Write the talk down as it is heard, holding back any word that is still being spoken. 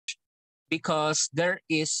because there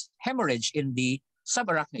is hemorrhage in the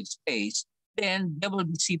subarachnoid space, then there will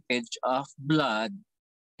be seepage of blood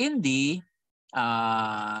in the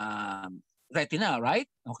uh, retina, right?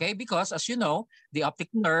 Okay, because as you know, the optic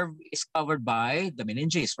nerve is covered by the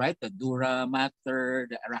meninges, right? The dura mater,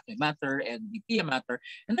 the arachnoid mater, and the pia mater,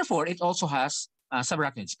 and therefore it also has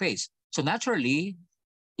subarachnoid space. So naturally,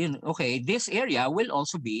 okay, this area will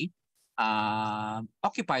also be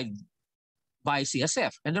occupied by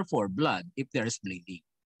CSF and therefore blood if there is bleeding.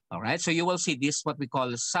 All right, so you will see this what we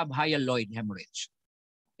call subhyaloid hemorrhage.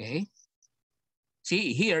 Okay,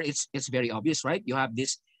 see here it's very obvious, right? You have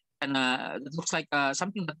this and it looks like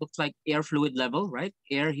something that looks like air fluid level, right?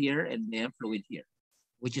 Air here and air fluid here,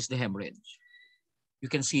 which is the hemorrhage. You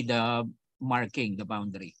can see the marking, the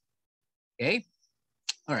boundary. Okay,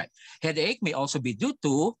 all right. Headache may also be due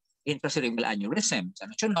to intracerebral aneurysms.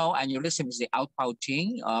 And as you know, aneurysm is the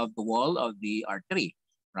outpouching of the wall of the artery,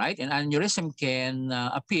 right? And aneurysm can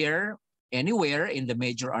appear anywhere in the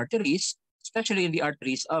major arteries, especially in the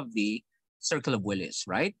arteries of the circle of Willis,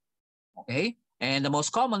 right? Okay. And the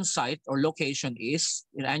most common site or location is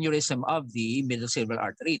an aneurysm of the middle cerebral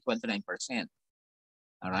artery, 29%.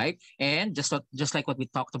 All right. And just like what we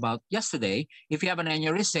talked about yesterday, if you have an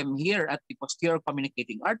aneurysm here at the posterior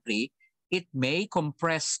communicating artery, it may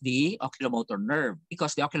compress the oculomotor nerve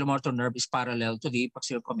because the oculomotor nerve is parallel to the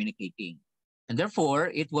posterior communicating. And therefore,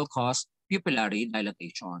 it will cause pupillary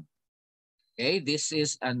dilatation. Okay, this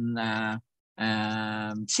is an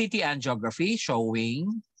CT angiography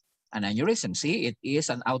showing an aneurysm. See, it is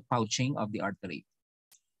an outpouching of the artery.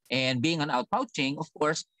 And being an outpouching, of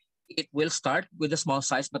course, it will start with a small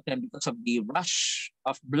size, but then because of the rush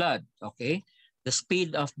of blood, okay, the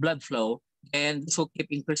speed of blood flow, and this will keep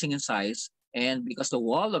increasing in size. And because the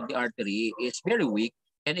wall of the artery is very weak,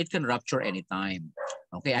 and it can rupture anytime.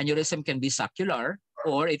 Okay, aneurysm can be saccular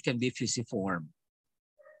or it can be fusiform.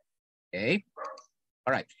 Okay,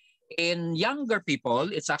 all right. In younger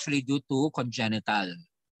people, it's actually due to congenital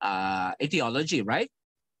etiology, right?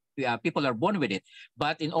 People are born with it.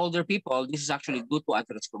 But in older people, this is actually due to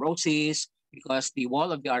atherosclerosis because the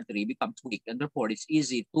wall of the artery becomes weak and therefore it's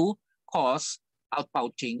easy to cause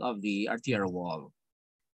outpouching of the arterial wall.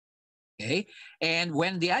 Okay, and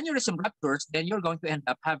when the aneurysm ruptures, then you're going to end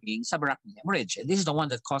up having subarachnoid hemorrhage. And this is the one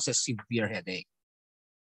that causes severe headache.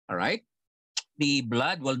 All right, the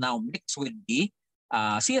blood will now mix with the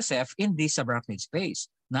CSF in the subarachnoid space.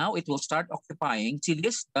 Now it will start occupying, see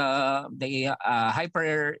this, the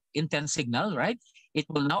hyper intense signal, right? It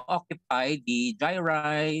will now occupy the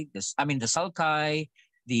gyri, the sulci,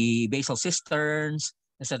 the basal cisterns,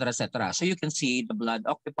 etc., etc. So you can see the blood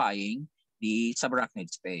occupying the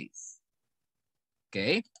subarachnoid space.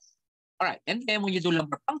 Okay, all right. And then when you do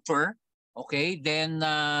lumbar puncture, okay, then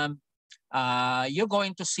you're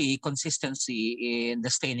going to see consistency in the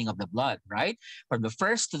staining of the blood, right? From the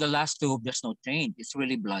first to the last tube, there's no change. It's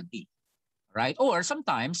really bloody, right? Or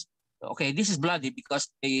sometimes, okay, this is bloody because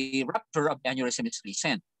the rupture of the aneurysm is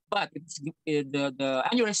recent. But if the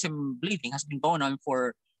aneurysm bleeding has been going on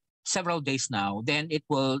for several days now, then it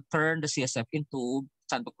will turn the CSF into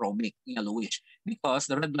xanthochromic, yellowish, because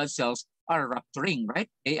the red blood cells are rupturing, right?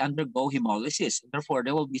 They undergo hemolysis. Therefore,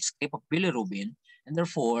 there will be escape of bilirubin, and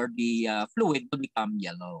therefore the fluid will become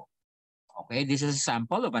yellow. Okay, this is a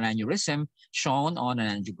sample of an aneurysm shown on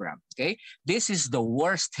an angiogram. Okay, this is the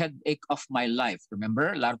worst headache of my life.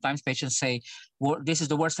 Remember, a lot of times patients say, this is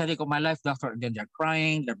the worst headache of my life, doctor. And then they're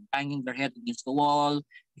crying, they're banging their head against the wall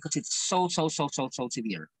because it's so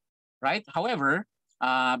severe, right? However,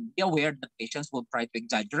 be aware that patients will try to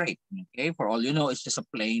exaggerate. Okay, for all you know, it's just a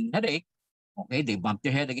plain headache. Okay, they bump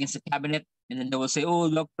their head against the cabinet and then they will say, oh,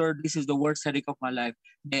 doctor, this is the worst headache of my life.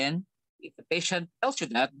 Then if the patient tells you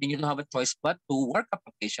that, then you don't have a choice but to work up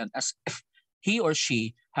the patient as if he or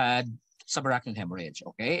she had subarachnoid hemorrhage.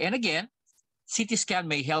 Okay, and again, CT scan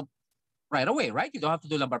may help right away, right? You don't have to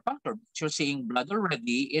do lumbar puncture. You're seeing blood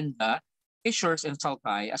already in the fissures and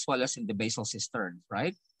sulci as well as in the basal cisterns,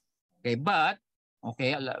 right? Okay, but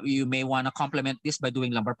okay, you may want to complement this by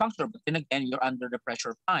doing lumbar puncture, but then again, you're under the pressure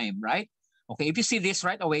of time, right? Okay, if you see this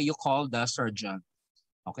right away, you call the surgeon,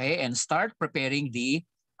 okay, and start preparing the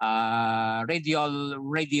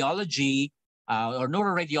radiology or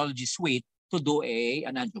neuroradiology suite to do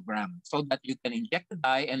an angiogram so that you can inject the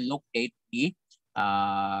dye and locate the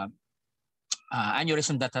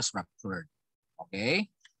aneurysm that has ruptured. Okay,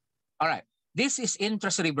 all right. This is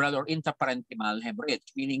intracerebral or intraparenchymal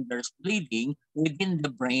hemorrhage, meaning there's bleeding within the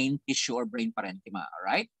brain tissue or brain parenchyma. All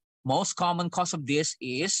right. Most common cause of this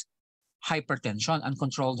is hypertension,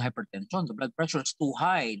 uncontrolled hypertension. The blood pressure is too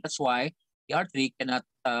high. That's why the artery cannot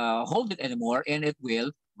hold it anymore and it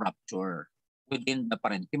will rupture within the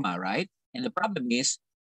parenchyma, right? And the problem is,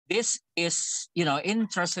 this is, you know,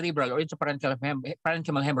 intracerebral or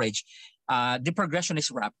parenchymal hemorrhage. The progression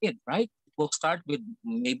is rapid, right? It will start with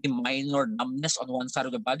maybe minor numbness on one side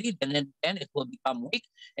of the body, then it will become weak,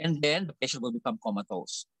 and then the patient will become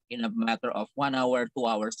comatose in a matter of 1 hour, 2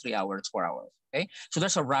 hours, 3 hours, 4 hours. Okay, so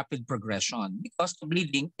there's a rapid progression because the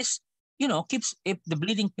bleeding is, you know, if the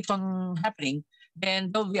bleeding keeps on happening, then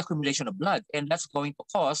there will be accumulation of blood, and that's going to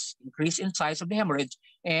cause increase in size of the hemorrhage.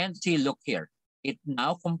 And see, look here, it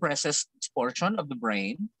now compresses this portion of the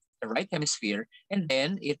brain, the right hemisphere, and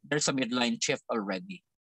then there's a midline shift already.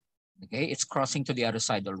 Okay, it's crossing to the other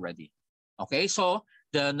side already. Okay, so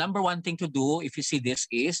the number one thing to do if you see this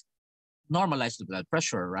is normalize the blood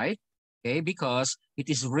pressure, right? Okay, because it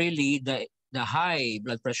is really the high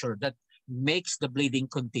blood pressure that makes the bleeding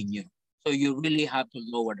continue. So you really have to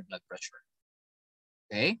lower the blood pressure.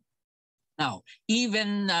 Okay. Now,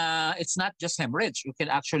 even it's not just hemorrhage. You can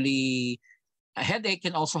actually, a headache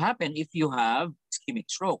can also happen if you have ischemic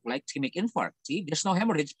stroke, like ischemic infarct. See, there's no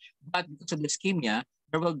hemorrhage, but because of the ischemia,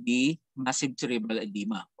 there will be massive cerebral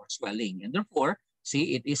edema or swelling. And therefore,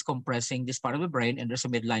 see, it is compressing this part of the brain, and there's a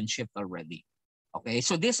midline shift already. Okay,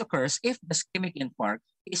 so this occurs if the ischemic infarct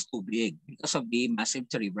is too big because of the massive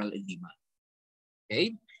cerebral edema.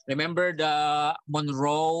 Okay, remember the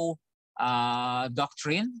Monroe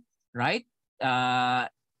doctrine, right?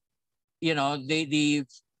 You know, the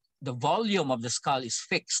volume of the skull is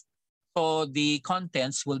fixed, so the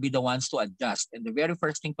contents will be the ones to adjust, and the very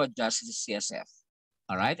first thing to adjust is the CSF.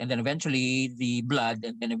 All right, and then eventually the blood,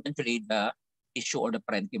 and then eventually the tissue or the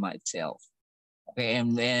parenchyma itself. Okay,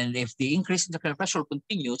 and then if the increase in the pressure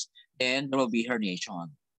continues, then there will be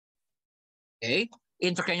herniation. Okay,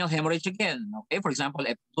 intracranial hemorrhage again. Okay, for example,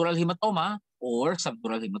 epidural hematoma or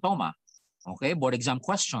subdural hematoma. Okay, board exam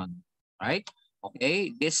question, right?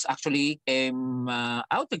 Okay, this actually came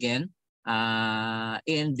out again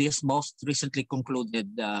in this most recently concluded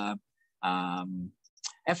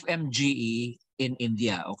FMGE in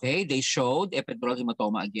India. Okay, they showed epidural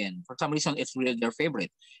hematoma again. For some reason, it's really their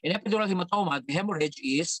favorite. In epidural hematoma, the hemorrhage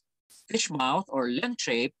is fish mouth or lens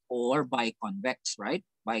shape or biconvex, right?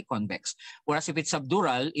 Biconvex. Whereas if it's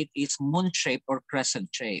subdural, it is moon shaped or crescent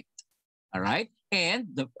shaped. All right. And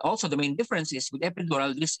also the main difference is with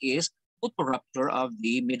epidural, this is due to rupture of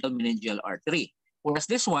the middle meningeal artery. Whereas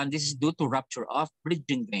this one, this is due to rupture of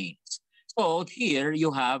bridging veins. So here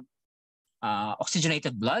you have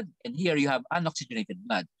oxygenated blood, and here you have unoxygenated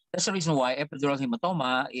blood. That's the reason why epidural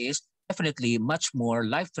hematoma is definitely much more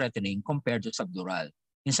life-threatening compared to subdural.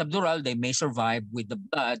 In subdural, they may survive with the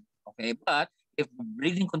blood, okay, but if the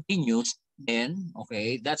bleeding continues, then,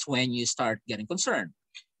 okay, that's when you start getting concerned.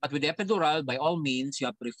 But with the epidural, by all means, you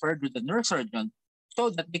have to refer to the neurosurgeon so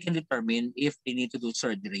that they can determine if they need to do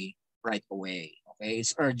surgery right away. Okay,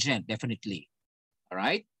 it's urgent, definitely. All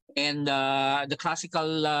right. And the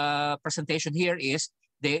classical presentation here is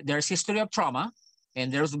there's history of trauma,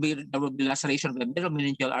 and there will be laceration of the middle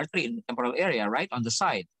meningeal artery in the temporal area, right on the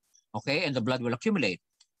side. Okay, and the blood will accumulate.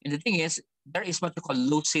 And the thing is, there is what we call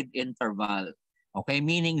lucid interval. Okay,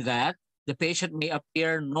 meaning that the patient may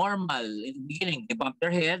appear normal in the beginning. They bump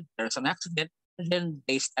their head, there's an accident, and then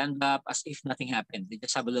they stand up as if nothing happened. They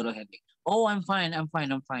just have a little headache. Oh, I'm fine, I'm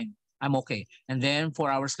fine, I'm fine. I'm okay. And then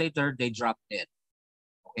 4 hours later, they drop dead.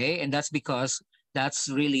 Okay, and that's because that's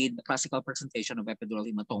really the classical presentation of epidural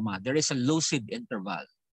hematoma. There is a lucid interval,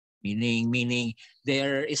 meaning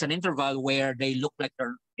there is an interval where they look like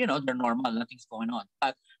they're normal, nothing's going on,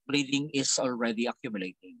 but bleeding is already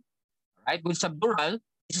accumulating. Right? With subdural,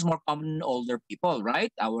 this is more common in older people,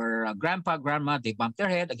 right? Our grandpa, grandma, they bump their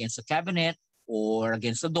head against the cabinet or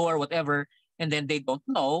against the door, whatever, and then they don't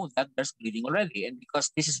know that there's bleeding already. And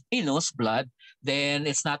because this is venous blood, then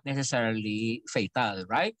it's not necessarily fatal,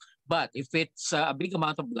 right? But if it's a big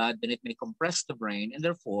amount of blood, then it may compress the brain, and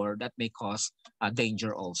therefore that may cause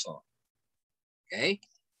danger also. Okay?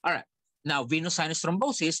 All right. Now, venous sinus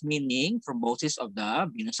thrombosis, meaning thrombosis of the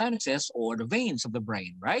venous sinuses or the veins of the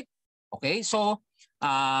brain, right? Okay, so,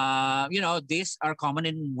 these are common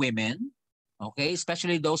in women, okay,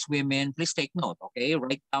 especially those women, please take note, okay,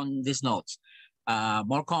 write down these notes.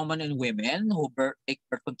 More common in women who take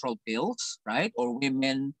birth control pills, right, or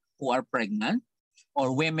women who are pregnant,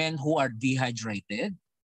 or women who are dehydrated,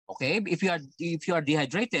 okay? If you are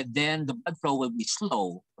dehydrated, then the blood flow will be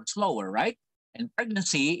slower, right? And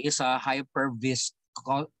pregnancy is a hyperviscous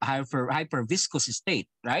state,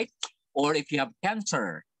 right? Or if you have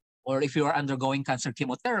cancer, or if you are undergoing cancer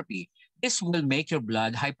chemotherapy, this will make your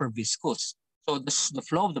blood hyperviscous. So the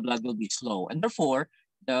flow of the blood will be slow. And therefore,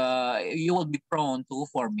 you will be prone to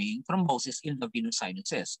forming thrombosis in the venous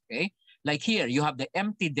sinuses. Okay, like here you have the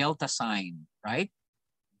empty delta sign, right?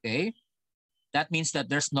 Okay, that means that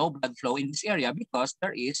there's no blood flow in this area because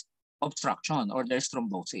there is obstruction or there's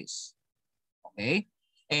thrombosis. Okay,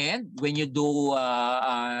 and when you do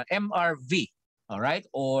MRV, all right,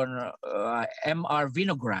 or MR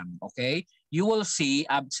venogram, okay, you will see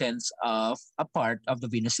absence of a part of the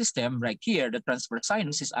venous system. Right here, the transverse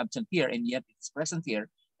sinus is absent here, and yet it's present here,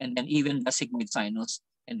 and then even the sigmoid sinus,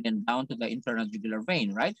 and then down to the internal jugular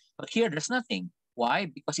vein, right? But here, there's nothing.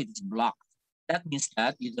 Why? Because it is blocked. That means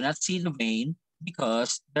that you do not see the vein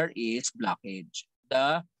because there is blockage.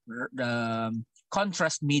 The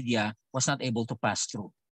contrast media was not able to pass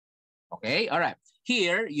through. Okay, all right.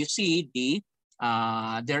 Here you see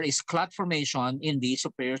there is clot formation in the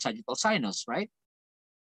superior sagittal sinus, right?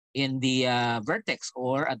 In the vertex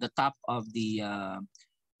or at the top of the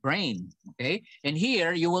brain. Okay, and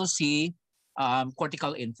here you will see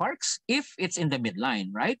cortical infarcts if it's in the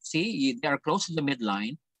midline, right? See, they are close to the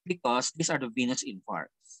midline because these are the venous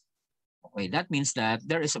infarcts. Okay, that means that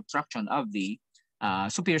there is obstruction of the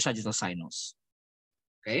superior sagittal sinus.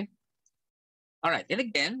 Okay. All right. And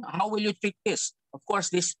again, how will you treat this? Of course,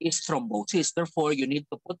 this is thrombosis. Therefore, you need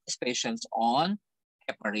to put these patients on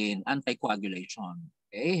heparin, anticoagulation.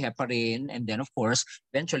 Okay, heparin, and then, of course,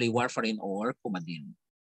 eventually warfarin or Coumadin.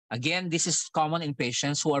 Again, this is common in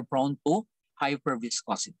patients who are prone to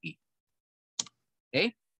hyperviscosity.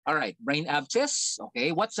 Okay. All right. Brain abscess.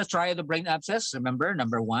 Okay. What's the triad of brain abscess? Remember,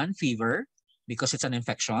 number 1, fever, because it's an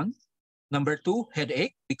infection. Number 2,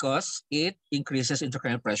 headache, because it increases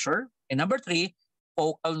intracranial pressure. And number 3,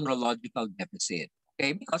 focal neurological deficit.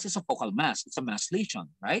 Okay, because it's a focal mass. It's a mass lesion,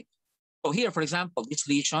 right? So here, for example, this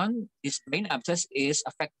lesion, this brain abscess is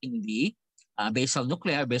affecting the basal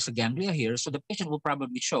nuclei, basal ganglia here. So the patient will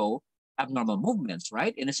probably show abnormal movements,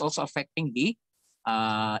 right? And it's also affecting the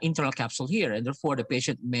internal capsule here. And therefore, the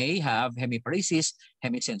patient may have hemiparesis,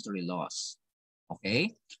 hemisensory loss.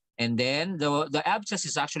 Okay? And then the abscess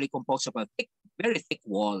is actually composed of a thick, very thick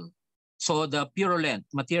wall. So the purulent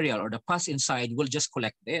material or the pus inside will just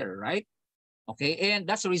collect there, right? Okay, and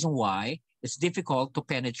that's the reason why it's difficult to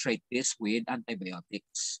penetrate this with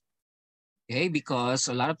antibiotics. Okay, because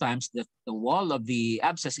a lot of times the wall of the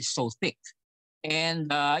abscess is so thick.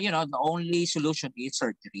 And, the only solution is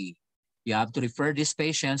surgery. You have to refer these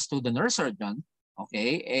patients to the neurosurgeon,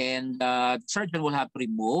 okay? And the surgeon will have to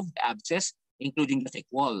remove the abscess, including the thick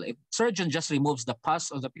wall. If the surgeon just removes the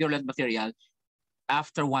pus of the purulent material,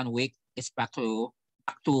 after 1 week, it's back to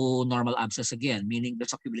normal abscess again, meaning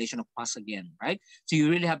there's accumulation of pus again, right? So you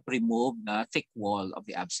really have to remove the thick wall of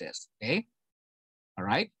the abscess, okay? All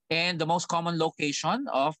right. And the most common location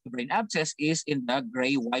of the brain abscess is in the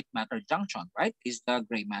gray-white matter junction, right? Is the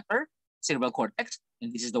gray matter, cerebral cortex,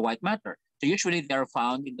 and this is the white matter. So usually they're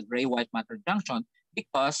found in the gray-white matter junction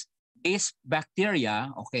because these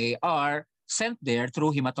bacteria, okay, are sent there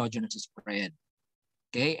through hematogenous spread.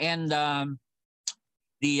 Okay, and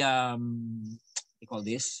we call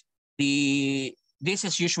this this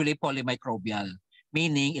is usually polymicrobial,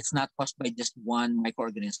 meaning it's not caused by just one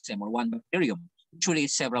microorganism or one bacterium. Usually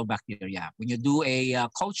it's several bacteria. When you do a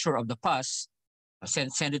culture of the pus,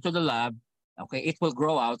 send it to the lab, okay, it will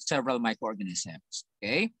grow out several microorganisms.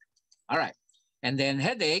 Okay, all right, and then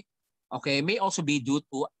headache, okay, may also be due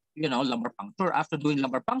to lumbar puncture. After doing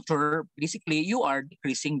lumbar puncture, basically you are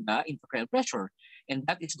decreasing the intracranial pressure, and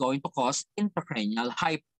that is going to cause intracranial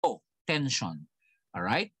hypotension. All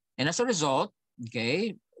right, and as a result,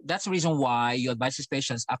 okay, that's the reason why you advise these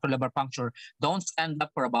patients after lumbar puncture, don't stand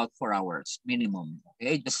up for about 4 hours minimum.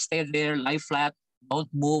 Okay, just stay there, lie flat, don't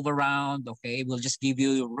move around. Okay, we'll just give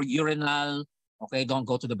you urinal. Okay, don't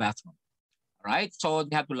go to the bathroom. All right, so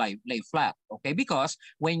they have to lay flat. Okay, because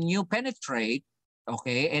when you penetrate,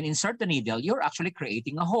 okay, and insert the needle, you're actually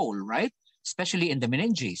creating a hole, right? Especially in the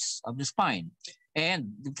meninges of the spine.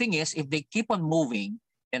 And the thing is, if they keep on moving,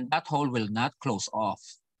 then that hole will not close off.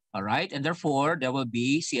 All right, and therefore there will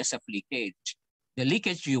be CSF leakage. The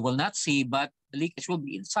leakage you will not see, but the leakage will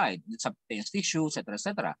be inside the subcutaneous tissue, etc.,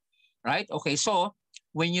 etc. Right? Okay, so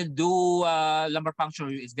when you do lumbar puncture,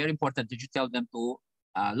 it's very important that you tell them to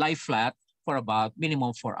lie flat for about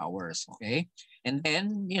minimum 4 hours. Okay, and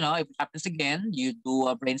then if it happens again, you do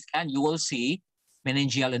a brain scan, you will see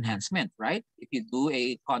meningeal enhancement. Right? If you do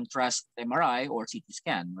a contrast MRI or CT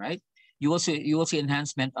scan, right, you will see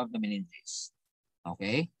enhancement of the meninges.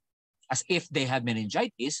 Okay, as if they had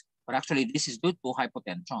meningitis, but actually this is due to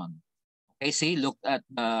hypotension. Okay, see, look at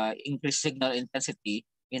the increased signal intensity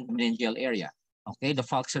in the meningeal area. Okay, the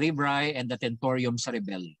falx cerebri and the tentorium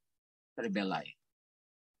cerebelli.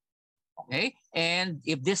 Okay, and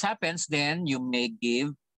if this happens, then you may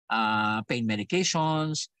give pain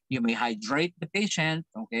medications. You may hydrate the patient.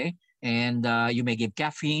 Okay, and you may give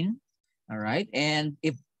caffeine. All right, and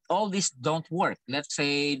if all these don't work, let's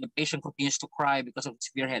say the patient continues to cry because of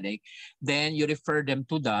severe headache, then you refer them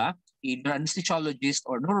to the either anesthesiologist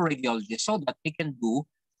or neuroradiologist so that they can do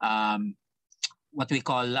um, what we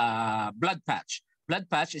call blood patch. Blood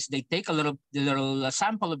patch is they take a little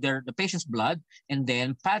sample of the patient's blood and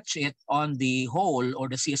then patch it on the hole or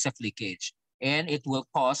the CSF leakage. And it will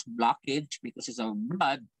cause blockage because it's a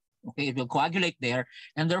blood. Okay, it will coagulate there,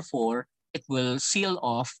 and therefore it will seal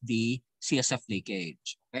off the CSF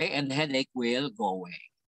leakage. Okay, and the headache will go away.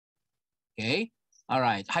 Okay. All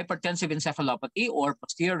right. Hypertensive encephalopathy or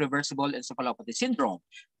posterior reversible encephalopathy syndrome.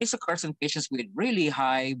 This occurs in patients with really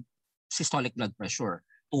high systolic blood pressure,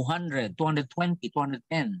 200, 220,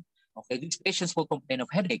 210. Okay. These patients will complain of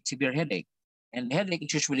headache, severe headache. And the headache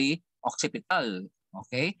is usually occipital.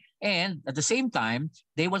 Okay. And at the same time,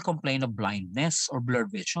 they will complain of blindness or blurred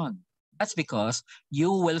vision. That's because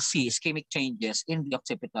you will see ischemic changes in the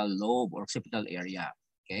occipital lobe or occipital area.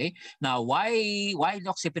 Okay. Now, why the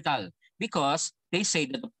occipital? Because they say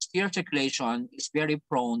that the posterior circulation is very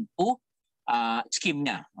prone to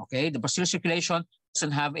ischemia. Okay, the posterior circulation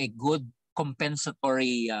doesn't have a good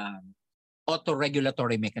compensatory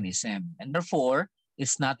autoregulatory mechanism, and therefore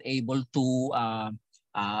it's not able to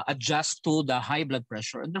adjust to the high blood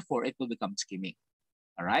pressure, and therefore it will become ischemic.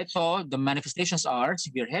 All right, so the manifestations are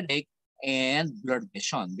severe headache and blurred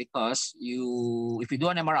vision because if you do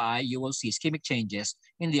an MRI, you will see ischemic changes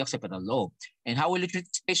in the occipital lobe. And how will you treat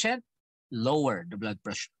this patient? Lower the blood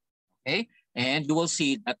pressure, okay? And you will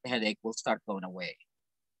see that the headache will start going away,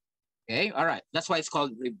 okay? All right, that's why it's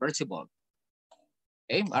called reversible,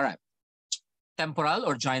 okay? All right, temporal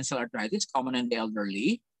or giant cell arteritis, common in the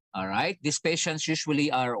elderly, all right? These patients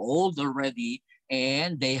usually are old already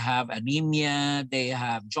and they have anemia, they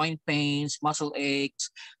have joint pains, muscle aches,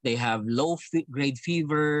 they have low-grade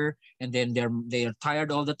fever, and then they are tired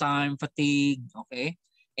all the time, fatigued, okay?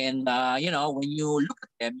 And, when you look at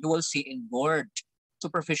them, you will see engorged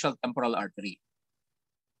superficial temporal artery.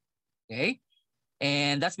 Okay?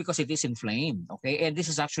 And that's because it is inflamed. Okay? And this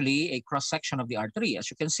is actually a cross-section of the artery. As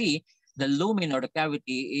you can see, the lumen or the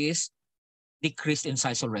cavity is decreased in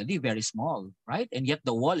size already, very small, right? And yet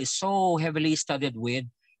the wall is so heavily studded with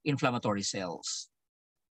inflammatory cells.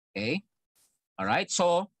 Okay? All right?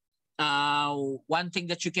 So, one thing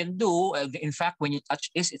that you can do, in fact, when you touch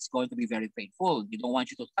this, it's going to be very painful. You don't want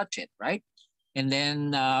you to touch it, right? And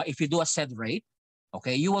then if you do a SED rate,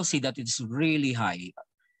 okay, you will see that it's really high.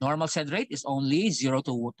 Normal SED rate is only 0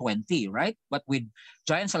 to 20, right? But with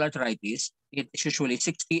giant cell arteritis, it's usually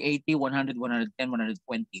 60, 80, 100, 110,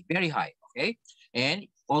 120, very high, okay? And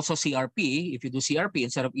also CRP, if you do CRP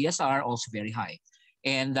instead of ESR, also very high.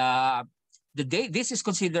 And this is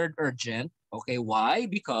considered urgent. Okay, why?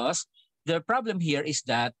 Because the problem here is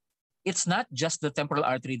that it's not just the temporal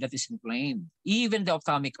artery that is inflamed. Even the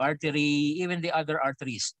ophthalmic artery, even the other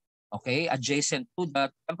arteries, okay, adjacent to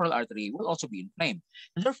the temporal artery will also be inflamed.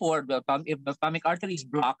 And therefore, if the ophthalmic artery is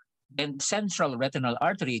blocked, then the central retinal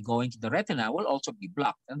artery going to the retina will also be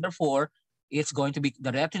blocked. And therefore,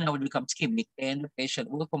 the retina will become ischemic and the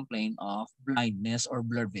patient will complain of blindness or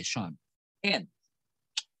blurred vision. And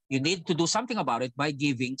you need to do something about it by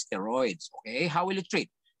giving steroids. Okay, how will you treat?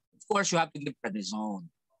 Of course, you have to give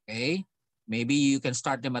prednisone. Okay, maybe you can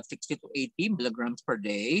start them at 60 to 80 milligrams per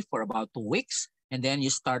day for about 2 weeks, and then you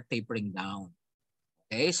start tapering down.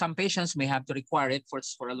 Okay, some patients may have to require it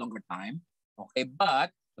for a longer time. Okay,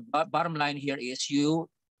 but the bottom line here is you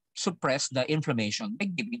suppress the inflammation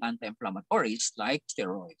by giving anti-inflammatories like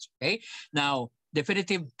steroids. Okay, now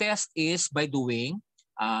definitive test is by doing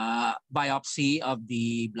biopsy of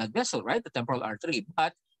the blood vessel, right? The temporal artery.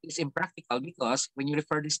 But it's impractical because when you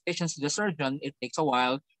refer these patients to the surgeon, it takes a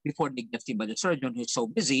while before they get seen by the surgeon who's so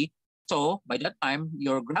busy. So by that time,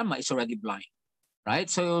 your grandma is already blind, right?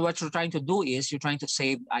 So what you're trying to do is you're trying to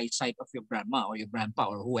save the eyesight of your grandma or your grandpa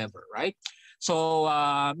or whoever, right? So,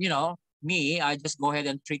 I just go ahead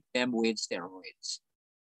and treat them with steroids.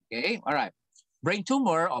 Okay, all right. Brain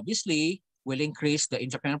tumor, obviously, will increase the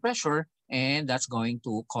intracranial pressure and that's going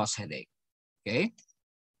to cause headache, okay?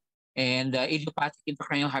 And idiopathic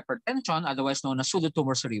intracranial hypertension, otherwise known as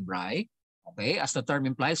pseudotumor cerebri, okay, as the term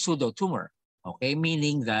implies, pseudotumor, okay,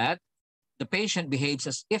 meaning that the patient behaves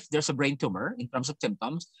as if there's a brain tumor in terms of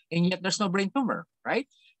symptoms, and yet there's no brain tumor, right?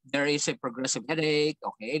 There is a progressive headache,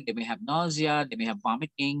 okay, they may have nausea, they may have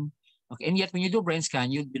vomiting, okay, and yet when you do brain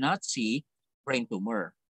scan, you do not see brain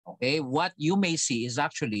tumor, okay? What you may see is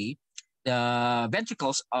actually the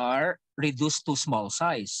ventricles are reduced to small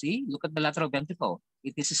size. See, look at the lateral ventricle.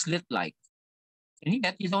 It is slit-like. And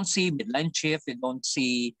yet you don't see midline shift, you don't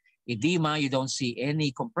see edema, you don't see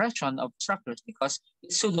any compression of structures because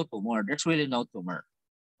it's pseudotumor. There's really no tumor.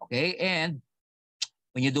 Okay, and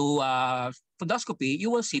when you do fundoscopy,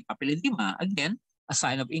 you will see papilledema, again, a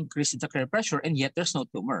sign of increased intracranial pressure, and yet there's no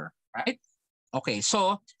tumor, right? Okay,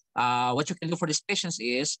 so what you can do for these patients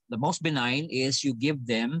is, the most benign is you give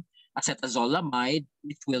them acetazolamide,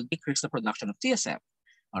 which will decrease the production of TSF,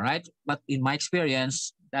 all right? But in my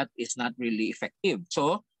experience, that is not really effective.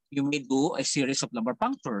 So you may do a series of lumbar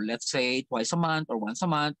puncture, let's say twice a month or once a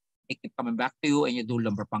month. They keep coming back to you and you do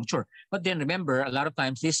lumbar puncture. But then remember, a lot of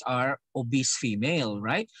times these are obese female,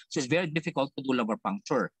 right? So it's very difficult to do lumbar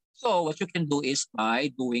puncture. So what you can do is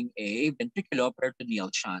by doing a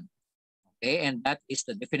ventriculoperitoneal shunt. Okay, and that is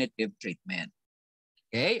the definitive treatment.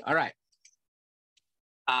 Okay, all right.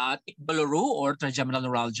 Tic-Bolourou or trigeminal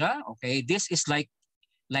neuralgia. Okay, this is like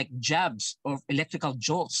jabs or electrical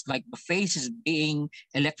jolts, like the face is being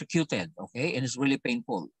electrocuted. Okay, and it's really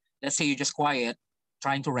painful. Let's say you're just quiet,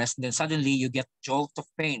 trying to rest, and then suddenly you get jolt of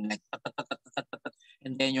pain, like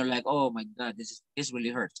and then you're like, oh my god, this really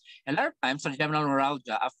hurts. And a lot of times, trigeminal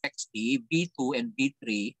neuralgia affects the B2 and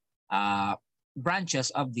B3 branches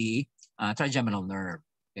of the trigeminal nerve.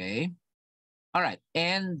 Okay. All right.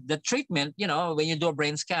 And the treatment, you know, when you do a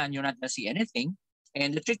brain scan, you're not going to see anything.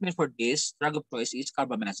 And the treatment for this drug of choice is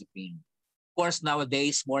carbamazepine. Of course,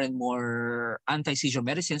 nowadays, more and more anti-seizure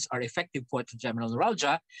medicines are effective for trigeminal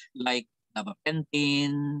neuralgia, like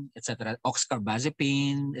gabapentin, etc.,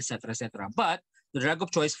 oxcarbazepine, etc., etc. But the drug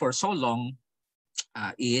of choice for so long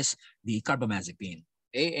is the carbamazepine.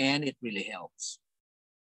 Okay, and it really helps.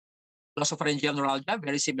 Glossopharyngeal neuralgia,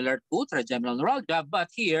 very similar to trigeminal neuralgia, but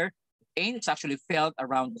here, pain is actually felt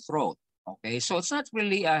around the throat. Okay, so it's not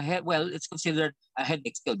really a head. Well, it's considered a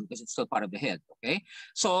headache still because it's still part of the head. Okay,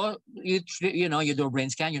 so you do a brain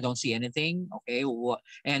scan, you don't see anything. Okay,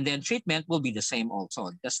 and then treatment will be the same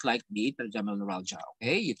also, just like the trigeminal neuralgia.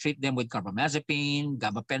 Okay, you treat them with carbamazepine,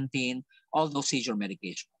 gabapentin, all those seizure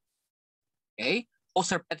medication. Okay,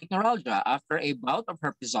 postherpetic neuralgia, after a bout of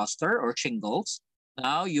herpes zoster or shingles,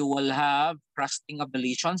 now you will have crusting of the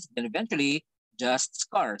lesions, then eventually just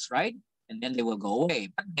scars, right? And then they will go away.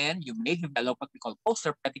 But then you may develop what we call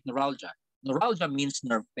postherpetic neuralgia. Neuralgia means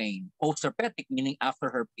nerve pain. Postherpetic meaning after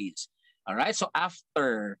herpes. All right. So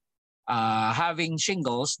after having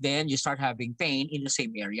shingles, then you start having pain in the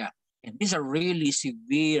same area. And these are really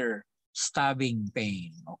severe stabbing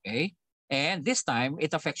pain. Okay. And this time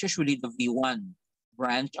it affects usually the V1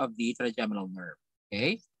 branch of the trigeminal nerve.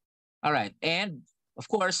 Okay. All right. And of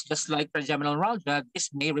course, just like trigeminal neuralgia, this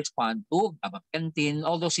may respond to gabapentin,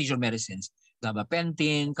 all those seizure medicines,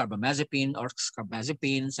 gabapentin, carbamazepine, or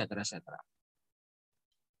carbazepine, etc., etc.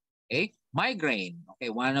 Okay, migraine. Okay,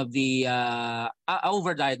 one of the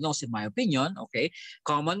overdiagnosed, in my opinion. Okay,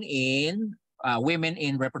 common in women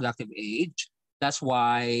in reproductive age. That's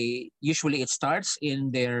why usually it starts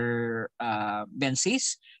in their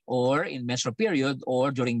menses or in menstrual period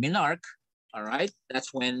or during menarche. All right,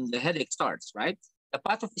 that's when the headache starts, right? The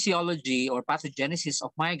pathophysiology or pathogenesis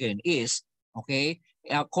of migraine is, okay,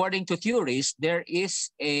 according to theories, there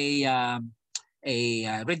is a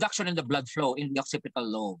reduction in the blood flow in the occipital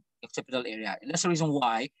lobe, occipital area. And that's the reason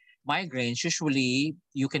why migraines, usually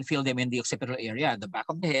you can feel them in the occipital area, the back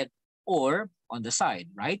of the head, or on the side,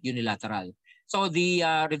 right? Unilateral. So the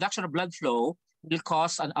reduction of blood flow will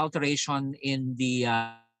cause an alteration in the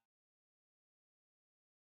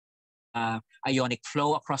ionic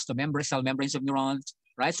flow across the cell membranes of neurons,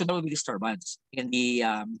 right? So there will be disturbance in the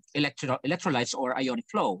electrolytes or ionic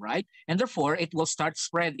flow, right? And therefore, it will start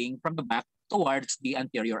spreading from the back towards the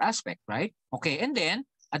anterior aspect, right? Okay, and then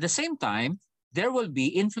at the same time, there will be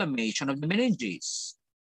inflammation of the meninges.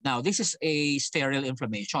 Now, this is a sterile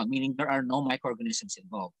inflammation, meaning there are no microorganisms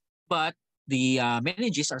involved. But the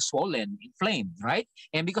meninges are swollen, inflamed, right?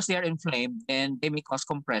 And because they are inflamed, then they may cause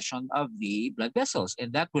compression of the blood vessels,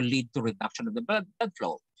 and that will lead to reduction of the blood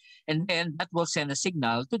flow. And then that will send a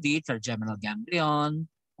signal to the trigeminal ganglion,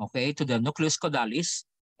 okay, to the nucleus caudalis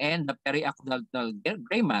and the periaqueductal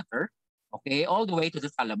gray matter, okay, all the way to the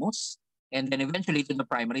thalamus, and then eventually to the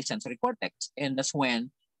primary sensory cortex. And that's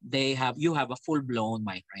when you have a full-blown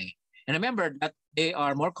migraine. And remember that they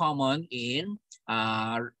are more common in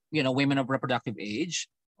women of reproductive age,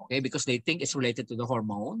 okay, because they think it's related to the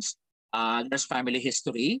hormones. There's family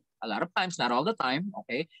history, a lot of times, not all the time,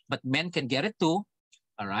 okay, but men can get it too.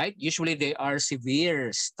 All right. Usually they are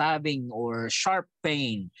severe stabbing or sharp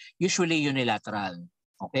pain, usually unilateral,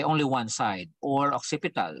 okay, only one side, or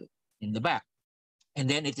occipital in the back. and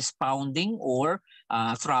then it is pounding or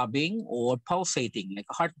throbbing or pulsating like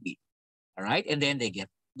a heartbeat. All right, and then they get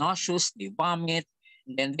nauseous, they vomit,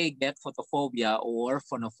 and then they get photophobia or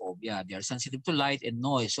phonophobia. They are sensitive to light and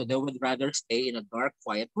noise, so they would rather stay in a dark,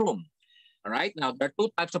 quiet room. All right, now there are two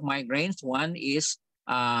types of migraines. One is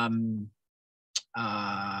migraine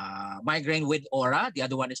with aura. The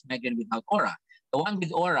other one is migraine without aura. The one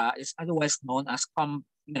with aura is otherwise known as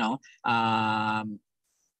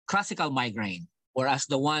classical migraine, whereas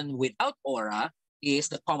the one without aura is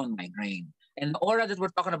the common migraine. And the aura that we're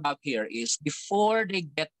talking about here is before they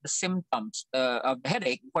get the symptoms of the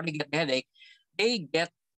headache, before they get the headache, they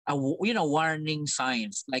get warning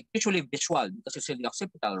signs, like usually visual because it's in the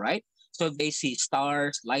occipital, right? So they see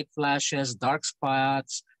stars, light flashes, dark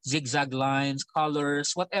spots, zigzag lines,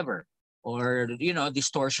 colors, whatever, or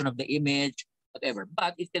distortion of the image, whatever.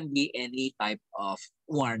 But it can be any type of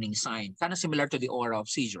warning sign, kind of similar to the aura of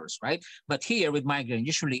seizures, right? But here with migraine,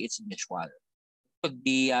 usually it's visual. Could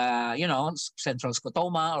be central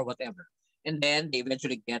scotoma or whatever, and then they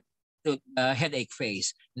eventually get to the headache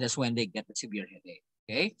phase. And that's when they get the severe headache.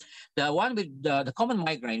 Okay, the one with the common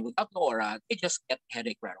migraine without the aura, they just get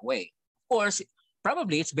headache right away. Of course,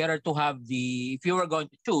 probably it's better to have if you were going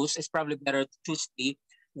to choose, it's probably better to choose the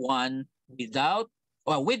one without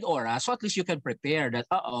or with aura, so at least you can prepare that.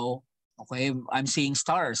 Okay, I'm seeing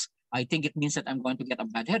stars. I think it means that I'm going to get a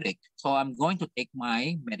bad headache, so I'm going to take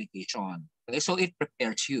my medication. Okay, so it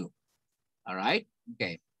prepares you. All right.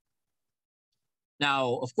 Okay.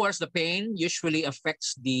 Now, of course, the pain usually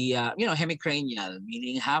affects the hemicranial,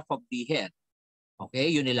 meaning half of the head. Okay,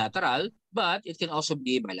 unilateral, but it can also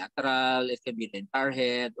be bilateral. It can be the entire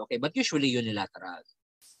head. Okay, but usually unilateral.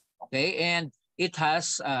 Okay, and it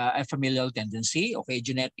has a familial tendency. Okay,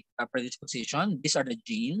 genetic predisposition. These are the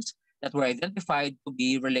genes that were identified to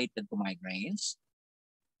be related to migraines.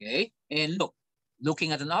 Okay, and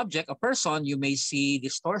looking at an object, a person, you may see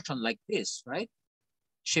distortion like this, right?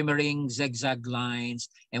 Shimmering zigzag lines.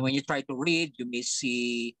 And when you try to read, you may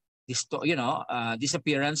see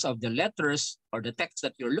disappearance of the letters or the text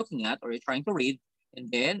that you're looking at or you're trying to read.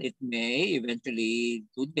 And then it may eventually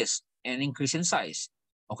do this and increase in size.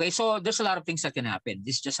 Okay, so there's a lot of things that can happen.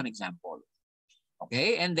 This is just an example.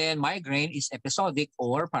 Okay, and then migraine is episodic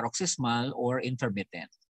or paroxysmal or intermittent.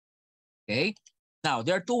 Okay, now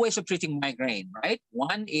there are two ways of treating migraine, right?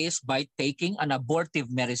 One is by taking an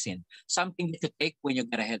abortive medicine, something that you take when you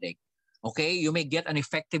get a headache. Okay, you may get an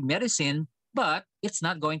effective medicine, but it's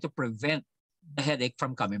not going to prevent the headache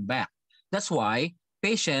from coming back. That's why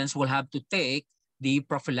patients will have to take the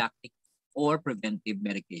prophylactic or preventive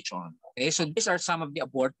medication. Okay, so these are some of the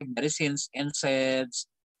abortive medicines, NSAIDs,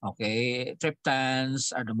 okay,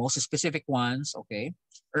 triptans are the most specific ones, okay,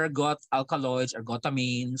 ergot alkaloids,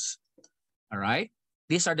 ergotamines, all right?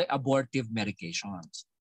 These are the abortive medications.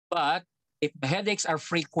 But if the headaches are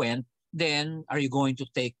frequent, then are you going to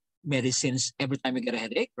take medicines every time you get a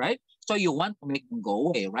headache, right? So you want to make them go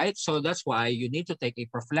away, right? So that's why you need to take a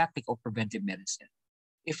prophylactic or preventive medicine.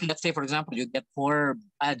 If let's say, for example, you get 4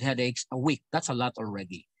 bad headaches a week, that's a lot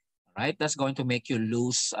already, right? That's going to make you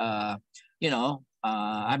lose, you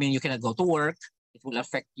cannot go to work. It will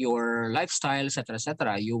affect your lifestyle, etc.,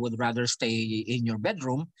 etc. You would rather stay in your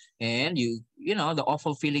bedroom, and the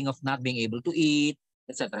awful feeling of not being able to eat,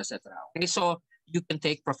 etc., etc. Okay, so you can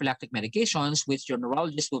take prophylactic medications which your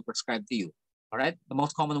neurologist will prescribe to you. All right, the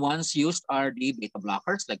most common ones used are the beta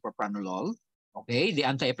blockers like propranolol. Okay, the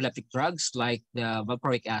anti-epileptic drugs like the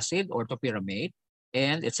valproic acid or topiramate,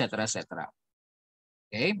 and etc., etc.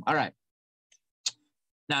 Okay, all right.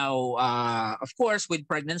 Now, of course, with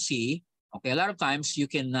pregnancy, okay, a lot of times you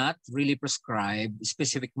cannot really prescribe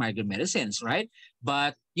specific migraine medicines, right?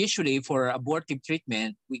 But usually for abortive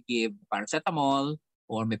treatment, we give paracetamol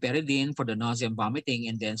or meperidine for the nausea and vomiting,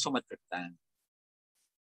 and then sumatriptan.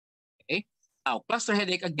 Okay. Now, cluster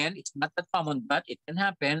headache, again, it's not that common, but it can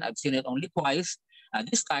happen. I've seen it only twice.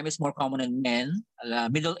 This time it's more common in men,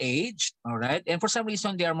 middle-aged, all right? And for some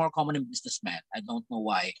reason, they are more common in businessmen. I don't know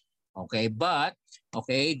why. Okay, but,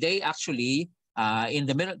 okay, they actually, in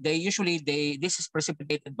the middle, this is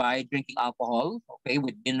precipitated by drinking alcohol, okay,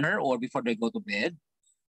 with dinner or before they go to bed,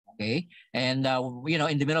 okay? And,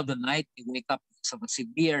 in the middle of the night, they wake up with some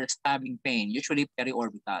severe stabbing pain, usually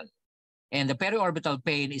periorbital. And the periorbital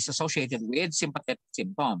pain is associated with sympathetic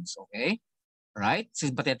symptoms, okay? Right?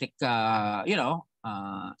 Sympathetic,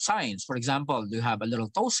 signs. For example, you have a little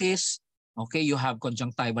ptosis, okay? You have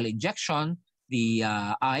conjunctival injection. The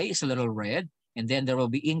eye is a little red, and then there will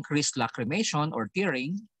be increased lacrimation or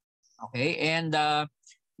tearing, okay? And, the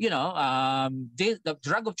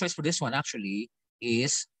drug of choice for this one actually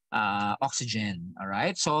is oxygen. All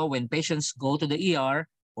right. So when patients go to the ER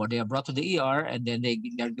or they are brought to the ER and then they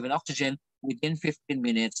are given oxygen, within 15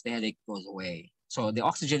 minutes, the headache goes away. So the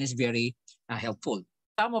oxygen is very helpful.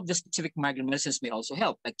 Some of the specific migraine medicines may also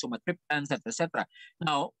help, like sumatriptan, etc.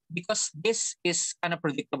 Now, because this is kind of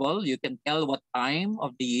predictable, you can tell what time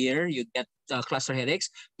of the year you get cluster headaches.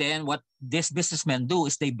 Then what these businessmen do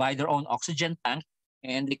is they buy their own oxygen tank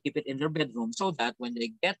and they keep it in their bedroom so that when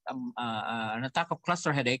they get an attack of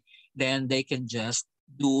cluster headache, then they can just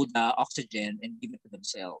do the oxygen and give it to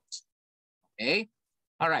themselves. Okay?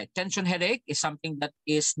 All right, tension headache is something that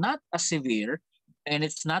is not as severe and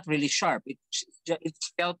it's not really sharp.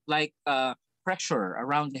 It's felt like pressure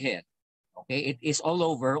around the head. Okay, it is all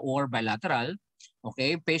over or bilateral.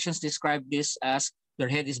 Okay, patients describe this as their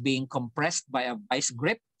head is being compressed by a vice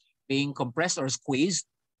grip, being compressed or squeezed.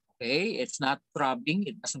 Okay, it's not throbbing,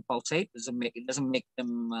 it doesn't pulsate, it doesn't make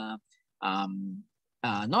them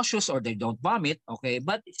nauseous or they don't vomit. Okay,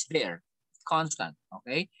 but it's there, it's constant.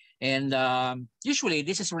 Okay, and usually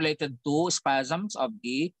this is related to spasms of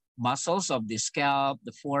the muscles of the scalp,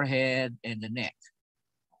 the forehead, and the neck.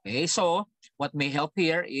 Okay, so what may help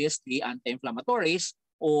here is the anti-inflammatories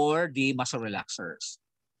or the muscle relaxers.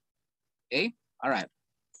 Okay, all right.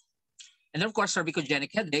 And then of course,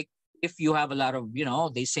 cervicogenic headache, if you have a lot of,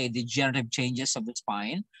 they say degenerative changes of the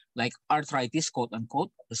spine, like arthritis, quote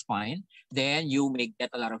unquote, of the spine, then you may get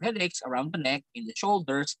a lot of headaches around the neck, in the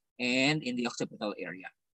shoulders, and in the occipital area.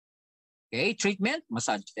 Okay, treatment,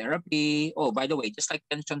 massage therapy. Oh, by the way, just like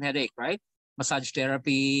tension headache, right? Massage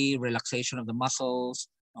therapy, relaxation of the muscles,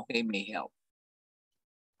 okay, may help.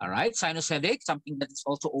 All right, sinus headache, something that is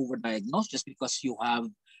also overdiagnosed just because you have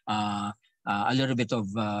a little bit of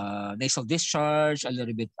nasal discharge, a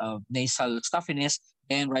little bit of nasal stuffiness,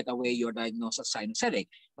 and right away you're diagnosed as sinus headache.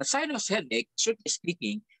 But sinus headache, strictly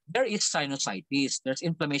speaking, there is sinusitis. There's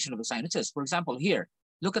inflammation of the sinuses. For example, here,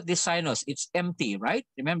 look at this sinus. It's empty, right?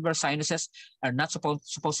 Remember, sinuses are not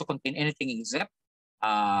supposed to contain anything except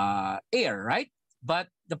air, right? But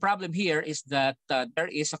the problem here is that there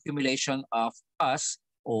is accumulation of pus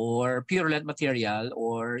or purulent material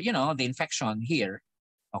or, the infection here.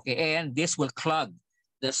 Okay, and this will clog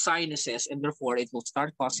the sinuses and therefore it will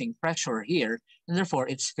start causing pressure here and therefore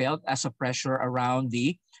it's felt as a pressure around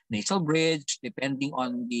the nasal bridge depending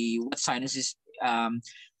on what sinus is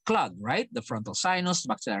clogged, right? The frontal sinus,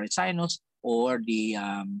 maxillary sinus, or the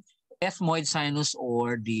ethmoid sinus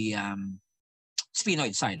or the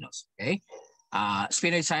sphenoid sinus, okay?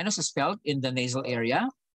 Sphenoid sinus is felt in the nasal area.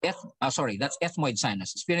 That's ethmoid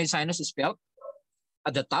sinus. Sphenoid sinus is felt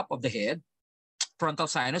at the top of the head. Frontal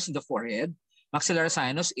sinus in the forehead. Maxillary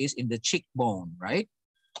sinus is in the cheekbone, right?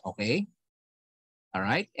 Okay. All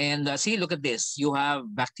right. And see, look at this. You have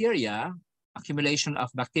bacteria, accumulation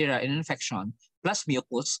of bacteria and infection, plus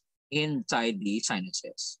mucus inside the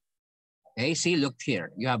sinuses. Okay. See, look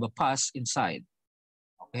here. You have a pus inside.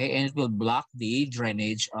 Okay. And it will block the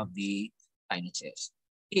drainage of the sinuses.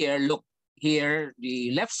 Here, look. Here, the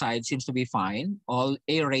left side seems to be fine, all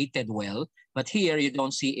aerated well, but here you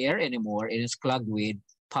don't see air anymore and it's clogged with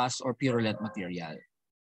pus or purulent material.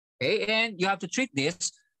 Okay, and you have to treat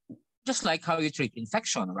this just like how you treat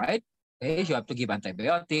infection, right? Okay, you have to give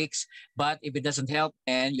antibiotics, but if it doesn't help,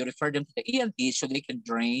 then you refer them to the ENT so they can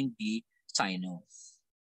drain the sinus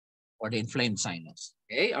or the inflamed sinus.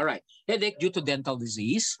 Okay, all right. Headache due to dental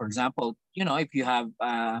disease, for example, if you have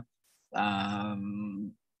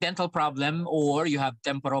dental problem or you have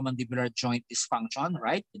temporomandibular joint dysfunction,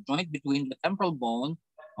 right? The joint between the temporal bone,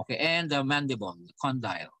 okay, and the mandible, the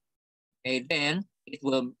condyle. Okay, then it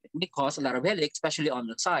may cause a lot of headache, especially on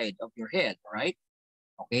the side of your head, right?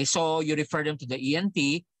 Okay, so you refer them to the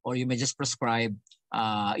ENT or you may just prescribe,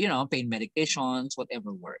 pain medications,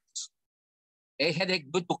 whatever works. Okay,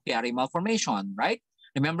 headache due to Chiari malformation, right?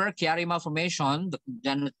 Remember Chiari malformation, the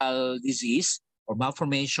congenital disease or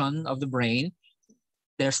malformation of the brain.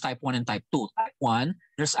 There's type 1 and type 2. Type 1,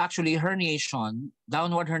 there's actually herniation,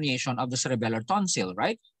 downward herniation of the cerebellar tonsil,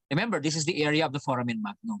 right? Remember, this is the area of the foramen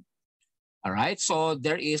magnum. All right, so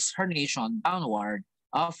there is herniation downward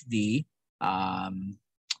of the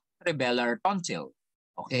cerebellar tonsil,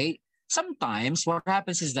 okay? Sometimes what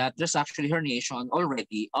happens is that there's actually herniation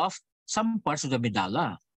already of some parts of the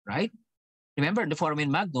medulla, right? Remember, the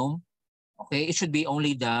foramen magnum, okay, it should be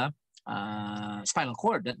only the spinal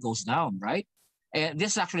cord that goes down, right? And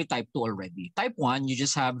this is actually type 2 already. Type 1, you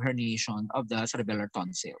just have herniation of the cerebellar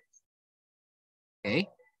tonsil. Okay.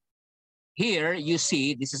 Here, you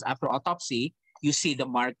see, this is after autopsy, you see the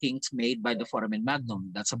markings made by the foramen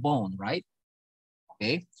magnum. That's a bone, right?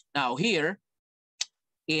 Okay. Now here,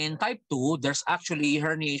 in type 2, there's actually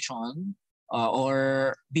herniation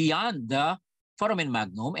or beyond the foramen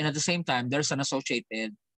magnum, and at the same time, there's an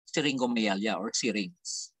associated syringomyelia or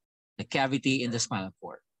syrinx, the cavity in the spinal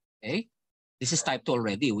cord. Okay, this is type 2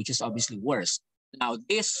 already, which is obviously worse. Now,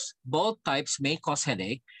 both types may cause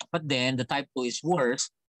headache, but then the type 2 is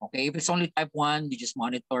worse. Okay, if it's only type 1, you just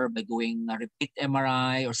monitor by doing a repeat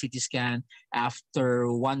MRI or CT scan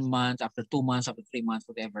after 1 month, after 2 months, after 3 months,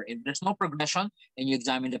 whatever. If there's no progression and you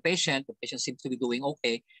examine the patient seems to be doing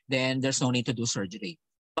okay, then there's no need to do surgery.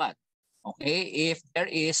 But, okay, if there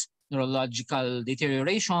is neurological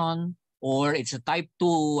deterioration or it's a type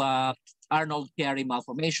 2 Arnold-Chiari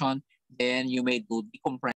malformation, then you may do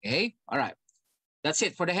decompression. Okay, all right. That's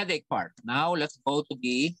it for the headache part. Now let's go to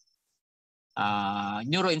the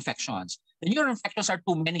neuroinfections. The neuroinfections are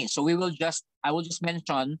too many, so I will just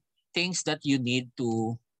mention things that you need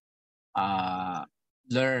to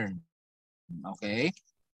learn. Okay.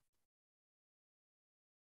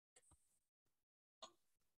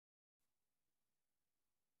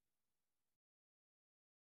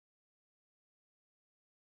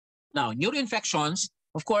 Now, neuroinfections,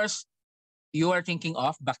 of course, you are thinking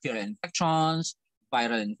of bacterial infections,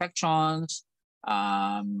 viral infections,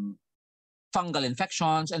 fungal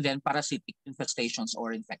infections, and then parasitic infestations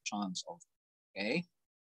or infections. Okay.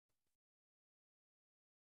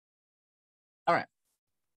 All right.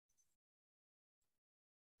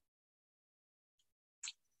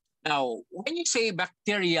 Now, when you say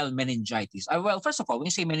bacterial meningitis, well, first of all, when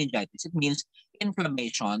you say meningitis, it means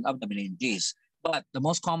inflammation of the meninges. But the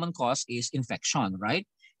most common cause is infection, right?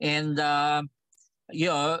 And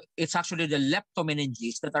it's actually the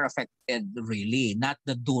leptomeninges that are affected, really, not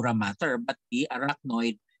the dura mater, but the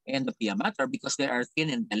arachnoid and the pia mater, because they are thin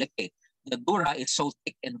and delicate. The dura is so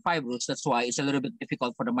thick and fibrous, that's why it's a little bit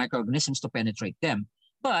difficult for the microorganisms to penetrate them.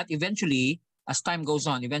 But eventually, as time goes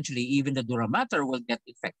on, eventually even the dura mater will get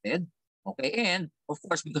infected. Okay, and of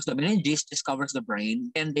course, because the meninges discovers the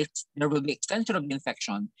brain, then there will be extension of the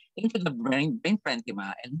infection into the brain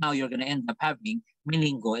parenchyma, and now you're going to end up having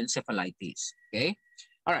meningoencephalitis. Okay,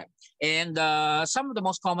 all right. And some of the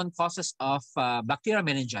most common causes of bacterial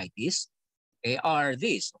meningitis, okay, are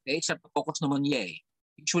these. Okay, Streptococcus pneumoniae.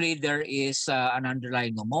 Usually there is an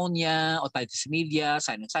underlying pneumonia, otitis media,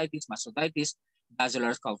 sinusitis, mastocytitis,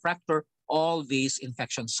 basilar skull fracture, all these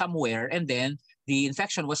infections somewhere, and then the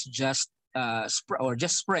infection was just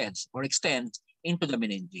spreads or extends into the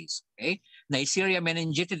meninges. Okay, Neisseria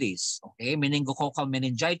meningitidis. Okay, meningococcal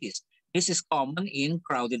meningitis. This is common in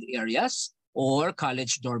crowded areas or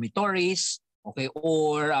college dormitories. Okay,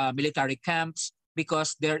 or military camps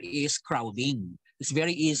because there is crowding. It's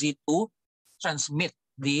very easy to transmit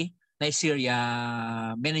the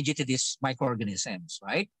Neisseria meningitidis microorganisms,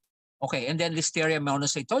 right? Okay, and then Listeria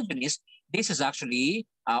monocytogenes, this is actually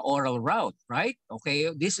oral route, right? Okay,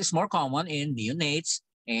 this is more common in neonates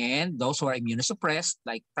and those who are immunosuppressed,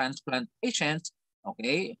 like transplant patients,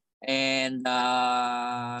 okay? And,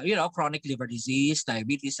 chronic liver disease,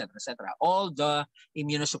 diabetes, etc. All the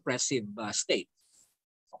immunosuppressive states.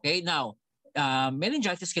 Okay, now,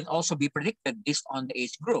 meningitis can also be predicted based on the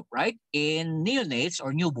age group, right? In neonates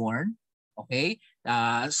or newborn, okay,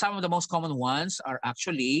 some of the most common ones are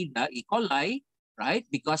actually the E. coli, right?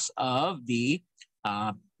 Because of the,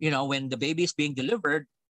 when the baby is being delivered,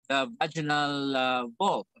 the vaginal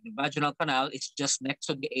vault, the vaginal canal is just next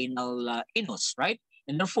to the anal anus, right?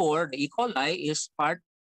 And therefore, the E. coli is part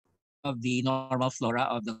of the normal flora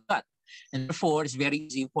of the gut. And therefore, it's very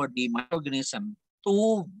easy for the microorganism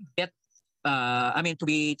to get, to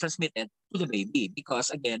be transmitted to the baby because,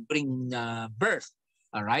 again, during birth,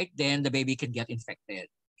 all right, then the baby can get infected.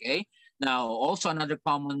 Okay. Now, also another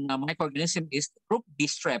common microorganism is group B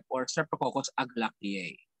strep or Streptococcus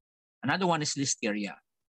agalactiae. Another one is Listeria.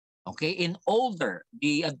 Okay, in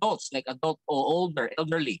the adults, like adult or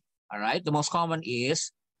elderly, all right, the most common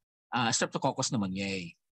is Streptococcus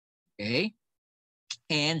pneumoniae. Okay,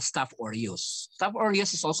 and Staph aureus. Staph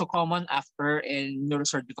aureus is also common after a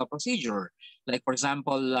neurosurgical procedure, like for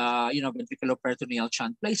example, ventriculoperitoneal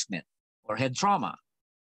shunt placement or head trauma.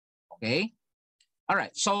 Okay. All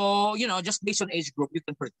right. So, just based on age group, you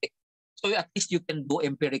can predict. So at least you can do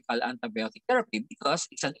empirical antibiotic therapy because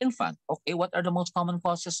it's an infant. Okay. What are the most common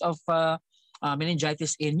causes of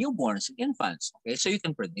meningitis in newborns and infants? Okay. So you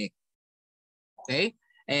can predict. Okay.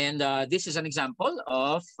 And this is an example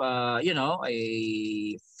of,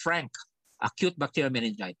 a frank acute bacterial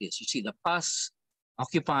meningitis. You see the pus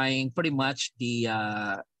occupying pretty much the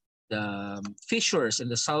fissures in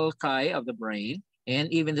the sulci of the brain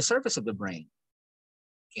and even the surface of the brain.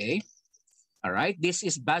 Okay. All right. This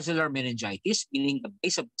is basilar meningitis, meaning the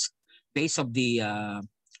base of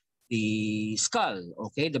the skull.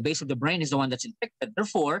 Okay, the base of the brain is the one that's infected.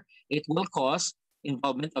 Therefore, it will cause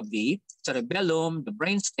involvement of the cerebellum, the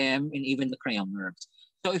brainstem, and even the cranial nerves.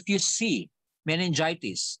 So if you see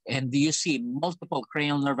meningitis and you see multiple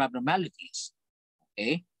cranial nerve abnormalities,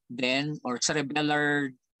 okay, then or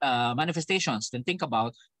cerebellar manifestations, then think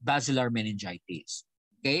about basilar meningitis.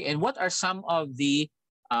 Okay, and what are some of the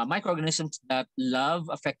microorganisms that love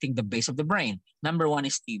affecting the base of the brain? Number one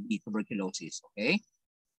is TB, tuberculosis. Okay,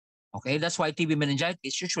 that's why TB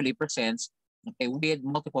meningitis usually presents, okay, with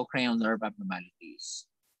multiple cranial nerve abnormalities.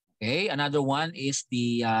 Okay, another one is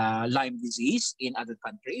the Lyme disease in other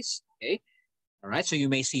countries. Okay, all right, so you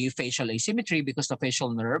may see facial asymmetry because the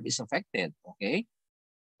facial nerve is affected. Okay,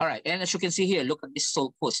 all right, and as you can see here, look at this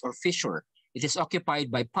sulcus or fissure. It is occupied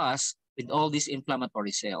by pus with all these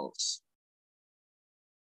inflammatory cells.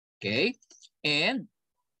 Okay, and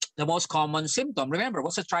the most common symptom, remember,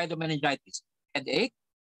 what's a triadomeningitis? Headache,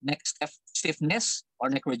 neck stiffness or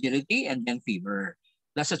neck rigidity, and then fever.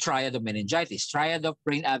 That's a triad of meningitis. Triad of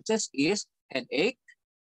brain abscess is headache,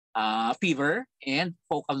 fever, and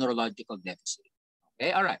focal neurological deficit.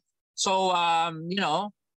 Okay, all right. So,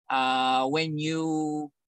 when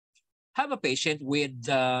you have a patient with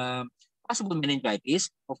possible meningitis,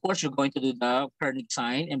 of course, you're going to do the Kernig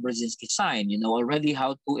sign and Brzezinski sign. You know already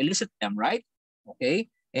how to elicit them, right? Okay,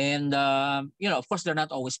 and of course, they're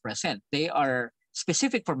not always present. They are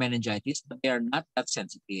specific for meningitis, but they are not that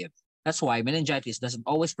sensitive. That's why meningitis doesn't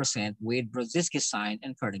always present with Brzezinski sign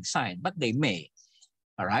and Kernig sign, but they may.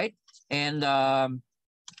 All right, and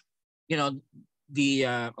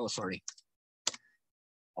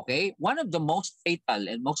Okay, one of the most fatal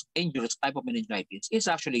and most dangerous type of meningitis is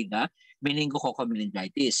actually the meningococcal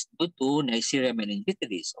meningitis due to Neisseria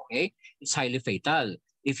meningitidis. Okay, it's highly fatal.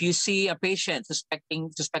 If you see a patient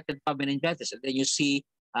suspected of meningitis, and then you see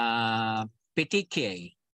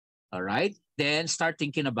petechiae, all right, then start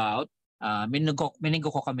thinking about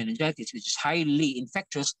meningococcal meningitis, which is highly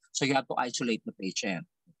infectious. So you have to isolate the patient.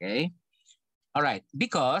 Okay, all right,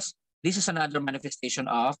 because this is another manifestation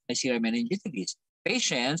of Neisseria meningitidis.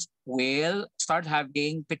 Patients will start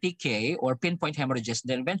having petechiae or pinpoint hemorrhages.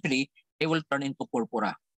 Then eventually, they will turn into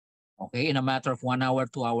purpura. Okay, in a matter of 1 hour,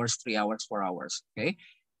 2 hours, 3 hours, 4 hours. Okay,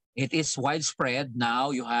 it is widespread.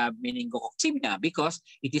 Now you have meningococcemia because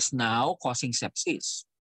it is now causing sepsis.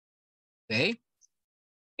 Okay,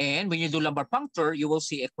 and when you do lumbar puncture, you will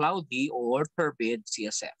see a cloudy or turbid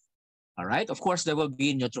CSF. All right, of course, there will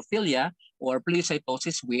be neutrophilia or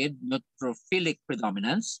pleocytosis with neutrophilic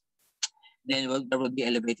predominance. Then there will be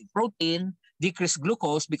elevated protein, decreased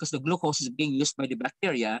glucose because the glucose is being used by the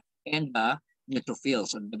bacteria and the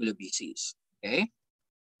neutrophils or WBCs. Okay.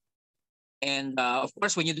 And of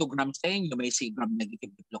course, when you do gram stain, you may see gram-negative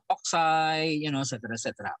diplococci, et cetera, et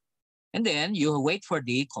cetera. And then you wait for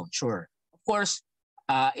the culture. Of course,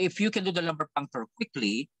 if you can do the lumbar puncture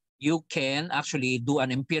quickly, you can actually do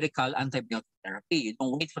an empirical antibiotic therapy. You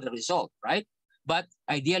don't wait for the result, right? But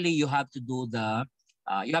ideally, you have to do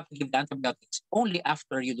you have to give the antibiotics only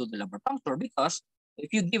after you do the lumbar puncture, because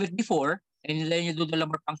if you give it before and then you do the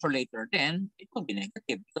lumbar puncture later, then it will be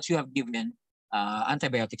negative because you have given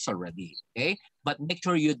antibiotics already. Okay, but make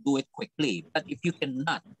sure you do it quickly. But if you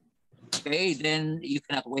cannot, okay, then you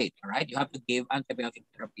cannot wait. All right, you have to give antibiotic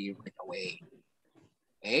therapy right away.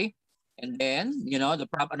 Okay, and then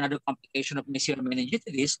another complication of Neisseria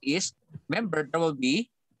meningitidis is, remember, there will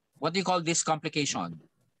be what do you call this complication?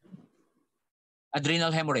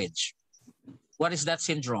 Adrenal hemorrhage. What is that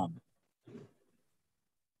syndrome?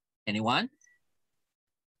 Anyone?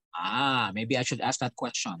 Maybe I should ask that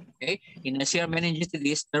question. Okay. In Neisseria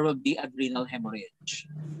meningitidis, there will be adrenal hemorrhage.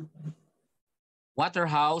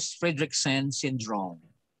 Waterhouse-Friderichsen syndrome.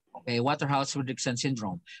 Okay, Waterhouse-Friderichsen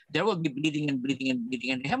syndrome. There will be bleeding and bleeding and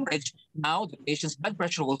bleeding and hemorrhage. Now the patient's blood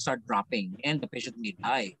pressure will start dropping and the patient may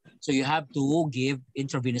die. So you have to give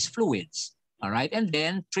intravenous fluids. All right, and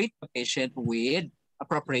then treat the patient with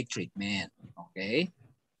appropriate treatment. Okay,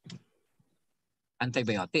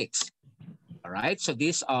 antibiotics. All right, so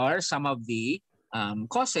these are some of the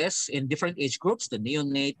causes in different age groups: the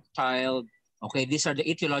neonate, child. Okay, these are the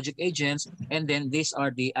etiologic agents, and then these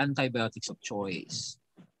are the antibiotics of choice.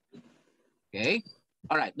 Okay.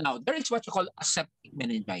 All right. Now, there is what you call aseptic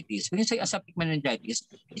meningitis. When you say aseptic meningitis,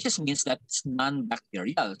 it just means that it's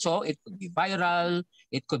non-bacterial. So it could be viral,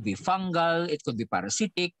 it could be fungal, it could be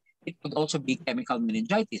parasitic, it could also be chemical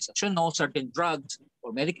meningitis. As you know, certain drugs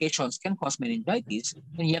or medications can cause meningitis,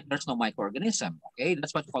 and yet there's no microorganism. Okay,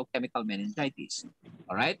 that's what you call chemical meningitis.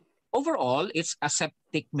 All right. Overall, it's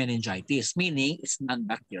aseptic meningitis, meaning it's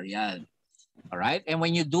non-bacterial. All right. And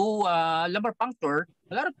when you do lumbar puncture,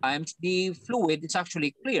 a lot of times the fluid is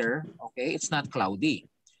actually clear, okay? It's not cloudy,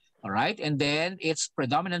 all right? And then it's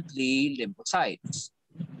predominantly lymphocytes,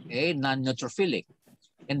 okay? Non-neutrophilic.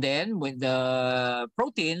 And then when the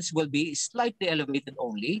proteins will be slightly elevated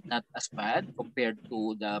only, not as bad compared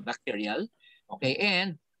to the bacterial, okay?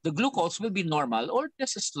 And the glucose will be normal or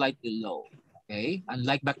just slightly low, okay?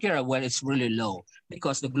 Unlike bacteria where it's really low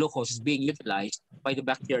because the glucose is being utilized by the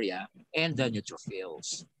bacteria and the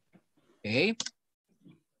neutrophils, okay?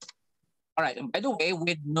 All right, and by the way,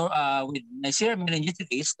 with Neisseria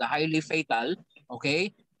meningitis, the highly fatal,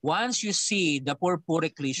 okay, once you see the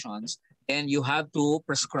purpuric lesions, then you have to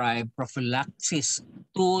prescribe prophylaxis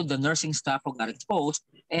to the nursing staff who got exposed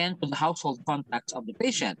and to the household contacts of the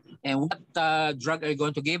patient. And what drug are you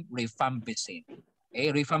going to give? Rifampicin.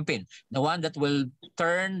 Okay, rifampin, the one that will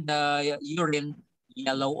turn the urine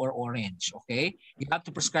yellow or orange. Okay, you have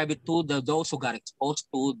to prescribe it to those who got exposed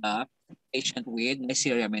to the patient with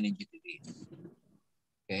Neisseria meningitis.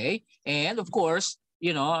 Okay, and of course,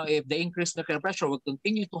 you know, if the increased nuclear pressure will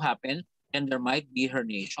continue to happen, then there might be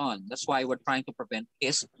herniation. That's why we're trying to prevent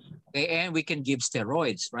this. Okay, and we can give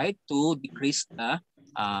steroids, right, to decrease the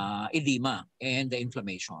edema and the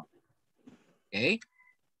inflammation. Okay.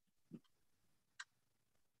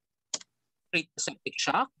 Treat the septic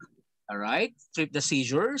shock. All right. Treat the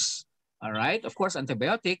seizures. All right. Of course,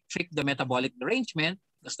 antibiotic. Treat the metabolic derangement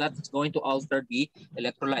because that's going to alter the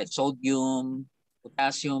electrolyte, sodium,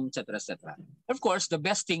 potassium, etc., etc. Of course, the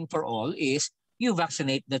best thing for all is you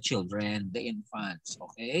vaccinate the children, the infants.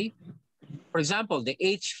 Okay. For example, the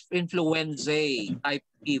H influenzae type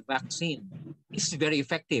B vaccine is very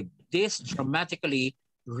effective. This dramatically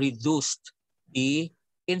reduced the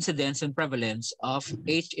incidence and prevalence of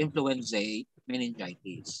H influenzae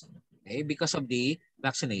meningitis, okay, because of the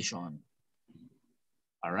vaccination.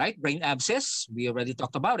 All right, brain abscess, we already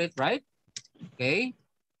talked about it, right? Okay.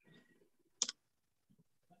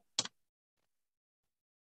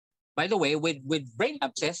 By the way, with brain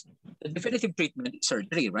abscess, the definitive treatment is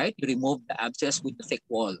surgery, right? You remove the abscess with the thick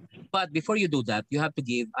wall. But before you do that, you have to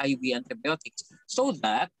give IV antibiotics so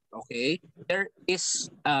that, okay, there is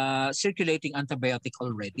circulating antibiotic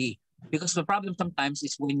already. Because the problem sometimes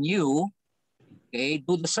is when you, okay,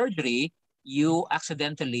 do the surgery, you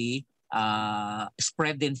accidentally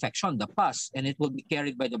spread the infection, the pus, and it will be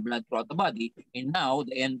carried by the blood throughout the body. And now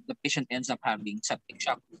the patient ends up having septic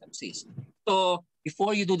shock, sepsis. So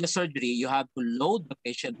before you do the surgery, you have to load the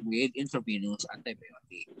patient with intravenous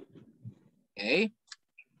antibiotic. Okay.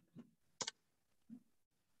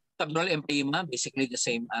 Subdural empyema, basically the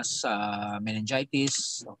same as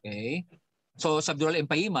meningitis. Okay. So subdural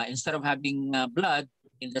empyema, instead of having blood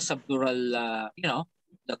in the subdural, you know,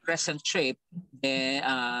 the crescent shape, the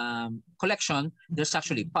collection, there's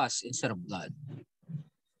actually pus instead of blood.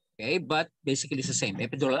 Okay, but basically it's the same.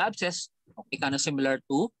 Epidural abscess, okay, kind of similar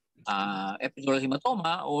to epidural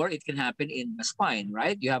hematoma, or it can happen in the spine,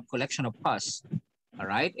 right? You have collection of pus, all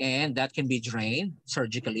right? And that can be drained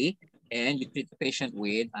surgically, and you treat the patient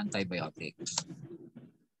with antibiotics.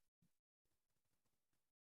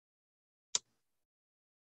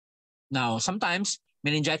 Now, sometimes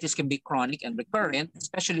meningitis can be chronic and recurrent,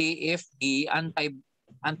 especially if the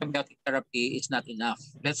antibiotic therapy is not enough.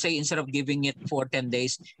 Let's say instead of giving it for 10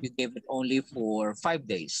 days, you give it only for 5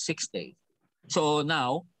 days, 6 days. So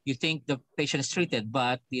now you think the patient is treated,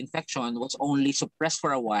 but the infection was only suppressed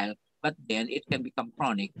for a while, but then it can become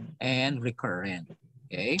chronic and recurrent.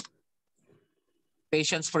 Okay.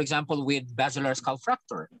 Patients, for example, with basilar skull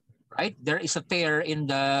fracture, right? There is a tear in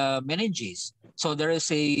the meninges. So there is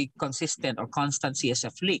a consistent or constant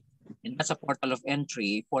CSF leak, and that's a portal of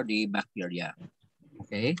entry for the bacteria.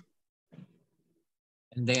 Okay.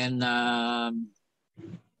 And then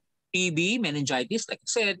TB, meningitis, like I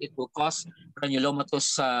said, it will cause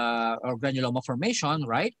granulomatous or granuloma formation,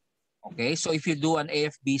 right? Okay, so if you do an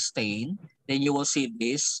AFB stain, then you will see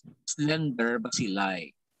this slender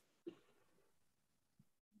bacilli.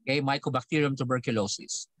 Okay, Mycobacterium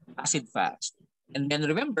tuberculosis, acid fast. And then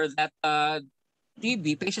remember that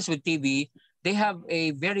TB, patients with TB, they have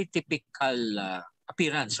a very typical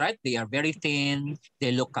appearance, right? They are very thin,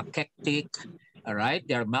 they look cachectic, all right?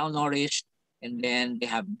 They are malnourished, and then they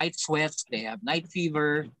have night sweats, they have night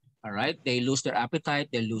fever, all right? They lose their appetite,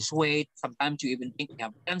 they lose weight. Sometimes you even think they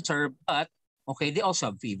have cancer, but okay, they also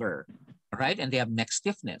have fever, all right? And they have neck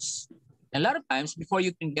stiffness. A lot of times, before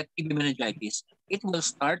you can get TB meningitis, it will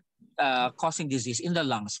start causing disease in the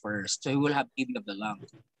lungs first. So you will have TB of the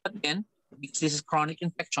lungs. But then, because this is chronic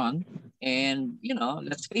infection, and you know,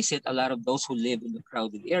 let's face it, a lot of those who live in the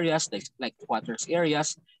crowded areas, like squatters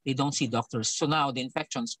areas, they don't see doctors. So now the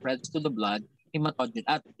infection spreads to the blood,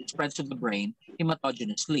 it spreads to the brain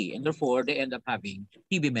hematogenously, and therefore they end up having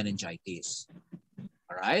TB meningitis.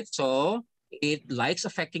 All right, so it likes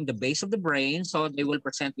affecting the base of the brain, so they will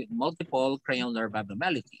present with multiple cranial nerve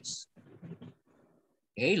abnormalities.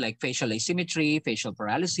 Okay, like facial asymmetry, facial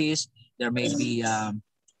paralysis. There may be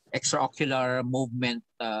extraocular movement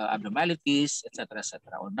abnormalities, etc.,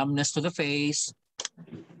 or numbness to the face.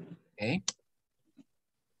 Okay.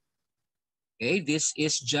 Okay, this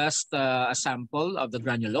is just a sample of the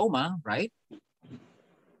granuloma, right?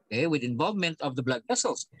 Okay, with involvement of the blood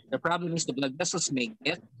vessels. The problem is the blood vessels may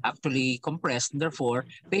get actually compressed, and therefore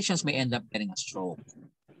patients may end up getting a stroke.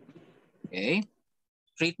 Okay.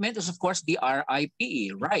 Treatment is, of course, the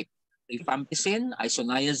RIPE, RIPE. Rifampicin,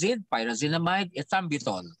 isoniazid, pyrazinamide,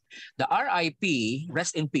 ethambutol. The RIP,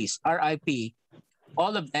 rest in peace, RIP,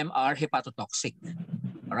 all of them are hepatotoxic.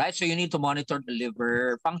 All right, so you need to monitor the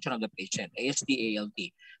liver function of the patient, AST, ALT.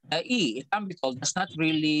 The ethambutol is not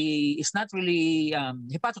really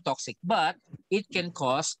hepatotoxic, but it can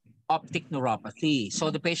cause optic neuropathy.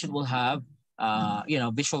 So the patient will have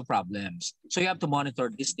visual problems. So you have to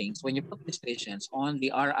monitor these things when you put these patients on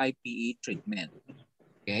the RIPE treatment.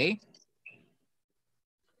 Okay.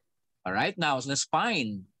 All right. Now, the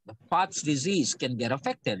spine, the Pott's disease can get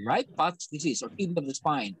affected, right? Pott's disease or TB of the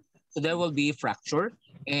spine. So there will be fracture.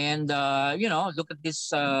 And, look at this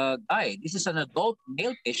guy. This is an adult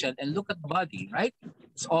male patient, and look at the body, right?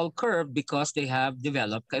 It's all curved because they have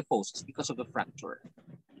developed kyphosis because of the fracture.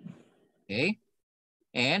 Okay.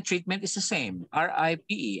 And treatment is the same,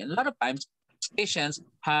 RIPE. And a lot of times, patients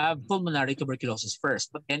have pulmonary tuberculosis first,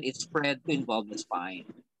 but then it's spread to involve the spine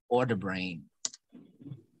or the brain.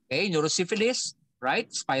 Okay, neurosyphilis,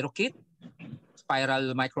 right? Spirochete,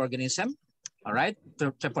 spiral microorganism, all right?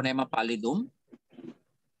 Treponema pallidum.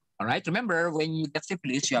 All right, remember when you get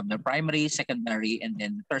syphilis, you have the primary, secondary, and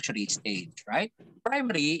then tertiary stage, right?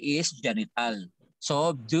 Primary is genital.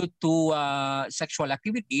 So due to sexual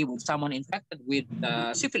activity with someone infected with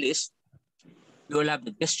syphilis, you will have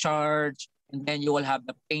the discharge, and then you will have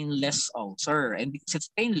the painless ulcer. And because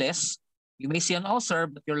it's painless, you may see an ulcer,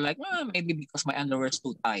 but you're like, maybe because my underwear is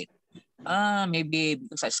too tight. Maybe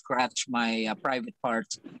because I scratch my private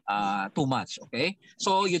parts too much, okay?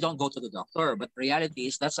 So you don't go to the doctor. But reality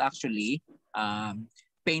is that's actually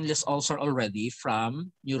painless ulcer already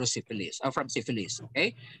from neurosyphilis, from syphilis,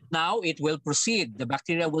 okay? Now it will proceed. The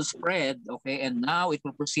bacteria will spread, okay? And now it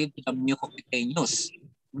will proceed to the mucocutaneous,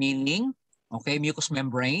 meaning, okay, mucous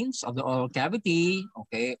membranes of the oral cavity,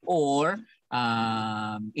 okay, or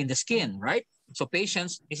in the skin, right? So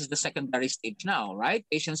patients, this is the secondary stage now, right?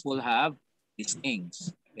 Patients will have these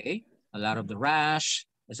things, okay? A lot of the rash,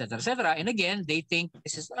 etc., etc. And again, they think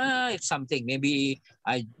this is, it's something. Maybe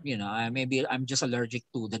maybe I'm just allergic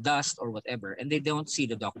to the dust or whatever, and they don't see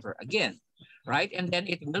the doctor again, right? And then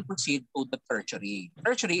it will proceed to the tertiary.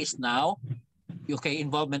 Tertiary is now, okay,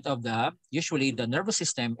 involvement of usually the nervous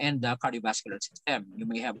system and the cardiovascular system. You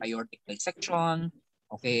may have aortic dissection,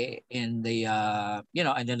 okay, in the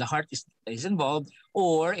and then the heart is involved,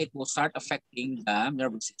 or it will start affecting the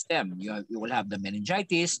nervous system. You will have the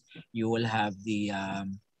meningitis, you will have the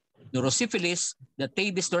neurosyphilis, the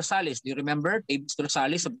tabes dorsalis. Do you remember tabes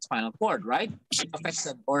dorsalis of the spinal cord, right? It affects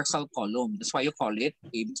the dorsal column. That's why you call it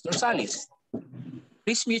tabes dorsalis.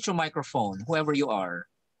 Please mute your microphone, whoever you are.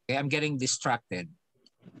 Okay, I'm getting distracted.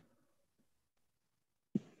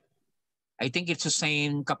 I think it's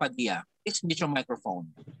Hussein Kapadia. Please mute your microphone.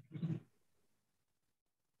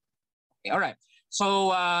 Okay, all right. So,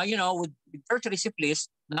 with tertiary syphilis,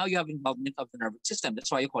 now you have involvement of the nervous system.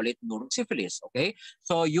 That's why you call it neurosyphilis, okay?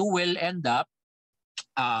 So you will end up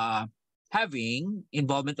having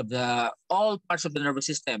involvement of all parts of the nervous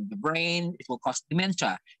system. The brain, it will cause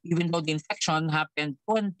dementia. Even though the infection happened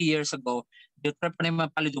 20 years ago, the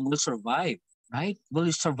Treponema pallidum will survive, right?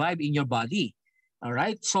 Will survive in your body, all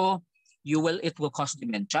right? So it will cause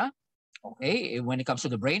dementia, okay, when it comes to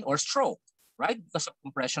the brain, or stroke, right? Because of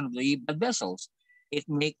compression of the blood vessels. It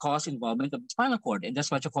may cause involvement of the spinal cord, and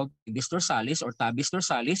that's what you call tabes dorsalis or tabes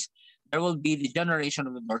dorsalis. There will be degeneration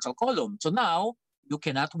of the dorsal column. So now you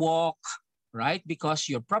cannot walk, right? Because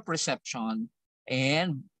your proprioception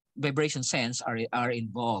and vibration sense are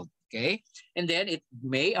involved, okay? And then it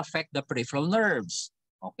may affect the peripheral nerves,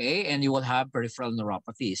 okay? And you will have peripheral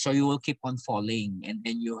neuropathy. So you will keep on falling, and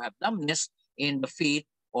then you have numbness in the feet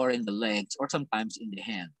or in the legs or sometimes in the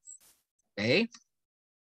hands, okay?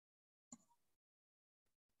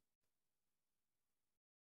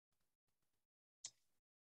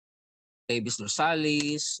 Tabes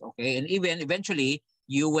dorsalis, okay? And even eventually,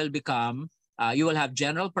 you will have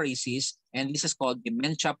general paresis, and this is called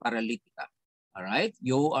dementia paralytica. All right,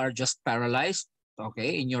 you are just paralyzed,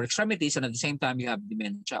 okay, in your extremities, and at the same time you have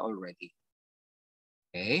dementia already.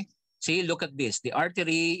 Okay, see, look at this. The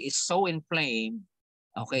artery is so inflamed.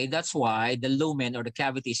 Okay, that's why the lumen or the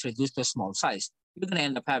cavity is reduced to a small size. You're going to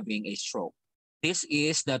end up having a stroke. This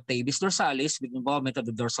is the tabes dorsalis with involvement of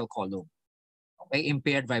the dorsal column. Okay,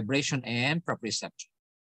 impaired vibration and proprioception.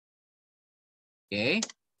 Okay,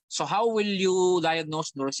 so how will you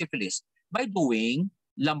diagnose neurosyphilis? By doing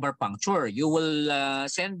lumbar puncture. You will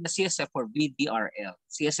send the CSF for VDRL,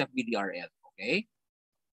 CSF VDRL. Okay,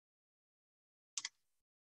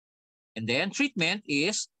 and then treatment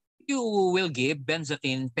is you will give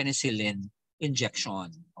benzathine penicillin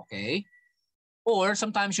injection. Okay, or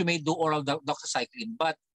sometimes you may do oral doxycycline,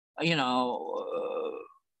 but you know,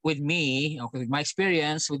 with me, okay, with my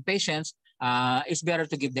experience with patients, it's better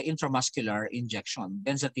to give the intramuscular injection,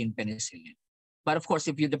 benzathine penicillin. But of course,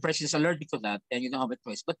 if the patient is allergic to that, then you don't have a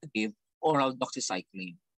choice but to give oral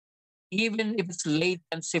doxycycline. Even if it's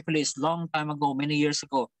latent syphilis, long time ago, many years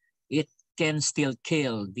ago, it can still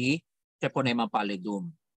kill the Treponema pallidum.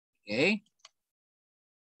 Okay.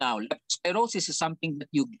 Now, leptospirosis is something that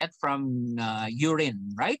you get from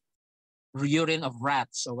urine, right? Urine of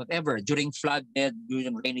rats or whatever during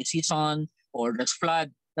during rainy season or there's flood.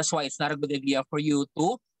 That's why it's not a good idea for you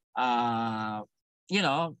to, uh, you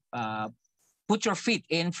know, put your feet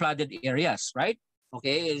in flooded areas, right?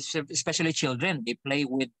 Okay, especially children, they play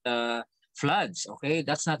with floods. Okay,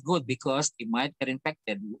 that's not good because they might get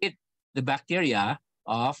infected with the bacteria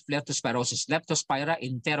of leptospirosis, Leptospira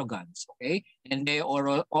interrogans. Okay, and they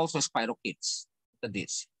are also spirochetes.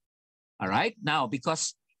 This. All right. Now,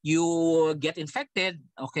 because you get infected,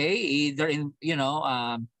 okay, either in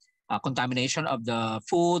contamination of the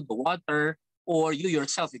food, the water, or you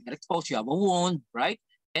yourself, you get exposed, you have a wound, right?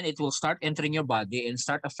 And it will start entering your body and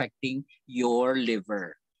start affecting your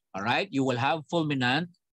liver. All right. You will have fulminant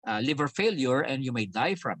liver failure and you may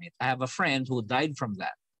die from it. I have a friend who died from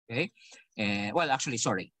that. Okay. And well, actually,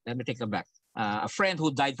 sorry, let me take them back. A friend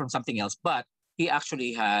who died from something else, but he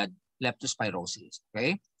actually had leptospirosis.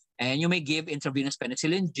 Okay. And you may give intravenous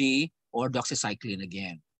penicillin G or doxycycline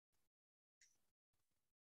again.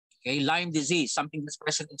 Okay, Lyme disease, something that's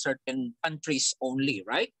present in certain countries only,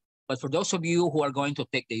 right? But for those of you who are going to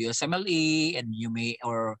take the USMLE and you may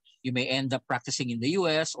end up practicing in the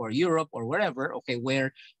US or Europe or wherever, okay,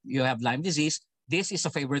 where you have Lyme disease, this is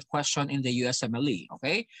a favorite question in the USMLE,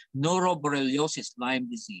 okay? Neuroborreliosis, Lyme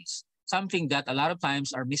disease, something that a lot of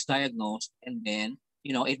times are misdiagnosed and then,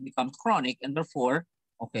 it becomes chronic and therefore,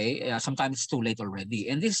 okay, sometimes it's too late already.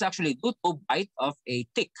 And this is actually due to bite of a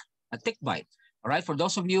tick bite. All right, for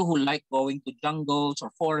those of you who like going to jungles or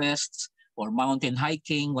forests or mountain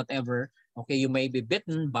hiking, whatever, okay, you may be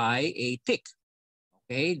bitten by a tick.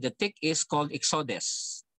 Okay, the tick is called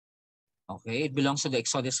Ixodes. Okay, it belongs to the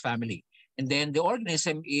Ixodes family. And then the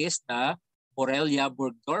organism is the Borrelia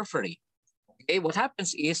burgdorferi. Okay, what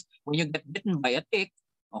happens is when you get bitten by a tick,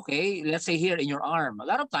 okay, let's say here in your arm, a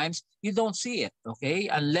lot of times you don't see it, okay,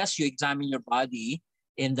 unless you examine your body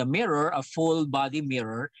in the mirror, a full body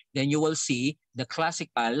mirror, then you will see the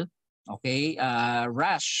classical, okay,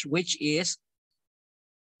 rash, which is,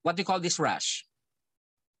 what do you call this rash?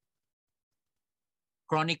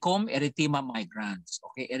 Chronicum erythema migrans,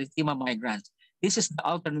 okay, erythema migrans. This is the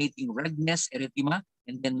alternating redness, erythema,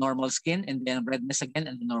 and then normal skin, and then redness again,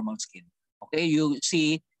 and then normal skin. Okay, you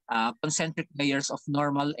see concentric layers of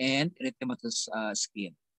normal and erythematous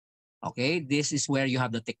skin. Okay, this is where you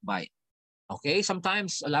have the tick bite. Okay,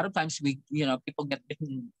 sometimes, a lot of times, people get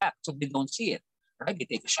bitten back, so they don't see it, right? They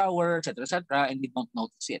take a shower, etc., and they don't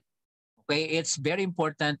notice it. Okay, it's very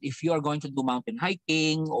important if you are going to do mountain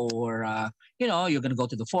hiking or, you're going to go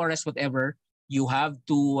to the forest, whatever, you have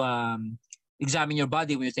to examine your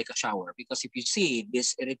body when you take a shower. Because if you see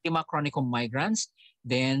this erythema chronicum migrans,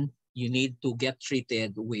 then you need to get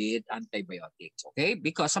treated with antibiotics, okay?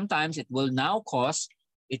 Because sometimes it will now cause,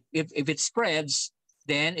 if it spreads,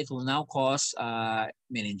 then it will now cause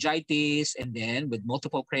meningitis and then with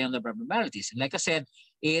multiple cranial nerve abnormalities. And like I said,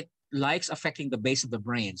 it likes affecting the base of the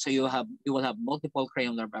brain. So you will have multiple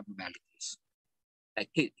cranial nerve abnormalities. Like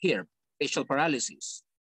here, facial paralysis.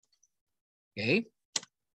 Okay?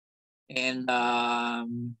 And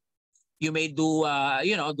you may do,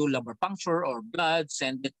 do lumbar puncture or blood,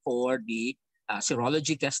 send it for the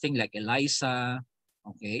serology testing like ELISA,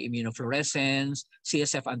 okay, immunofluorescence,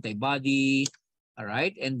 CSF antibody, all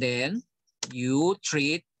right? And then you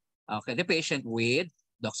treat, okay, the patient with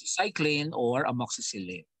doxycycline or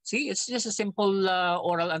amoxicillin. See, it's just a simple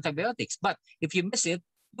oral antibiotics. But if you miss it,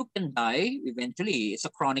 you can die eventually. It's a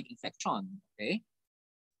chronic infection, okay?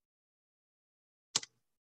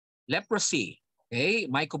 Leprosy. Okay,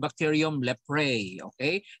 Mycobacterium leprae.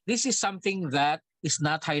 Okay, this is something that is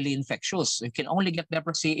not highly infectious. You can only get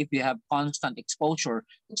leprosy if you have constant exposure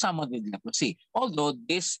to someone with leprosy. Although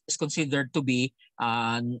this is considered to be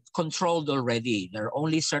controlled already. There are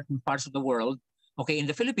only certain parts of the world. Okay, in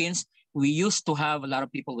the Philippines, we used to have a lot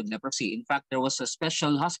of people with leprosy. In fact, there was a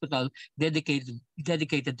special hospital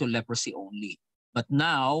dedicated to leprosy only. But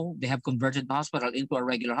now they have converted the hospital into a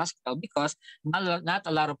regular hospital because not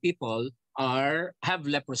a lot of people have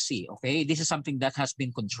leprosy. Okay, this is something that has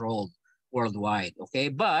been controlled worldwide. Okay,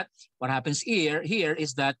 but what happens here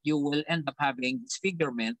is that you will end up having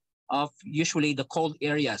disfigurement of usually the cold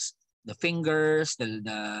areas, the fingers,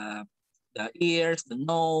 the ears, the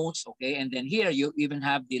nose. Okay, and then here you even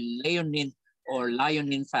have the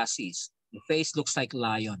leonine fasces. The face looks like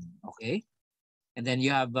lion. Okay, and then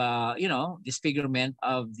you have disfigurement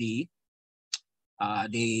of the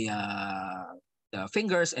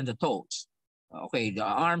fingers and the toes. Okay, the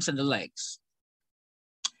arms and the legs.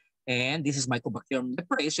 And this is Mycobacterium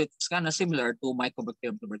leprae, so it's kind of similar to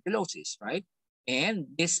Mycobacterium tuberculosis, right? And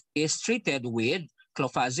this is treated with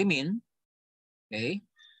clofazimine, okay,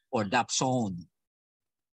 or dapsone.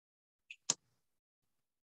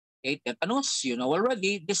 Okay, tetanus, you know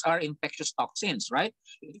already, these are infectious toxins, right?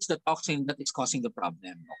 It's the toxin that is causing the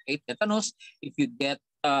problem. Okay, tetanus, if you get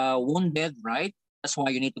wounded, right, that's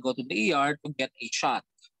why you need to go to the ER to get a shot.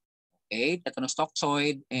 Okay, tetanus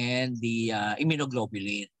toxoid and the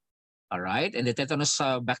immunoglobulin. All right, and the tetanus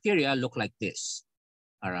bacteria look like this.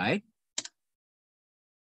 All right.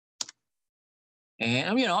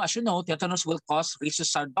 And, as you know, tetanus will cause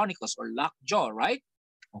rhesus sardonicus or lockjaw, right?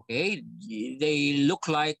 Okay, they look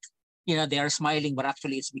like, they are smiling, but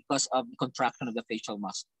actually it's because of the contraction of the facial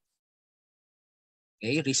muscle.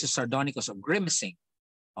 Okay, rhesus sardonicus or grimacing.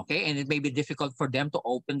 Okay, and it may be difficult for them to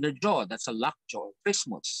open their jaw. That's a lockjaw,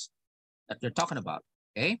 trismus that they're talking about.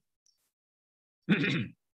 Okay.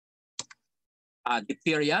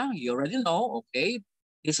 Diphtheria, you already know. Okay,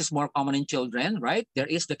 this is more common in children, right? There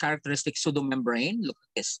is the characteristic pseudomembrane. Look at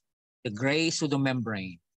this, the gray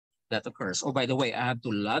pseudomembrane that occurs. Oh, by the way, I have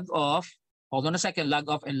to log off. Hold on a second, log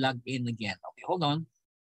off and log in again. Okay, hold on.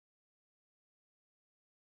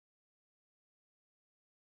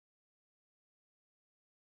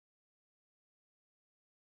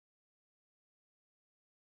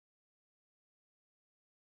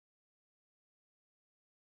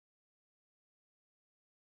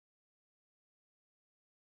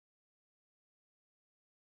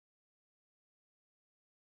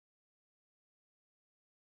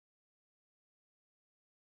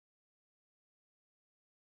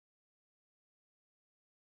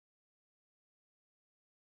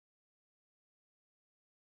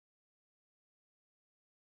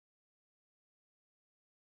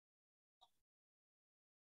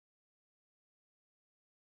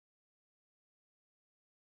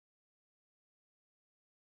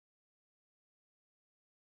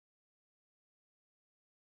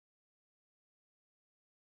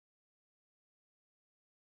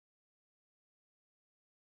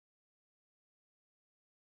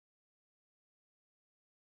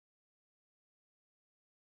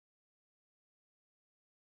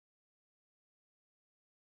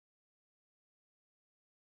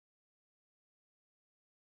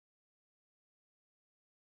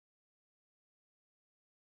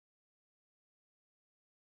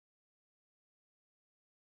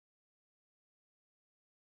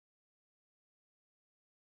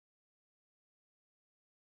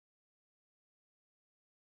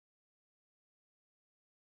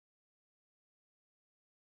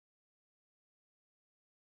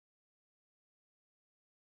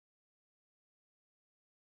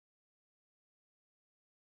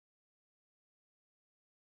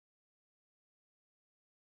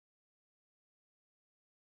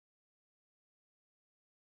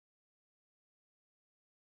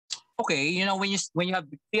 Okay, when you have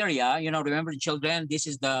diphtheria, remember children, this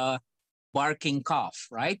is the barking cough,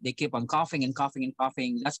 right? They keep on coughing and coughing and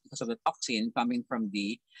coughing. That's because of the toxin coming from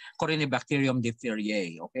the Corynebacterium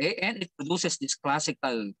diphtheriae, okay? And it produces this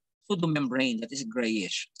classical pseudomembrane that is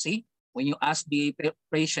grayish. See, when you ask the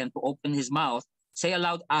patient to open his mouth, say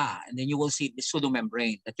aloud, ah, and then you will see the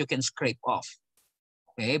pseudomembrane that you can scrape off,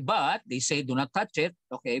 okay? But they say do not touch it,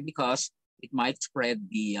 okay, because it might spread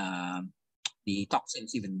the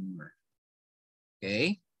toxins even more,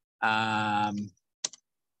 okay?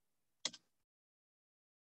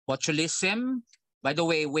 Botulism, by the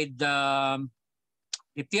way, with the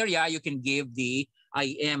diphtheria, you can give the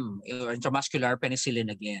IM or intramuscular penicillin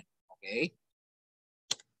again, okay?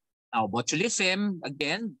 Now, botulism,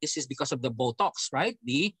 again, this is because of the Botox, right?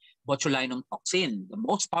 The botulinum toxin, the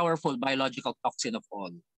most powerful biological toxin of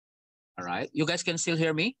all. All right. You guys can still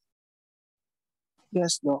hear me?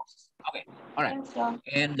 Yes, Doc. Okay. All right. Yes, Doc.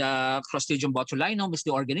 And Clostridium botulinum is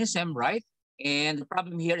the organism, right? And the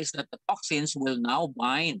problem here is that the toxins will now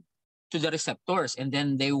bind to the receptors, and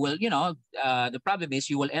then they will, the problem is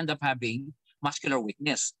you will end up having muscular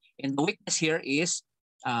weakness. And the weakness here is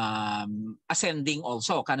ascending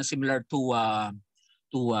also, kind of similar to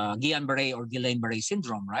Guillain-Barré or Guillain-Barré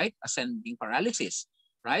syndrome, right? Ascending paralysis,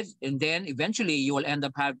 right? And then eventually you will end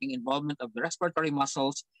up having involvement of the respiratory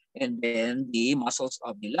muscles, and then the muscles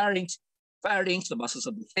of the larynx, pharynx, the muscles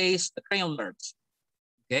of the face, the cranial nerves.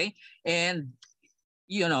 Okay, and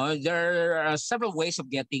there are several ways of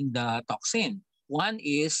getting the toxin. One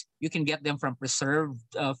is you can get them from preserved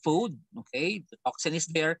food. Okay, the toxin is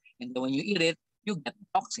there, and then when you eat it, you get the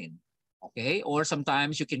toxin. Okay, or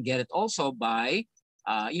sometimes you can get it also by,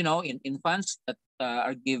 in infants that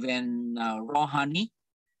are given raw honey.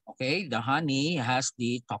 Okay, the honey has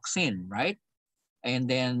the toxin, right? And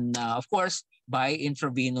then, of course, by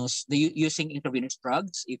using intravenous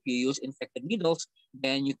drugs. If you use infected needles,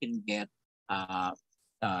 then you can get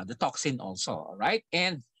the toxin also, all right?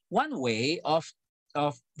 And one way of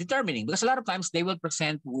determining, because a lot of times they will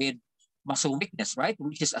present with muscle weakness, right,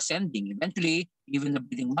 which is ascending. Eventually, even the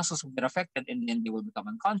breathing muscles will get affected, and then they will become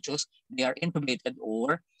unconscious. They are intubated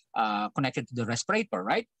or connected to the respirator,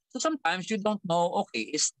 right? So sometimes you don't know,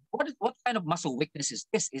 okay, what kind of muscle weakness is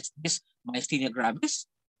this? Is this myasthenia gravis?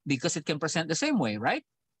 Because it can present the same way, right?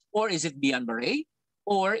 Or is it Guillain-Barré?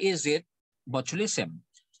 Or is it botulism?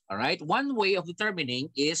 All right. One way of determining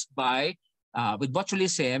is by with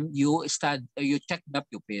botulism, you check the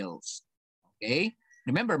pupils. Okay.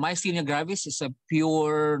 Remember, myasthenia gravis is a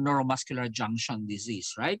pure neuromuscular junction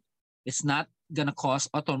disease, right? It's not gonna cause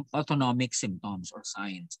autonomic symptoms or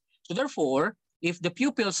signs. So therefore, if the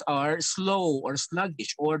pupils are slow or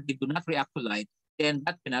sluggish or they do not react to light, then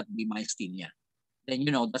that cannot be myasthenia. Then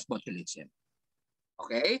that's botulism.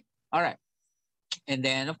 Okay. All right. And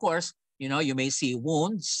then, of course, you may see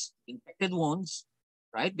wounds, infected wounds,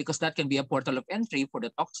 right? Because that can be a portal of entry for the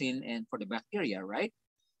toxin and for the bacteria, right?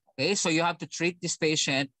 Okay, so you have to treat this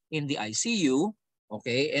patient in the ICU,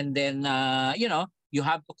 okay? And then, you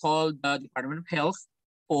have to call the Department of Health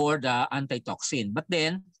for the antitoxin. But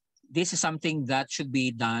then, this is something that should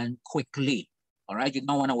be done quickly, all right? You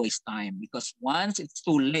don't want to waste time because once it's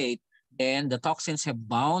too late, then the toxins have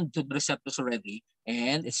bound to the receptors already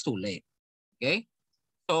and it's too late, okay?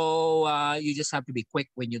 So you just have to be quick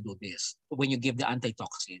when you do this, when you give the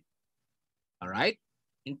antitoxin. All right.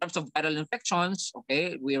 In terms of viral infections,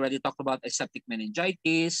 okay, we already talked about aseptic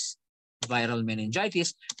meningitis, viral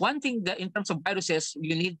meningitis. One thing that in terms of viruses,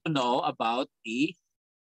 you need to know about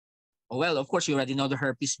of course, you already know the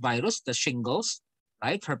herpes virus, the shingles,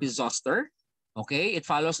 right? Herpes zoster. Okay, it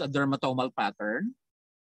follows a dermatomal pattern.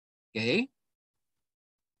 Okay.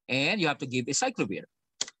 And you have to give acyclovir.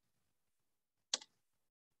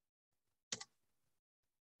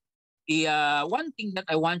 The one thing that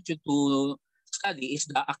I want you to study is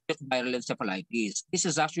the acute viral encephalitis. This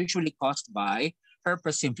is actually usually caused by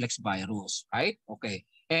herpes simplex virus, right? Okay.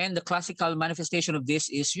 And the classical manifestation of this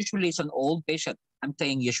is usually it's an old patient. I'm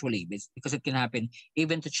saying usually because it can happen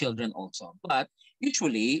even to children also. But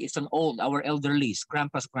usually it's our elderlies,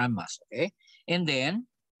 grandpas, grandmas, okay? And then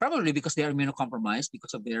probably because they are immunocompromised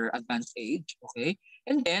because of their advanced age, okay?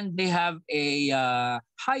 And then they have a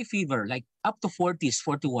high fever, like up to 40s,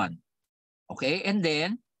 41. Okay, and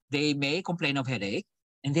then they may complain of headache,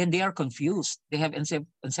 and then they are confused. They have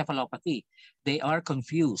encephalopathy. They are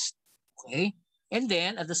confused. Okay, and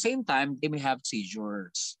then at the same time, they may have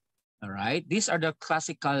seizures. All right, these are the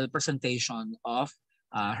classical presentation of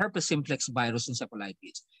herpes simplex virus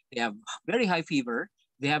encephalitis. They have very high fever,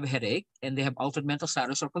 they have headache, and they have altered mental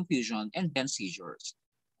status or confusion, and then seizures.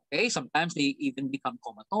 Okay, sometimes they even become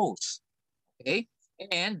comatose. Okay,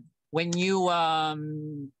 and when you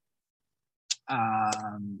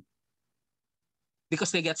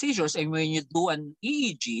because they get seizures, and when you do an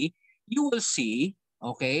EEG, you will see,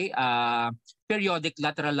 okay, periodic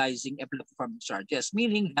lateralizing epileptiform discharges,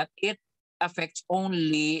 meaning that it affects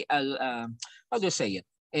only, how do you say it?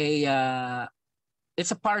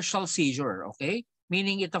 It's a partial seizure, okay?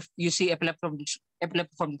 Meaning you see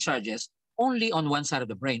epileptiform discharges only on one side of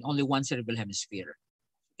the brain, only one cerebral hemisphere.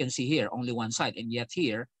 You can see here, only one side, and yet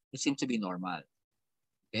here, it seems to be normal,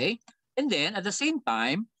 okay? And then at the same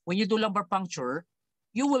time, when you do lumbar puncture,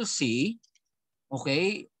 you will see,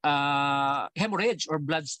 okay, hemorrhage or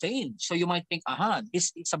blood stain. So you might think,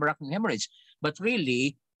 this is subarachnoid hemorrhage. But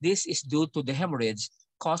really, this is due to the hemorrhage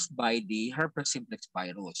caused by the herpes simplex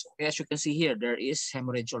virus. Okay, as you can see here, there is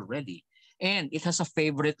hemorrhage already. And it has a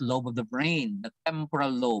favorite lobe of the brain, the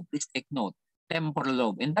temporal lobe. Please take note, temporal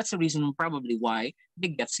lobe. And that's the reason probably why they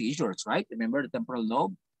get seizures, right? Remember the temporal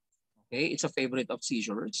lobe? Okay, it's a favorite of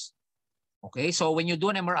seizures. Okay, so when you do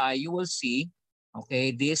an MRI, you will see,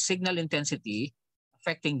 okay, this signal intensity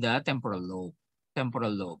affecting the temporal lobe.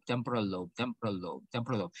 Temporal lobe, temporal lobe, temporal lobe,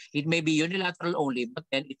 temporal lobe. It may be unilateral only, but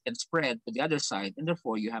then it can spread to the other side, and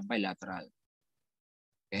therefore you have bilateral.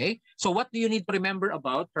 Okay, so what do you need to remember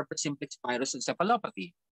about herpes simplex virus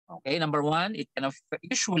encephalopathy? Okay, number one, it can affect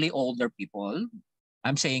usually older people.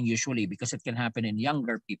 I'm saying usually because it can happen in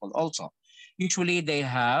younger people also. Usually they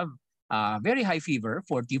have very high fever,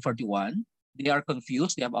 40, 41. They are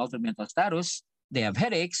confused. They have altered mental status. They have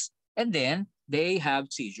headaches. And then they have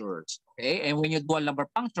seizures. Okay. And when you do a lumbar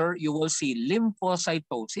puncture, you will see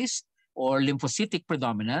lymphocytosis or lymphocytic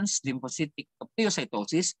predominance, lymphocytic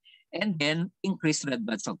pleocytosis, and then increased red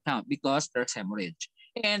blood cell count because there's hemorrhage.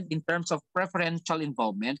 And in terms of preferential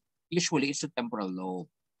involvement, usually it's the temporal lobe.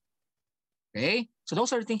 Okay, so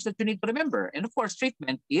those are the things that you need to remember. And of course,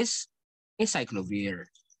 treatment is acyclovir,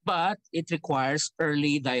 but it requires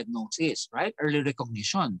early diagnosis, right? Early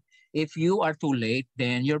recognition. If you are too late,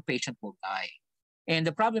 then your patient will die. And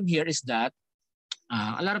the problem here is that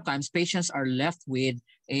a lot of times patients are left with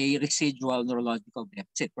a residual neurological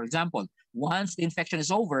deficit. For example, once the infection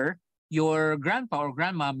is over, your grandpa or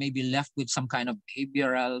grandma may be left with some kind of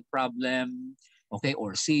behavioral problem, okay,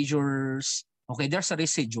 or seizures. Okay, there's a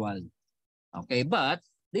residual. Okay, but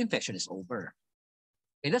the infection is over.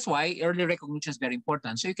 Okay, that's why early recognition is very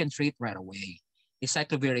important, so you can treat right away. The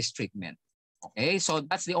cyclovir is treatment. Okay, so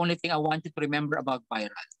that's the only thing I want you to remember about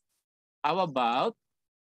viral. How about,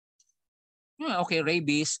 okay,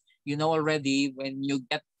 rabies? You know already when you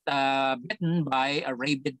get bitten by a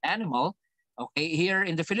rabid animal. Okay, here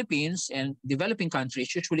in the Philippines and developing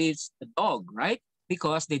countries, usually it's the dog, right?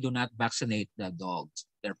 Because they do not vaccinate the dogs,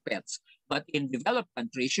 their pets. But in developed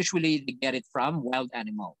countries, usually they get it from wild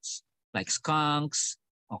animals like skunks,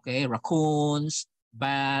 okay, raccoons,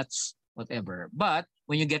 bats, whatever. But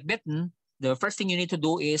when you get bitten, the first thing you need to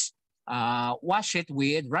do is wash it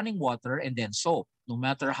with running water and then soap, no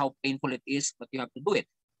matter how painful it is, but you have to do it,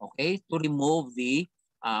 okay, to remove the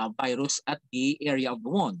virus at the area of the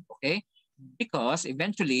wound, okay? Because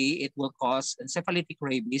eventually it will cause encephalitic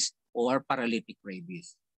rabies or paralytic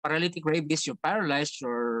rabies. Paralytic rabies, you're paralyzed,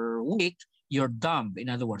 you're weak, you're dumb. In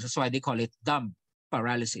other words, that's why they call it dumb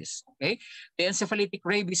paralysis. Okay, the encephalitic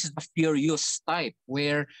rabies is the furious type,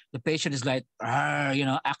 where the patient is like,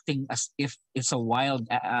 acting as if it's a wild,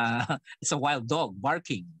 it's a wild dog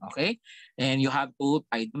barking. Okay, and you have to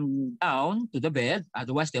tie them down to the bed,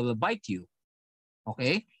 otherwise they will bite you.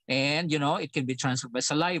 Okay, and it can be transferred by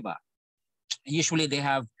saliva. Usually they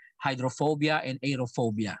have hydrophobia and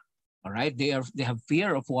aerophobia. All right, they have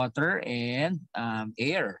fear of water and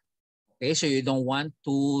air. Okay, so you don't want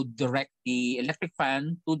to direct the electric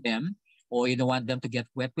fan to them, or you don't want them to get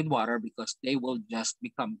wet with water because they will just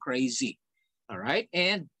become crazy. All right,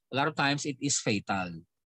 and a lot of times it is fatal.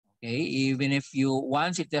 Okay, even if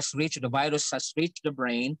once it has reached, the virus has reached the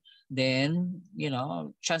brain, then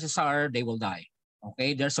chances are they will die.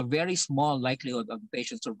 Okay, there's a very small likelihood of the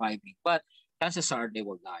patient surviving, but chances are they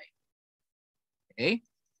will die. Okay,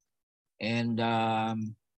 and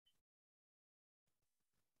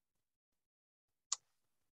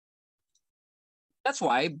that's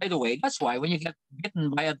why, by the way, that's why when you get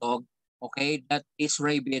bitten by a dog, okay, that is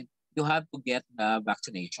rabid, you have to get the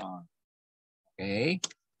vaccination. Okay.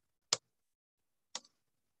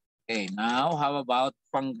 Okay, now how about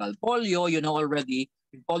fungal? Polio, you know already,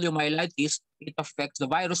 poliomyelitis, the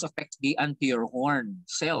virus affects the anterior horn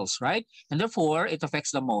cells, right? And therefore, it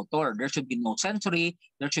affects the motor. There should be no sensory,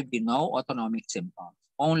 there should be no autonomic symptoms,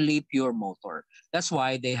 only pure motor. That's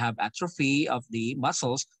why they have atrophy of the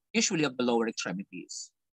muscles, usually of the lower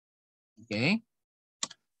extremities. Okay?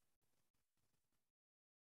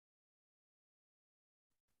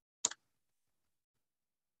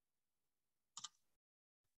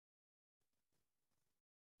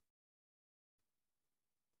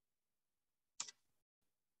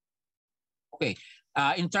 Okay.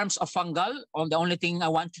 In terms of fungal, the only thing I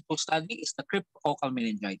want you to study is the cryptococcal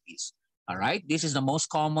meningitis. All right. This is the most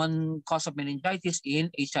common cause of meningitis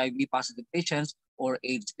in HIV positive patients or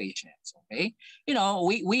AIDS patients. Okay.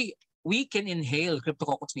 We can inhale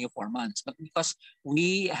Cryptococcus neoformans, but because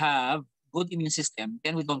we have good immune system,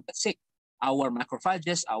 then we don't get sick. Our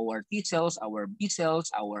macrophages, our T cells, our B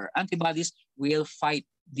cells, our antibodies will fight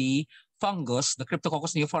the fungus, the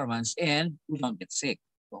Cryptococcus neoformans, and we don't get sick.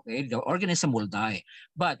 Okay, the organism will die.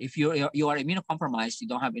 But if you are immunocompromised, you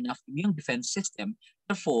don't have enough immune defense system,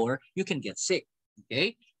 therefore you can get sick.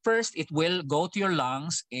 Okay, first it will go to your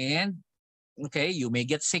lungs, and okay, you may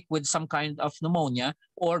get sick with some kind of pneumonia,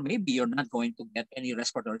 or maybe you're not going to get any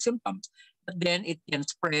respiratory symptoms. But then it can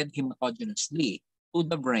spread hematogenously to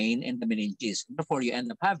the brain and the meninges. Therefore, you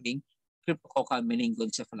end up having cryptococcal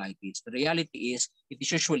meningoencephalitis. The reality is it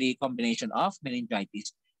is usually a combination of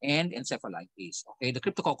meningitis and encephalitis. Okay, the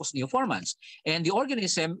Cryptococcus neoformans. And the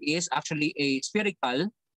organism is actually a spherical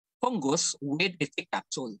fungus with a thick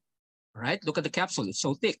capsule. All right, look at the capsule, it's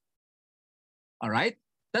so thick. All right,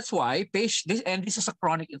 that's why this is a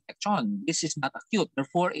chronic infection. This is not acute.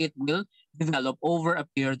 Therefore, it will develop over a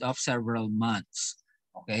period of several months.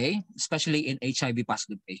 Okay, especially in HIV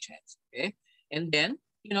positive patients. Okay, and then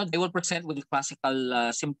they will present with the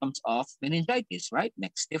classical symptoms of meningitis, right?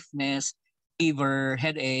 Neck stiffness, fever,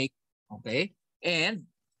 headache. Okay, and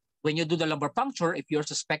when you do the lumbar puncture, if your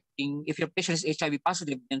patient is HIV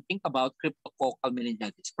positive, then think about cryptococcal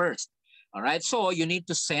meningitis first. All right, so you need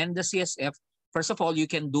to send the CSF. First of all, you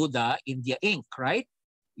can do the India ink, right?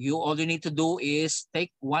 All you need to do is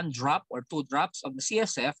take 1 drop or 2 drops of the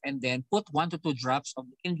CSF and then put 1 to 2 drops of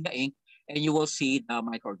the India ink, and you will see the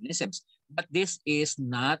microorganisms. But this is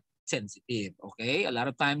not sensitive, okay? A lot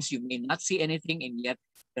of times you may not see anything, and yet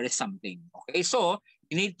there is something, okay? So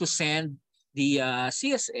you need to send the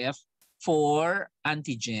CSF for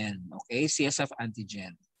antigen, okay? CSF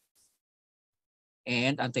antigen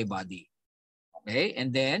and antibody. Okay, and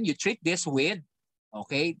then you treat this with,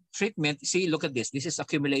 okay, treatment. See, look at this. This is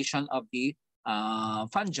accumulation of the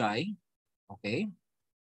fungi. Okay.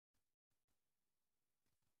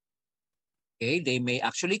 Okay, they may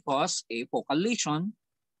actually cause a focal lesion,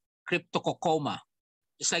 cryptococoma,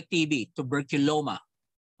 just like TB, tuberculoma.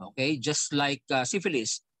 Okay, just like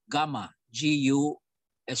syphilis, gamma, GUMMA.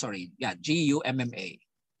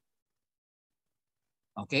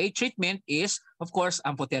 Okay, treatment is, of course,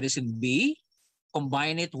 amphotericin B.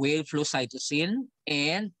 Combine it with flucytosine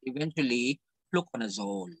and eventually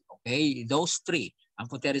fluconazole. Okay, those 3,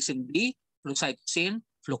 amphotericin B, flucytosine,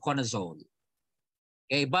 fluconazole.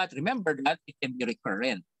 Okay, but remember that it can be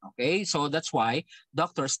recurrent. Okay, so that's why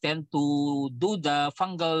doctors tend to do the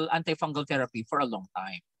antifungal therapy for a long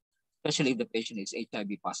time, especially if the patient is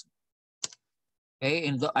HIV positive. Okay,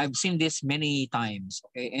 and I've seen this many times.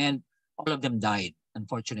 Okay, and all of them died,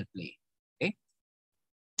 unfortunately.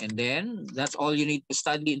 And then that's all you need to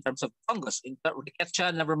study in terms of fungus. In rickettsia,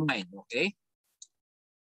 never mind, okay?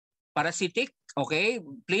 Parasitic, okay?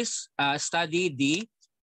 Please study the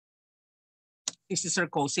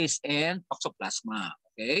cysticercosis and toxoplasma,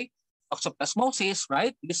 okay? Toxoplasmosis,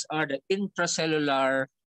 right? These are the intracellular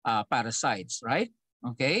parasites, right?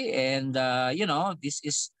 Okay, and this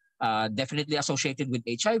is definitely associated with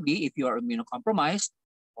HIV if you are immunocompromised,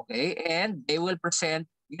 okay? And they will present,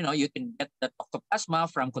 you can get the toxoplasma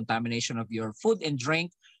from contamination of your food and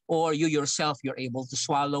drink, or you yourself, you're able to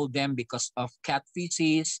swallow them because of cat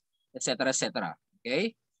feces, etc., etc.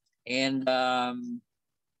 Okay, and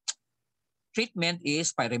treatment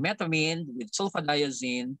is pyrimethamine with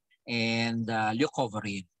sulfadiazine and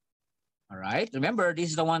leucovorin. All right, remember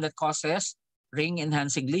this is the one that causes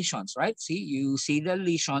ring-enhancing lesions, right? See, you see the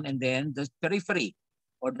lesion, and then the periphery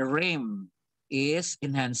or the rim is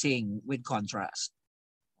enhancing with contrast.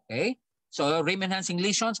 Okay, so ring-enhancing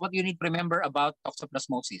lesions, what you need to remember about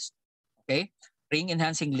toxoplasmosis, okay?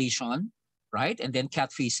 Ring-enhancing lesion, right? And then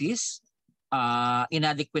cat feces,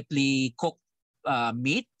 inadequately cooked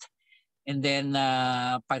meat, and then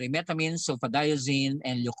pyrimethamine, sulfadiazine,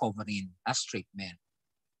 and leucovorin as treatment.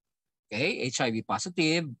 Okay, HIV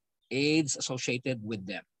positive, AIDS associated with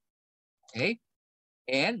them. Okay,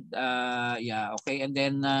 and okay, and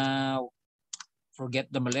then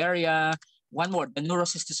forget the malaria. One more, the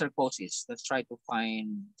neurocysticercosis. Let's try to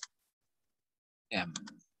find them.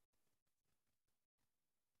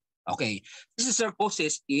 Okay,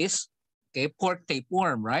 cysticercosis is, okay, pork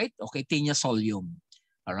tapeworm, right? Okay, Taenia solium.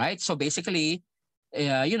 All right, so basically,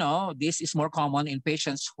 this is more common in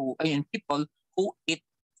people who eat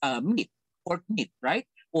meat, pork meat, right?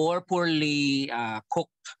 Or poorly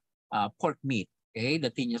cooked pork meat, okay,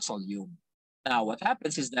 the Taenia solium. Now, what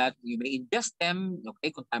happens is that you may ingest them,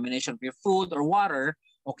 okay, contamination of your food or water,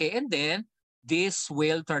 okay, and then this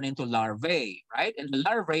will turn into larvae, right? And the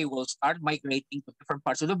larvae will start migrating to different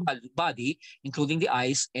parts of the body, including the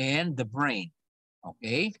eyes and the brain,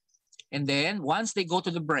 okay? And then once they go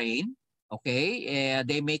to the brain, okay,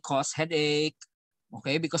 they may cause headache,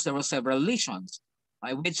 okay, because there were several lesions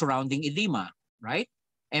with surrounding edema, right?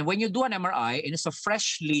 And when you do an MRI and it's a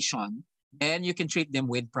fresh lesion, then you can treat them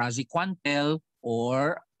with praziquantel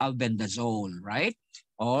or albendazole, right?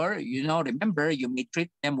 Or, remember, you may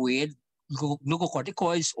treat them with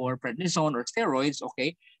glucocorticoids or prednisone or steroids,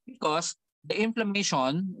 okay? Because the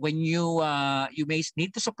inflammation, when you may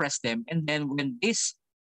need to suppress them, and then when these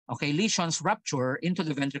lesions rupture into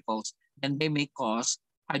the ventricles, then they may cause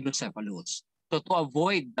hydrocephalus. So to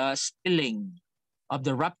avoid the spilling of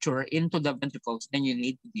the rupture into the ventricles, then you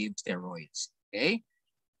need to give steroids. Okay.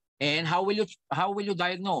 And how will you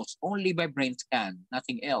diagnose? Only by brain scan,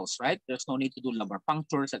 nothing else, right? There's no need to do lumbar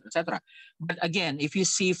punctures, etc. But again, if you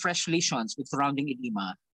see fresh lesions with surrounding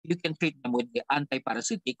edema, you can treat them with the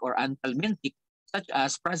antiparasitic or anthelmintic, such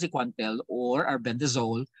as praziquantel or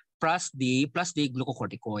albendazole, plus the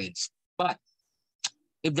glucocorticoids. But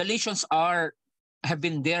if the lesions have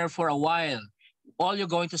been there for a while, all you're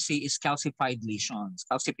going to see is calcified lesions,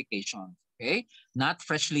 calcifications, okay? Not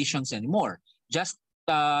fresh lesions anymore. Just,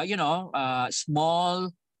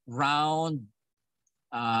 small, round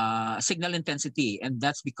signal intensity. And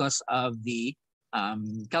that's because of the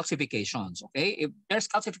calcifications, okay? If there's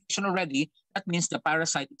calcification already, that means the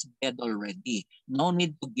parasite is dead already. No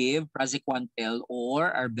need to give praziquantel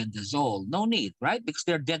or albendazole. No need, right? Because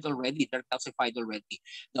they're dead already. They're calcified already.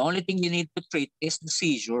 The only thing you need to treat is the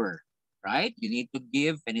seizure, right? You need to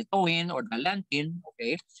give phenytoin or galantin,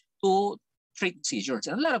 okay, to treat seizures.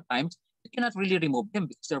 And a lot of times, you cannot really remove them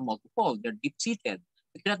because they're multiple. They're deep-seated.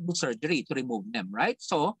 You cannot do surgery to remove them, right?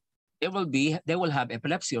 So they will have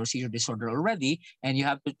epilepsy or seizure disorder already, and you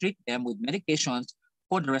have to treat them with medications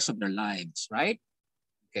for the rest of their lives, right?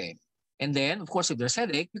 Okay. And then, of course, if there's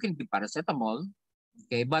headache, you can give paracetamol,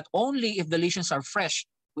 okay, but only if the lesions are fresh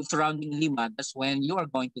with surrounding edema. That's when you are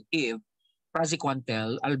going to give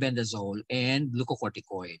praziquantel, albendazole, and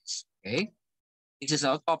glucocorticoids, okay? This is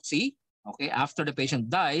autopsy, okay? After the patient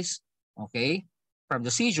dies, okay, from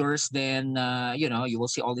the seizures, then, you will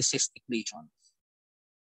see all the cystic lesions.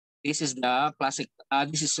 This is the classic,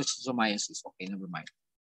 this is schistosomiasis. Okay, never mind.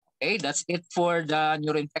 Okay, that's it for the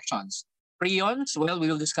neuroinfections. Prions, well, we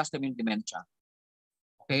will discuss them in dementia.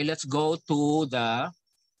 Okay, let's go to the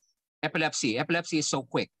epilepsy. Epilepsy is so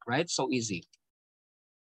quick, right? So easy.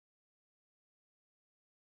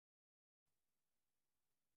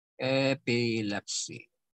 Epilepsy.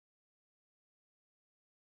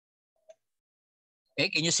 Okay,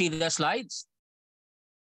 can you see the slides?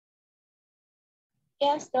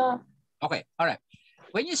 Yes, Doc. Okay, all right.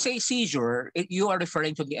 When you say seizure, you are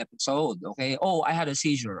referring to the episode, okay? Oh, I had a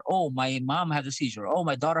seizure. Oh, my mom had a seizure. Oh,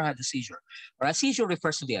 my daughter had a seizure. Or a seizure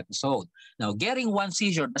refers to the episode. Now, getting one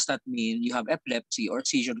seizure does not mean you have epilepsy or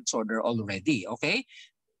seizure disorder already, okay?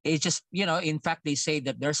 It's just, in fact, they say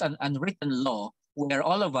that there's an unwritten law where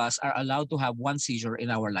all of us are allowed to have one seizure in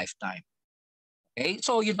our lifetime. Okay,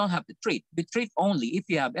 so you don't have to treat. You treat only if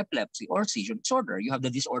you have epilepsy or seizure disorder. You have the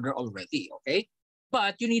disorder already, okay?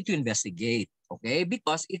 But you need to investigate, okay?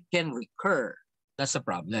 Because it can recur. That's the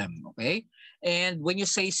problem, okay? And when you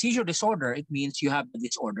say seizure disorder, it means you have the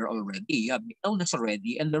disorder already. You have the illness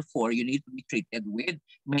already, and therefore you need to be treated with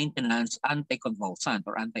maintenance anticonvulsant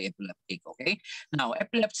or anti-epileptic, okay? Now,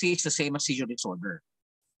 epilepsy is the same as seizure disorder,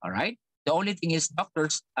 all right? The only thing is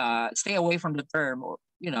doctors stay away from the term,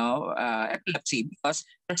 epilepsy, because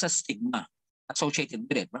there's a stigma associated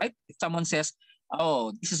with it, right? If someone says,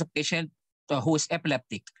 oh, this is a patient who is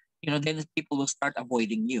epileptic, then people will start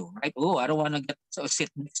avoiding you, right? Oh, I don't want to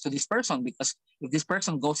sit next to this person because if this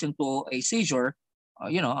person goes into a seizure,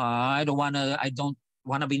 I don't want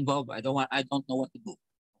to be involved. I don't know what to do.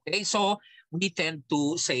 Okay, so we tend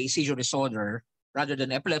to say seizure disorder rather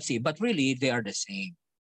than epilepsy, but really they are the same.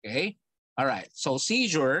 Okay, all right. So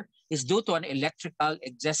seizure is due to an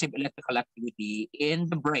excessive electrical activity in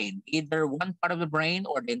the brain, either one part of the brain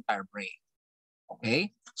or the entire brain.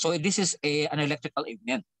 Okay, so this is an electrical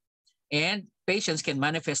event, and patients can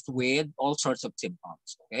manifest with all sorts of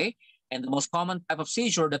symptoms. Okay, and the most common type of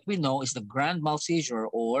seizure that we know is the grand mal seizure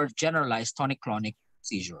or generalized tonic-clonic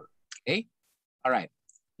seizure. Okay, all right.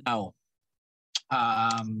 Now,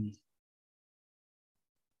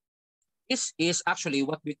 this is actually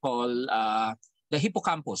what we call the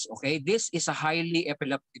hippocampus. Okay, this is a highly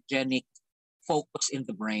epileptogenic focus in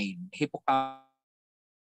the brain. Hippocampus,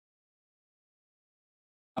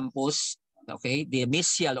 okay, the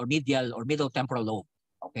mesial or medial or middle temporal lobe.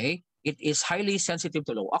 Okay, it is highly sensitive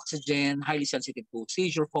to low oxygen, highly sensitive to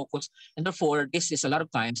seizure focus, and therefore this is a lot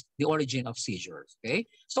of times the origin of seizures. Okay,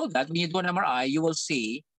 so that when you do an MRI, you will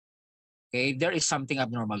see, okay, there is something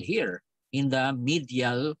abnormal here in the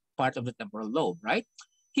medial part of the temporal lobe, right?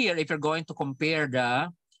 Here, if you're going to compare the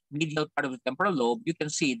medial part of the temporal lobe, you can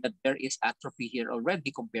see that there is atrophy here already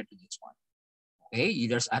compared to this one. Okay,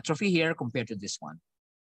 there's atrophy here compared to this one.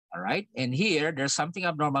 All right. And here, there's something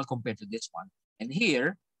abnormal compared to this one. And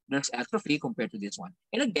here, there's atrophy compared to this one.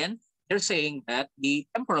 And again, they're saying that the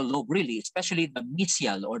temporal lobe really, especially the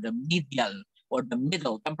mesial or the medial or the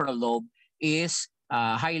middle temporal lobe is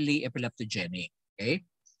highly epileptogenic. Okay.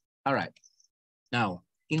 All right. Now,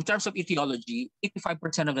 in terms of etiology,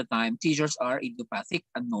 85% of the time, seizures are idiopathic,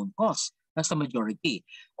 unknown cause. That's the majority.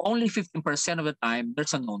 Only 15% of the time,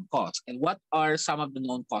 there's a known cause. And what are some of the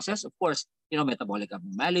known causes? Of course, metabolic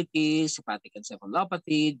abnormalities, hepatic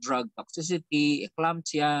encephalopathy, drug toxicity,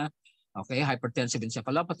 eclampsia, okay, hypertensive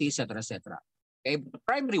encephalopathy, etc., etc. Okay, but the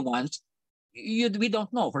primary ones, we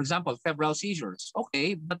don't know. For example, febrile seizures.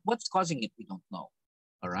 Okay, but what's causing it? We don't know.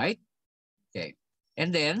 All right. Okay,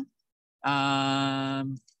 and then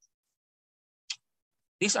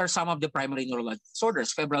these are some of the primary neurological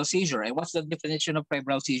disorders. Febrile seizure. And what's the definition of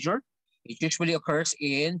febrile seizure? It usually occurs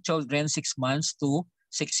in children 6 months to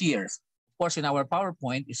 6 years. Of course, in our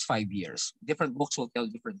PowerPoint, it's 5 years. Different books will tell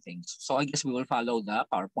different things. So I guess we will follow the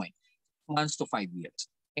PowerPoint. Months to 5 years.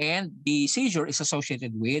 And the seizure is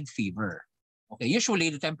associated with fever. Okay, usually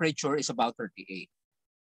the temperature is about 38.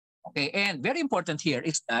 Okay, and very important here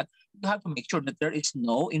is that you have to make sure that there is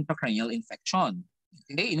no intracranial infection.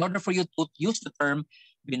 Okay, in order for you to use the term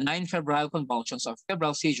benign febrile convulsions or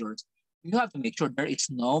febrile seizures, you have to make sure there is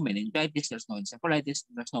no meningitis, there's no encephalitis,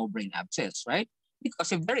 there's no brain abscess, right?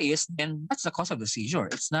 Because if there is, then that's the cause of the seizure.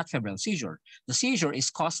 It's not febrile seizure. The seizure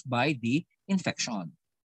is caused by the infection.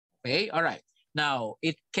 Okay, all right. Now,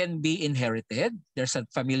 it can be inherited. There's a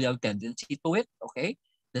familial tendency to it, okay?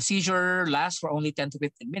 The seizure lasts for only 10 to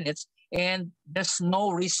 15 minutes, and there's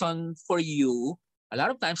no reason for you, a lot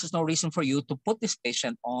of times there's no reason for you to put this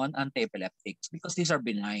patient on antiepileptics because these are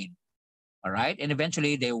benign, all right? And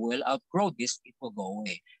eventually they will outgrow this, it will go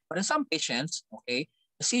away. But in some patients, okay,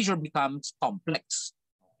 the seizure becomes complex,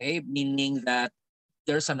 okay? Meaning that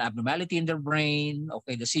there's an abnormality in their brain,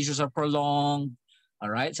 okay, the seizures are prolonged, all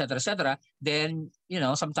right, et cetera, then,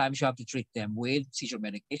 sometimes you have to treat them with seizure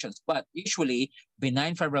medications. But usually,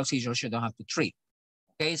 benign febrile seizures you don't have to treat.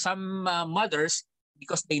 Okay, some mothers,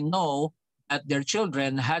 because they know that their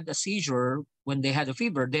children had a seizure when they had a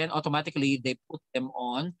fever, then automatically they put them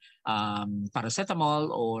on paracetamol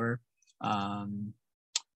or,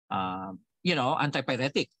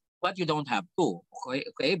 antipyretic. But you don't have to,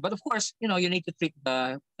 okay? But of course, you need to treat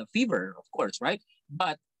the fever, of course, right?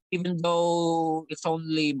 But even though it's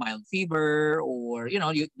only mild fever or,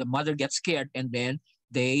 the mother gets scared and then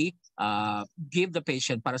they give the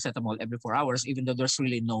patient paracetamol every 4 hours, even though there's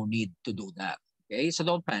really no need to do that. Okay, so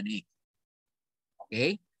don't panic.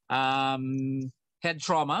 Okay, head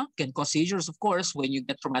trauma can cause seizures, of course. When you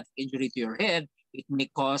get traumatic injury to your head, it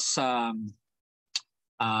may cause, scar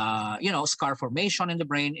formation in the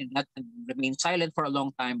brain, and that can remain silent for a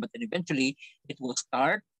long time, but then eventually it will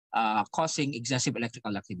start causing excessive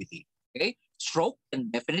electrical activity. Okay, stroke can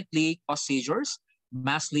definitely cause seizures.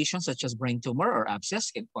 Mass lesions such as brain tumor or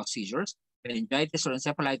abscess can cause seizures. Meningitis or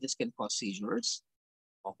encephalitis can cause seizures.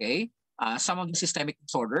 Okay, some of the systemic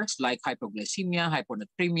disorders like hypoglycemia,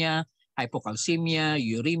 hyponatremia, hypocalcemia,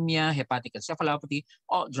 uremia, hepatic encephalopathy,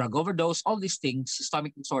 drug overdose, all these things,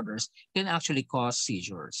 systemic disorders can actually cause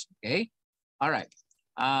seizures. Okay, all right.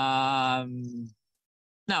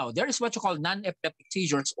 Now, there is what you call non-epileptic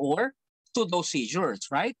seizures or pseudo seizures,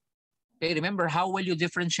 right? Okay, remember how will you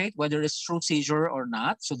differentiate whether it's true seizure or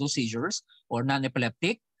not, pseudo seizures or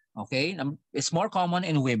non-epileptic? Okay, it's more common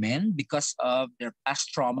in women because of their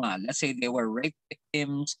past trauma. Let's say they were rape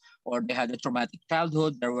victims or they had a traumatic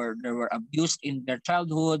childhood, they were abused in their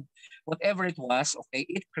childhood, whatever it was, okay,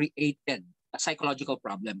 it created a psychological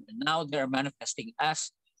problem. And now they're manifesting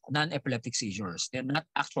as non-epileptic seizures. They're not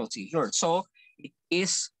actual seizures. So it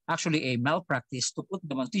is actually a malpractice to put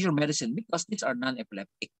them on seizure medicine because these are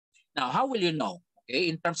non-epileptic. Now, how will you know, okay,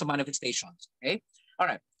 in terms of manifestations, okay? All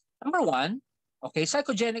right, number one, okay,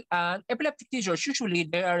 psychogenic, epileptic seizures, usually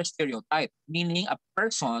they are stereotyped, meaning a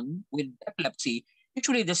person with epilepsy,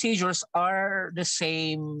 usually the seizures are the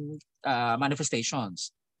same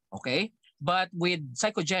manifestations, okay? But with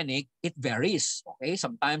psychogenic, it varies, okay?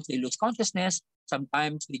 Sometimes they lose consciousness,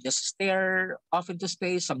 sometimes they just stare off into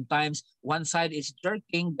space, sometimes one side is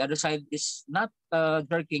jerking, the other side is not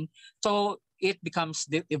jerking. So it becomes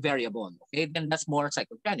variable, okay? Then that's more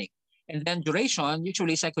psychogenic. And then duration,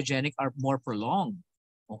 usually psychogenic are more prolonged.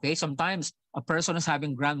 Okay, sometimes a person is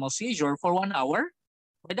having grand mal seizure for 1 hour.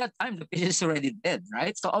 By that time, the patient is already dead,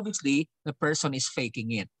 right? So obviously, the person is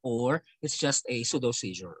faking it or it's just a pseudo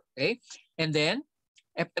seizure, okay? And then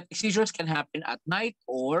epileptic seizures can happen at night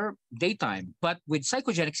or daytime. But with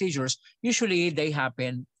psychogenic seizures, usually they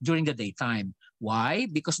happen during the daytime. Why?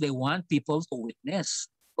 Because they want people to witness.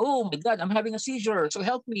 oh my God, I'm having a seizure, so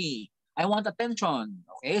help me. I want attention.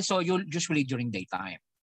 Okay, so you usually during daytime.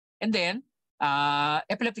 And then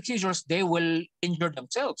epileptic seizures, they will injure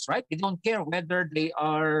themselves, right? They don't care whether they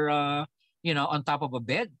are, on top of a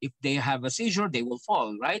bed. If they have a seizure, they will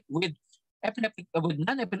fall, right? With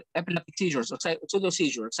non-epileptic seizures or pseudo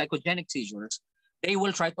seizures, psychogenic seizures, they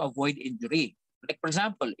will try to avoid injury. Like for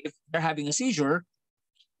example, if they're having a seizure,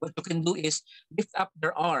 what you can do is lift up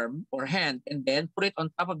their arm or hand and then put it on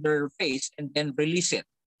top of their face and then release it.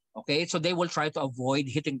 Okay, so they will try to avoid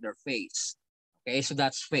hitting their face. Okay, so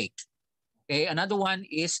that's fake. Okay, another one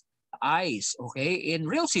is eyes. Okay, in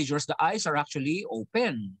real seizures, the eyes are actually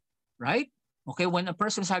open, right? Okay, when a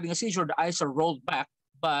person is having a seizure, the eyes are rolled back,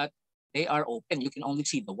 but they are open. You can only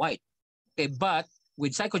see the white. Okay, but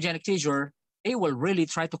with psychogenic seizure, they will really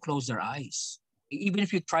try to close their eyes. Even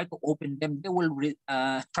if you try to open them, they will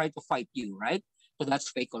try to fight you, right? So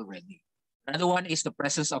that's fake already. Another one is the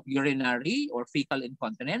presence of urinary or fecal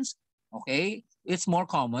incontinence. Okay, it's more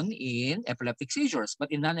common in epileptic seizures,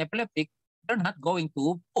 but in non-epileptic, they're not going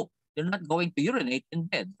to poop. They're not going to urinate in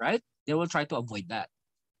bed, right? They will try to avoid that.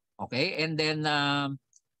 Okay, and then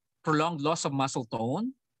prolonged loss of muscle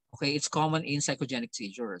tone. Okay, it's common in psychogenic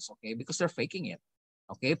seizures. Okay, because they're faking it.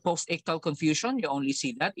 Okay, post-ictal confusion, you only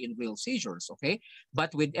see that in real seizures. Okay,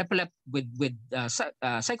 but with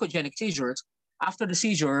psychogenic seizures, after the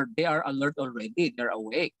seizure, they are alert already. They're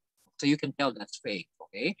awake, so you can tell that's fake.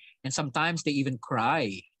 Okay, and sometimes they even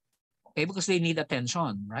cry. Okay, because they need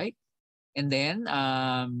attention, right? And then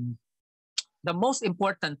the most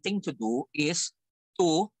important thing to do is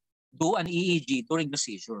to do an EEG during the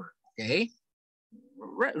seizure. Okay,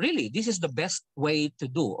 really, this is the best way to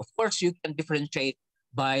do. Of course, you can differentiate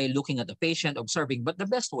by looking at the patient, observing, but the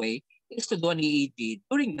best way is to do an EEG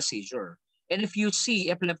during the seizure. And if you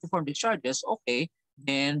see epileptiform discharges, okay,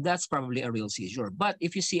 then that's probably a real seizure. But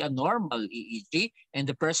if you see a normal EEG and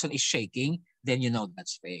the person is shaking, then you know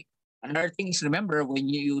that's fake. Another thing is, remember, when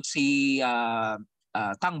you see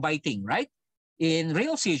tongue biting, right? In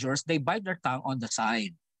real seizures, they bite their tongue on the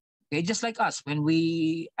side. Okay, just like us, when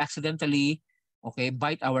we accidentally, okay,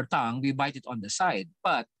 bite our tongue, we bite it on the side.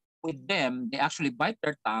 But with them, they actually bite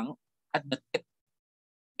their tongue at the tip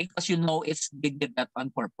because they did that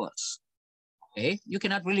on purpose. Okay, you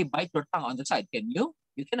cannot really bite your tongue on the side, can you?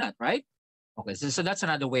 You cannot, right? Okay, so that's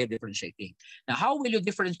another way of differentiating. Now, how will you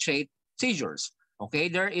differentiate seizures? Okay,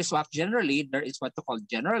 there is what you call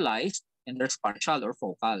generalized and there's partial or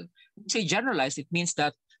focal. When you say generalized, it means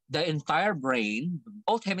that the entire brain,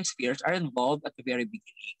 both hemispheres are involved at the very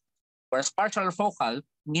beginning. Whereas partial or focal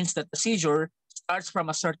means that the seizure starts from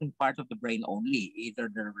a certain part of the brain only, either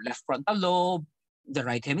the left frontal lobe, the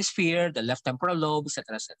right hemisphere, the left temporal lobe,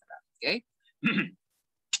 etc., etc. Okay,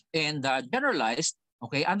 and generalized.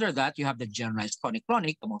 Okay, under that you have the generalized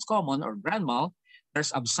tonic-clonic, the most common, or grand mal.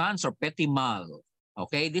 There's absence or petit mal.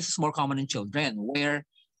 Okay, this is more common in children, where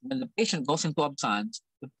when the patient goes into absence,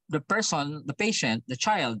 the patient, the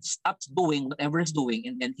child stops doing whatever he's doing,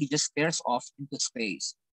 and then he just stares off into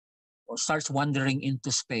space or starts wandering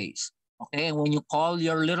into space. Okay, and when you call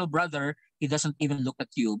your little brother, he doesn't even look at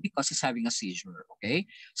you because he's having a seizure. Okay,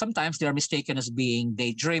 sometimes they are mistaken as being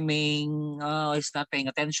daydreaming. He's not paying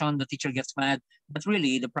attention. The teacher gets mad, but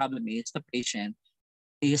really the problem is the patient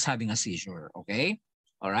is having a seizure. Okay,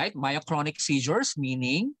 all right. Myoclonic seizures,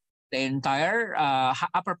 meaning the entire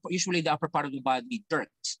usually the upper part of the body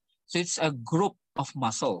jerks. So it's a group of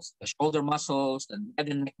muscles: the shoulder muscles, the head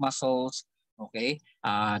and neck muscles. Okay,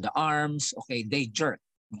 the arms. Okay, they jerk.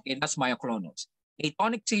 Okay, that's myoclonus. A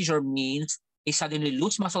tonic seizure means they suddenly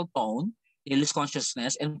lose muscle tone, they lose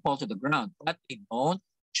consciousness, and fall to the ground, but they don't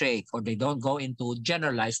shake or they don't go into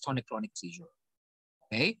generalized tonic-clonic seizure.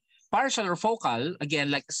 Okay, partial or focal, again,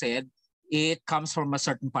 like I said, it comes from a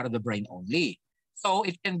certain part of the brain only. So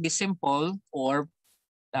it can be simple or,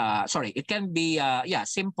 it can be,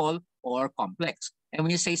 simple or complex. And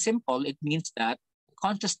when you say simple, it means that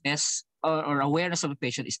consciousness or awareness of the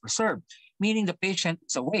patient is preserved, meaning the patient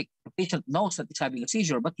is awake. The patient knows that he's having a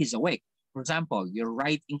seizure, but he's awake. For example, you're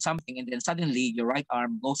writing something and then suddenly your right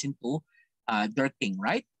arm goes into jerking,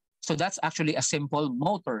 right? So that's actually a simple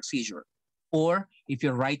motor seizure. Or if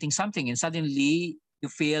you're writing something and suddenly you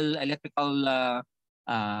feel electrical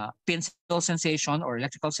pencil sensation or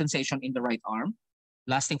electrical sensation in the right arm,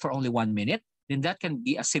 lasting for only 1 minute, then that can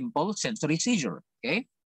be a simple sensory seizure, okay?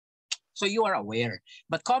 So you are aware.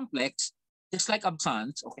 But complex, just like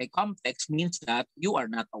absence, okay, complex means that you are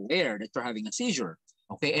not aware that you're having a seizure,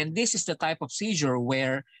 okay? And this is the type of seizure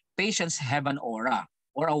where patients have an aura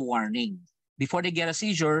or a warning. Before they get a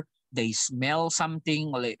seizure, they smell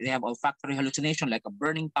something, or they have olfactory hallucination like a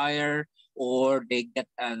burning tire, or they get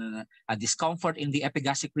a discomfort in the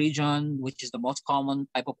epigastric region, which is the most common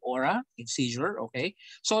type of aura in seizure, okay?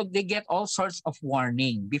 So they get all sorts of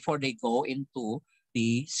warning before they go into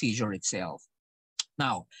the seizure itself.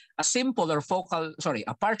 Now, a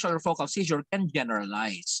partial or focal seizure can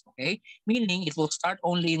generalize, okay? Meaning it will start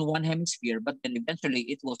only in one hemisphere, but then eventually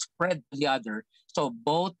it will spread to the other. So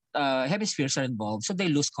both hemispheres are involved, so they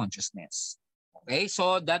lose consciousness. Okay,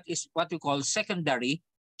 so that is what we call secondary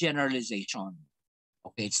generalization.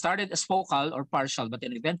 Okay, it started as focal or partial, but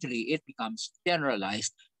then eventually it becomes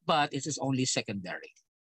generalized, but it is only secondary.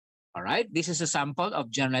 All right, this is a sample of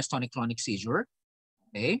generalized tonic-clonic seizure.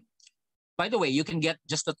 Okay. By the way, you can get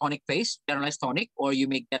just the tonic phase, generalized tonic, or you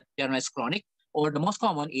may get generalized clonic, or the most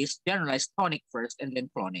common is generalized tonic first and then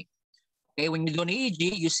clonic. Okay, when you do an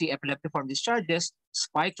EEG, you see epileptiform discharges,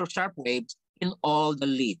 spikes or sharp waves in all the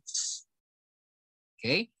leads.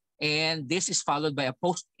 Okay, and this is followed by a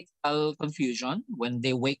post-ictal confusion. When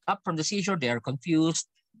they wake up from the seizure, they are confused.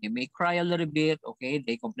 They may cry a little bit. Okay,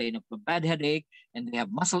 they complain of a bad headache, and they have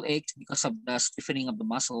muscle aches because of the stiffening of the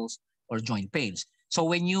muscles or joint pains. So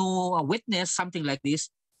when you witness something like this,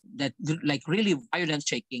 that like really violent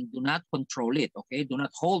shaking, do not control it. Okay, do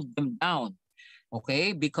not hold them down.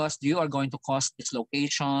 Okay, because you are going to cause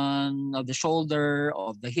dislocation of the shoulder,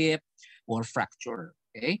 of the hip, or fracture.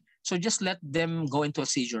 Okay, so just let them go into a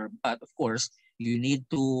seizure. But of course, you need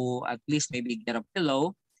to at least maybe get a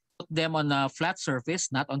pillow, put them on a flat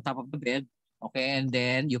surface, not on top of the bed. Okay, and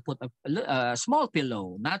then you put a small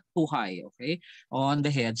pillow, not too high, okay, on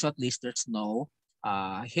the head, so at least there's no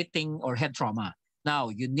hitting or head trauma. Now,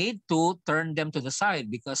 you need to turn them to the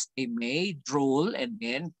side because they may drool, and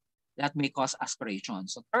then that may cause aspiration.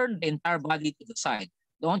 So turn the entire body to the side.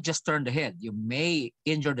 Don't just turn the head. You may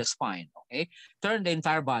injure the spine, okay? Turn the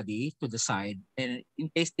entire body to the side. And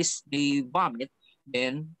in case they vomit,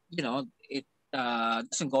 then, it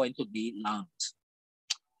doesn't go into the lungs.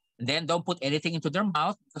 And then don't put anything into their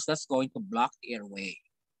mouth because that's going to block the airway.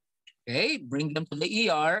 Okay, bring them to the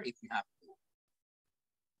ER if you have to.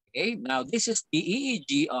 Okay, now this is the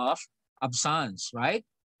EEG of absence, right?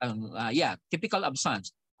 Typical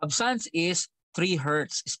absence. Absence is 3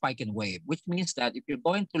 hertz spike and wave, which means that if you're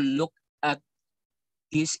going to look at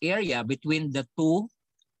this area between the 2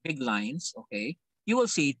 big lines, okay, you will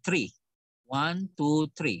see 3. 1, 2,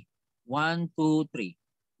 3. 1, 2, 3.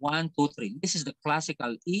 1, 2, 3. This is the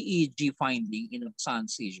classical EEG finding in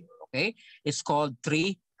absence seizure, okay? It's called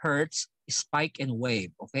 3 hertz spike and wave,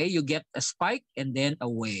 okay? You get a spike and then a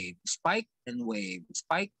wave, spike and wave,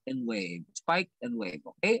 spike and wave, spike and wave,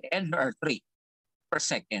 okay? And there are 3 per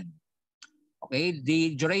second. Okay,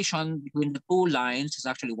 the duration between the 2 lines is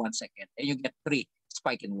actually 1 second, and you get 3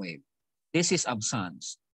 spike and wave. This is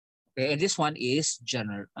absence. Okay, and this one is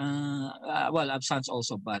general. Absence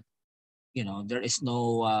also, but there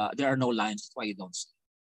are no lines. That's why you don't see.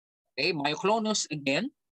 Okay, myoclonus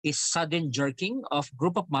again is sudden jerking of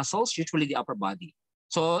group of muscles, usually the upper body.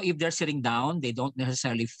 So if they're sitting down, they don't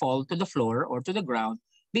necessarily fall to the floor or to the ground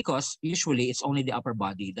because usually it's only the upper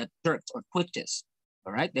body that jerks or twitches.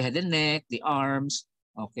 All right, the head and neck, the arms.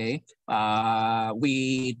 Okay,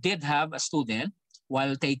 we did have a student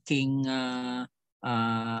while taking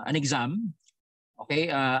an exam. Okay,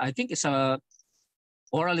 I think it's a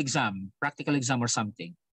oral exam, practical exam or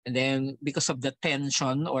something. And then because of the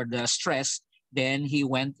tension or the stress, then he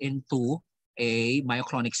went into a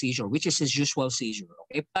myoclonic seizure, which is his usual seizure.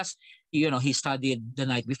 Okay, plus he studied the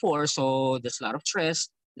night before, so there's a lot of stress,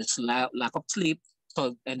 there's lack of sleep.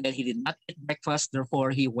 So, and then he did not eat breakfast,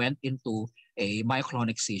 therefore he went into a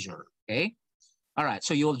myoclonic seizure, okay? All right,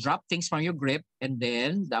 so you'll drop things from your grip and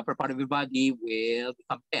then the upper part of your body will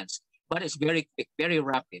become tense. But it's very quick, very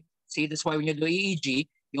rapid. See, that's why when you do EEG,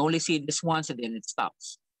 you only see this once and then it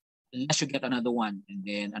stops. Unless you get another one and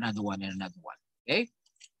then another one and another one, okay?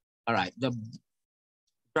 All right, the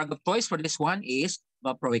drug of choice for this one is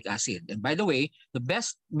valproic acid. And by the way, the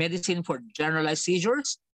best medicine for generalized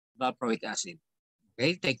seizures, valproic acid.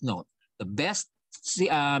 Okay, take note. The best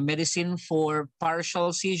medicine for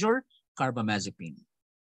partial seizure, carbamazepine.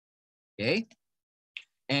 Okay,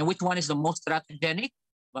 and which one is the most teratogenic?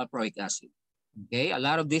 Valproic acid. Okay, a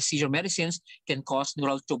lot of these seizure medicines can cause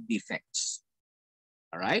neural tube defects.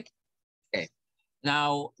 All right. Okay.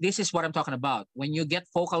 Now, this is what I'm talking about. When you get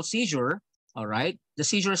focal seizure, all right, the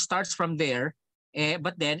seizure starts from there,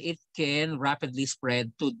 but then it can rapidly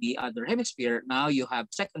spread to the other hemisphere. Now you have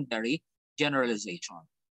secondary generalization.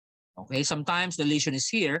 Okay, sometimes the lesion is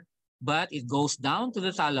here, but it goes down to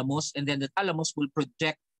the thalamus, and then the thalamus will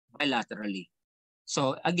project bilaterally.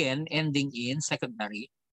 So again, ending in secondary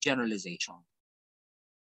generalization.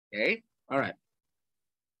 Okay, all right.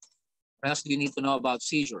 What else do you need to know about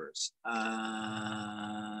seizures?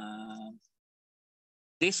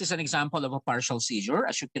 This is an example of a partial seizure.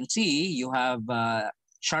 As you can see, you have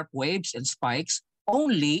sharp waves and spikes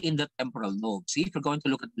only in the temporal lobe. See, if you're going to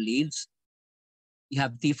look at the leads, you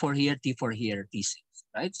have T4 here, T4 here, T6,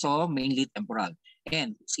 right? So mainly temporal.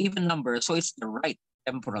 And it's even number, so it's the right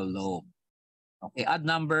temporal lobe. Okay, odd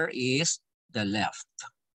number is the left.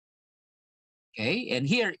 Okay, and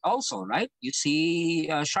here also, right? You see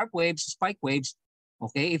sharp waves, spike waves.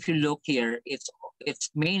 Okay, if you look here, it's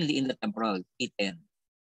mainly in the temporal, T10.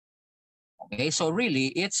 Okay, so really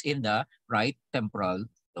it's in the right temporal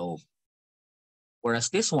lobe. Whereas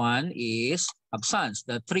this one is absence,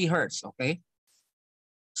 the 3 hertz, okay?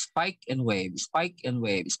 Spike and wave, spike and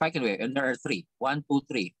wave, spike and wave, and there are 3. 1, 2,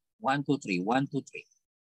 3, 1, 2, 3, 1, 2, 3.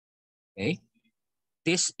 Okay,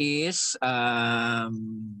 this is what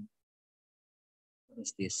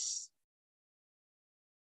is this?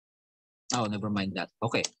 Oh, never mind that.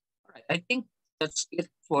 Okay, all right. I think that's it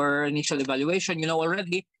for initial evaluation. You know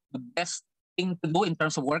already the best thing to do in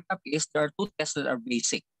terms of workup is there are 2 tests that are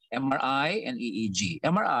basic: MRI and EEG.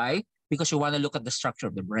 MRI because you want to look at the structure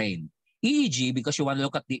of the brain. EEG because you want to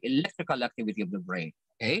look at the electrical activity of the brain.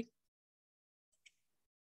 Okay.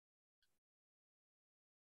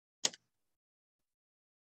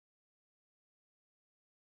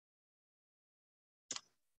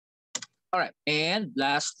 All right. And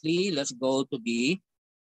lastly, let's go to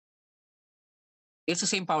it's the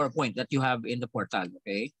same PowerPoint that you have in the portal.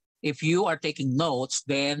 Okay. If you are taking notes,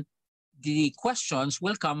 then the questions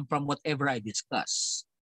will come from whatever I discuss.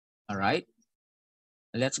 All right.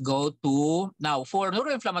 Let's go to now for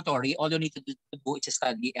neuroinflammatory. All you need to do is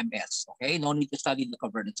study MS. Okay. No need to study the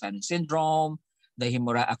Coverden-Sinus syndrome, the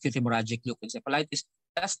acute hemorrhagic leukoencephalitis.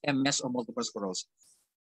 That's MS or multiple sclerosis.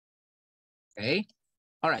 Okay.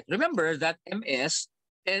 All right. Remember that MS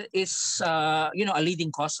is a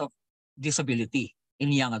leading cause of disability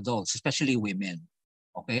in young adults, especially women.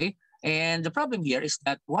 Okay. And the problem here is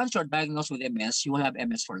that once you're diagnosed with MS, you will have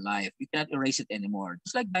MS for life. You cannot erase it anymore.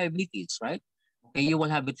 It's like diabetes, right? Okay, you will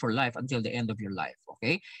have it for life until the end of your life.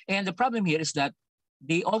 Okay. And the problem here is that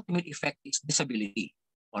the ultimate effect is disability.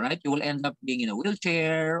 All right. You will end up being in a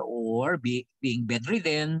wheelchair or being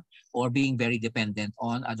bedridden or being very dependent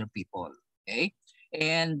on other people. Okay.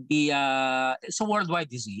 And it's a worldwide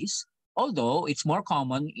disease, although it's more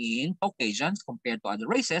common in Caucasians compared to other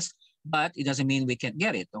races, but it doesn't mean we can't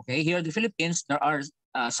get it. Okay, here in the Philippines, there are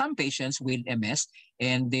some patients with MS,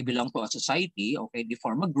 and they belong to a society. Okay, they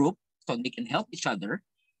form a group so they can help each other.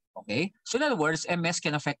 Okay, so in other words, MS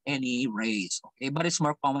can affect any race. Okay, but it's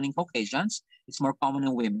more common in Caucasians. It's more common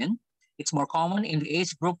in women. It's more common in the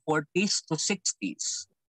age group 40s to 60s.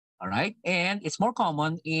 All right, and it's more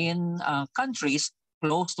common in countries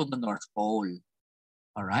close to the North Pole.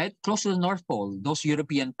 All right, close to the North Pole, those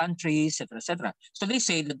European countries, etc., etc. So they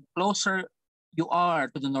say that the closer you are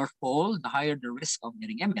to the North Pole, the higher the risk of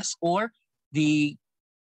getting MS, or the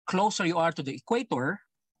closer you are to the equator,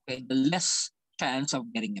 okay, the less chance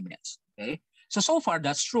of getting MS. Okay, so far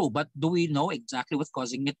that's true, but do we know exactly what's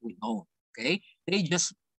causing it? We don't. Okay, they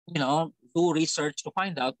just do research to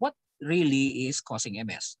find out what really is causing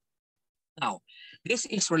MS. Now, this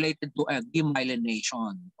is related to a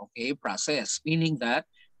demyelination, okay, process, meaning that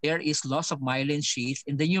there is loss of myelin sheath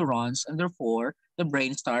in the neurons and therefore the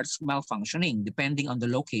brain starts malfunctioning depending on the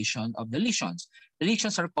location of the lesions. The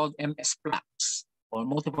lesions are called MS plaques or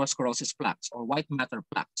multiple sclerosis plaques or white matter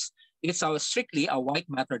plaques. It's strictly a white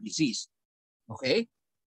matter disease, okay?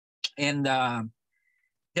 And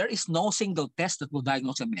there is no single test that will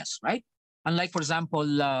diagnose MS, right? Unlike, for example,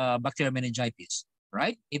 bacterial meningitis.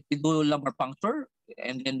 Right? If we do lumbar puncture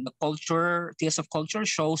and then the culture, TSF culture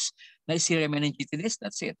shows Neisseria meningitidis,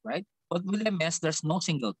 that's it, right? But with MS, there's no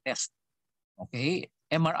single test. Okay?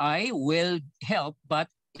 MRI will help, but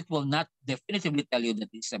it will not definitively tell you that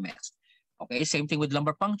it's MS. Okay? Same thing with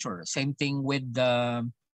lumbar puncture. Same thing with the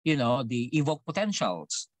evoked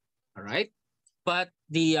potentials. All right? But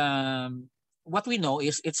the what we know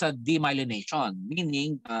is it's a demyelination,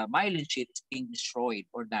 meaning myelin sheath is being destroyed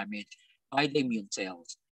or damaged by the immune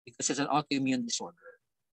cells because it's an autoimmune disorder.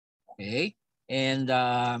 Okay, and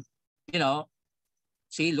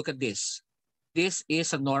see, look at this. This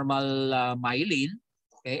is a normal myelin.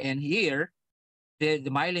 Okay, and here the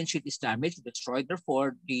myelin sheath is damaged, destroyed.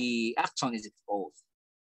 Therefore, the axon is exposed.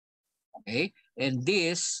 Okay, and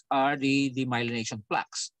these are the demyelination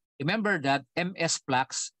plaques. Remember that MS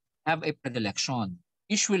plaques have a predilection.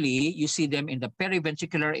 Usually, you see them in the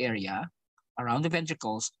periventricular area around the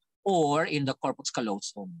ventricles or in the corpus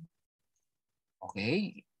callosum.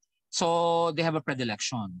 Okay, So they have a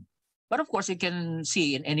predilection. But of course, you can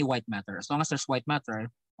see in any white matter. As long as there's white matter,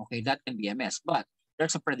 okay, that can be MS. But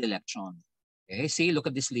there's a predilection. Okay, see, look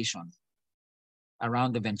at this lesion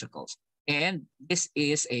around the ventricles. And this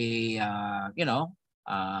is a,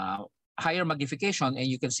 higher magnification, and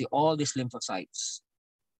you can see all these lymphocytes,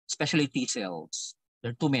 especially T cells.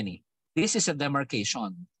 There are too many. This is a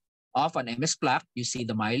demarcation of an MS plaque. You see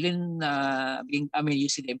the myelin you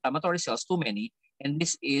see the inflammatory cells, too many. And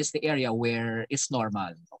this is the area where it's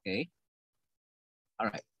normal, okay? All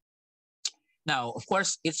right. Now, of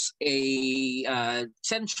course, it's a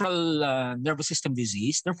central nervous system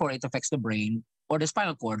disease. Therefore, it affects the brain or the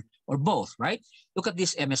spinal cord or both, right? Look at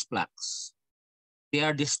these MS plaques. They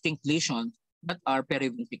are distinct lesions that are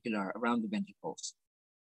periventricular around the ventricles.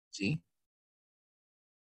 See?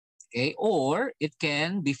 Okay, or it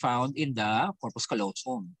can be found in the corpus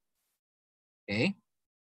callosum. Okay?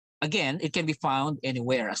 Again, it can be found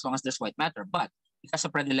anywhere as long as there's white matter, but it has a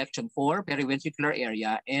predilection for periventricular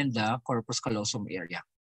area and the corpus callosum area.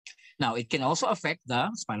 Now, it can also affect the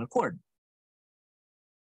spinal cord.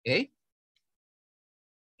 Okay?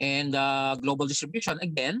 And global distribution,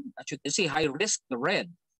 again, as you can see, high risk, the red.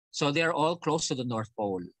 So they're all close to the North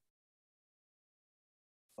Pole.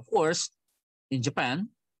 Of course, in Japan,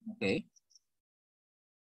 okay.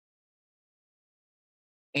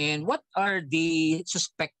 And what are the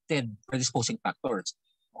suspected predisposing factors?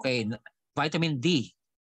 Okay, vitamin D.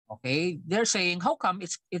 Okay, they're saying how come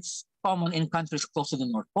it's common in countries close to the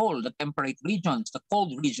North Pole, the temperate regions, the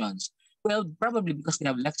cold regions? Well, probably because they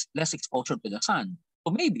have less exposure to the sun.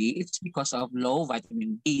 So maybe it's because of low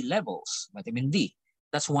vitamin D levels, vitamin D.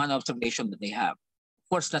 That's one observation that they have. Of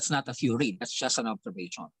course, that's not a theory. That's just an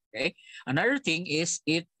observation. Okay. Another thing is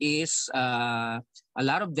it is a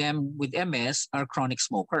lot of them with MS are chronic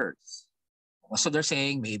smokers. So they're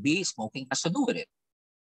saying maybe smoking has to do with it.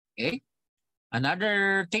 Okay.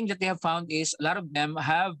 Another thing that they have found is a lot of them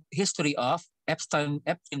have history of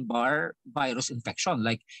Epstein-Barr virus infection,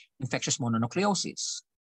 like infectious mononucleosis.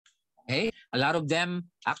 Okay, a lot of them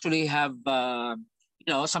actually have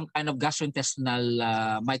some kind of gastrointestinal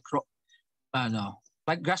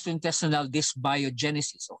gastrointestinal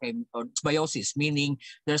dysbiogenesis, okay, or dysbiosis, meaning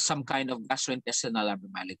there's some kind of gastrointestinal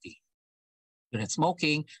abnormality. You're not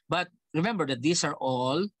smoking, but remember that these are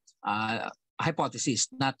all hypotheses,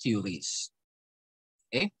 not theories.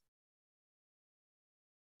 Okay.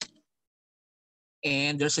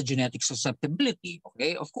 And there's a genetic susceptibility.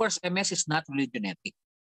 Okay, of course, MS is not really genetic.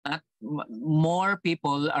 More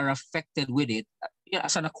people are affected with it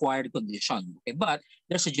as an acquired condition. Okay, but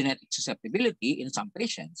there's a genetic susceptibility in some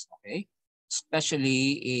patients. Okay,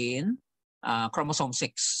 especially in chromosome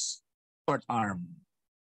 6, short arm.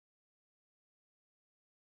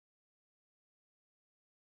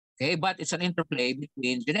 Okay, but it's an interplay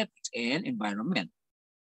between genetics and environment.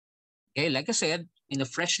 Okay, like I said, in the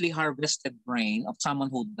freshly harvested brain of someone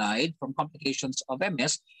who died from complications of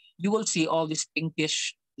MS, you will see all these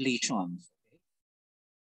pinkish lesions.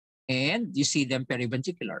 Okay? And you see them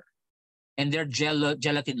periventricular. And they're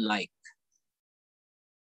gelatin-like.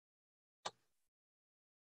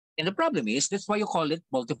 And the problem is, that's why you call it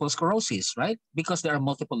multiple sclerosis, right? Because there are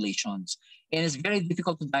multiple lesions. And it's very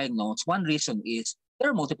difficult to diagnose. One reason is there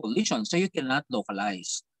are multiple lesions, so you cannot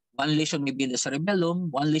localize. One lesion may be in the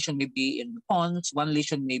cerebellum, one lesion may be in the pons, one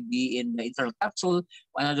lesion may be in the internal capsule,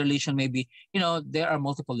 another lesion may be, there are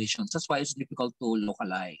multiple lesions. That's why it's difficult to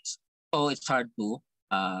localize. So it's hard to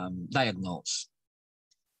diagnose.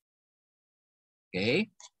 Okay.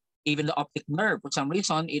 Even the optic nerve, for some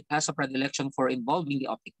reason, it has a predilection for involving the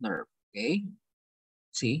optic nerve. Okay.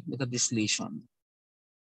 See, look at this lesion.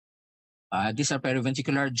 These are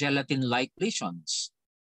periventricular gelatin-like lesions.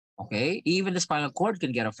 Okay, even the spinal cord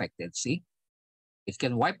can get affected. See, it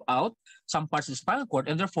can wipe out some parts of the spinal cord,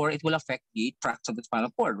 and therefore it will affect the tracts of the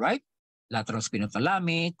spinal cord, right? Lateral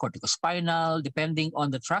spinothalamic, corticospinal, depending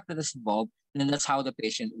on the tract that is involved, and then that's how the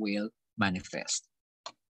patient will manifest.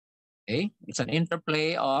 Okay, it's an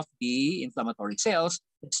interplay of the inflammatory cells,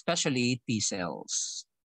 especially T cells.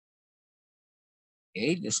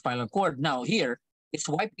 Okay, the spinal cord. Now here, it's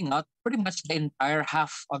wiping out pretty much the entire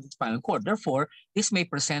half of the spinal cord. Therefore, this may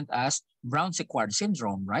present as Brown-Séquard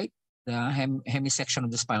syndrome, right? The hemisection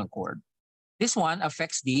of the spinal cord. This one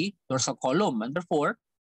affects the dorsal column, and therefore,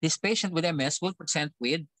 this patient with MS will present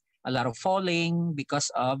with a lot of falling because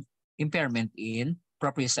of impairment in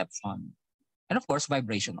proprioception. And of course,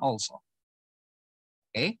 vibration also.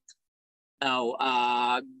 Okay?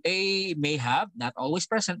 Now, they may have, not always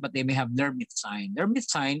present, but they may have Nermit sign. Nermit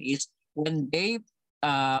sign is when they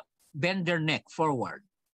bend their neck forward.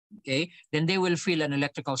 okay, then they will feel an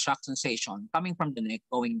electrical shock sensation coming from the neck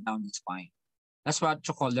going down the spine. That's what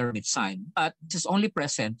you call the Hermit sign. But this is only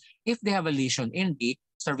present if they have a lesion in the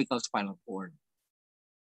cervical spinal cord.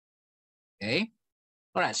 Okay?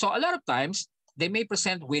 All right. So a lot of times, they may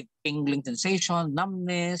present with tingling sensation,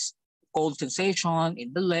 numbness, cold sensation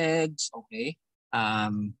in the legs. Okay?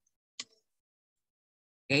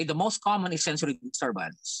 Okay. The most common is sensory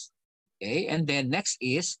disturbance. Okay? And then next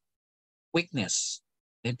is weakness.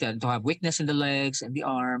 They tend to have weakness in the legs and the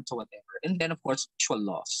arms or whatever. And then, of course, visual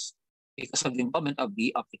loss because of the involvement of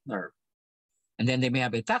the optic nerve. And then they may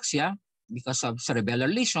have ataxia because of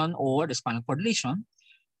cerebellar lesion or the spinal cord lesion,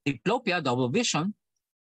 diplopia, double vision,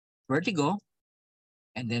 vertigo,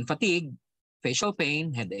 and then fatigue, facial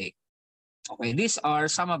pain, headache. Okay, these are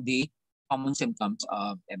some of the common symptoms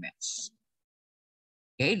of MS.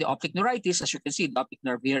 Okay, the optic neuritis, as you can see, the optic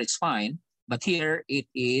nerve here is fine, but here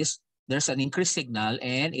there's an increased signal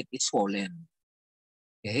and it is swollen.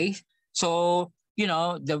 Okay, so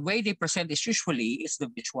the way they present is usually is the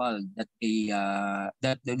visual that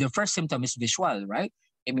the first symptom is visual, right?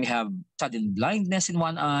 They may have sudden blindness in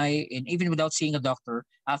one eye, and even without seeing a doctor,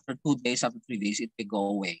 after 2 days, after 3 days, it may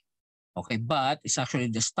go away. Okay, but it's actually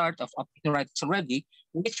the start of optic neuritis already,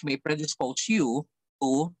 which may predispose you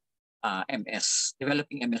to MS,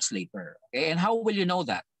 developing MS later. Okay, and how will you know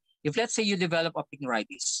that? If let's say you develop optic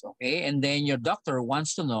neuritis, okay, and then your doctor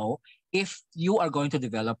wants to know if you are going to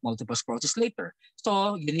develop multiple sclerosis later.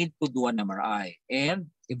 So you need to do an MRI.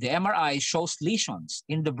 And if the MRI shows lesions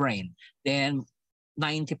in the brain, then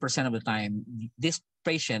 90% of the time, this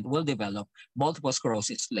patient will develop multiple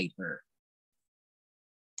sclerosis later.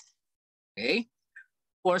 Okay.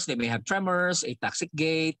 Of course, they may have tremors, ataxic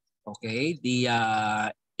gait, okay, the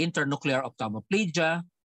internuclear ophthalmoplegia,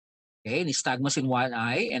 okay, nystagmus in one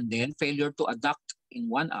eye, and then failure to adduct in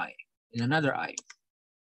one eye, in another eye.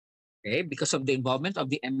 Okay, because of the involvement of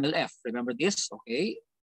the MLF. Remember this, okay?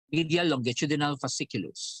 Medial longitudinal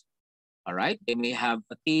fasciculus. All right, they may have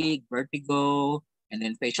fatigue, vertigo, and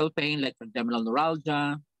then facial pain like trigeminal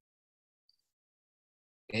neuralgia.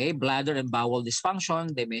 Okay, bladder and bowel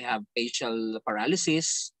dysfunction. They may have facial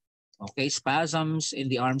paralysis. Okay, spasms in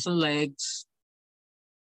the arms and legs.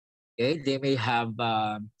 Okay, they may have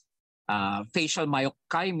facial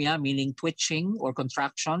myokymia, meaning twitching or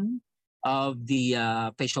contraction of the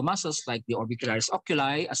facial muscles like the orbicularis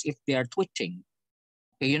oculi as if they are twitching.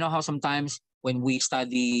 Okay, you know how sometimes when we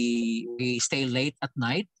study, we stay late at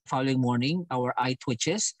night, following morning, our eye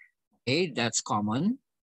twitches. Okay, that's common.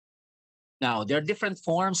 Now, there are different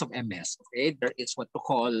forms of MS. Okay, there is what we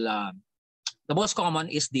call, the most common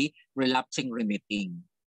is the relapsing remitting.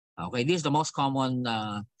 Okay, this is the most common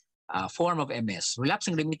form of MS.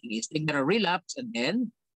 Relapsing remitting is they get a relapse and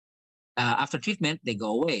then after treatment, they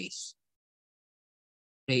go away.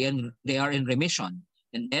 They are in remission.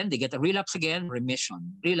 And then they get a relapse again,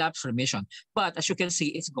 remission, relapse, remission. But as you can see,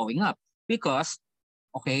 it's going up because,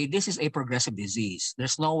 okay, this is a progressive disease.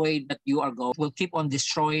 There's no way that you will keep on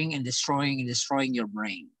destroying and destroying and destroying your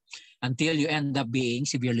brain until you end up being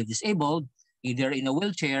severely disabled, either in a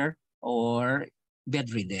wheelchair or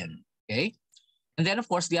bedridden, okay? And then, of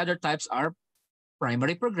course, the other types are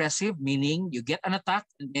primary progressive, meaning you get an attack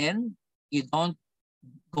and then you don't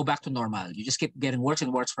go back to normal. You just keep getting worse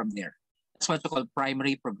and worse from there. That's what we call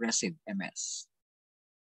primary progressive MS.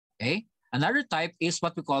 Okay. Another type is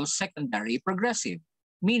what we call secondary progressive,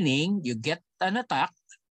 meaning you get an attack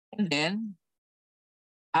and then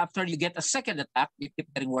after you get a second attack, you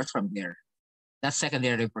keep getting worse from there. That's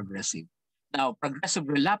secondary progressive. Now, progressive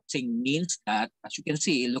relapsing means that, as you can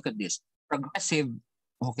see, look at this, progressive,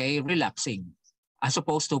 okay, relapsing as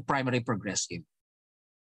opposed to primary progressive.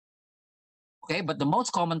 Okay, but the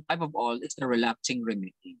most common type of all is the relapsing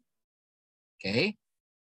remitting. Okay.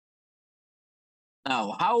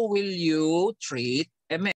 Now, how will you treat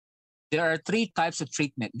MS? There are 3 types of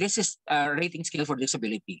treatment. This is a rating scale for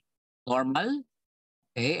disability. Normal,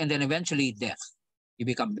 okay, and then eventually death. You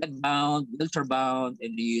become bedbound, wheelchair-bound,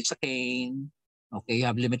 and you use a cane. Okay, you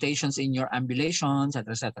have limitations in your ambulation,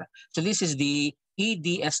 etc., etc. So this is the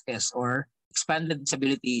EDSS, or Expanded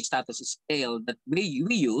Disability Status Scale, that we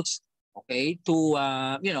use, okay, to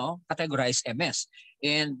categorize MS.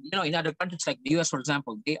 And in other countries like the US, for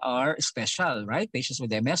example, they are special, right? Patients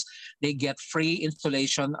with MS, they get free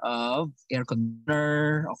installation of air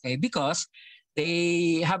conditioner, okay, because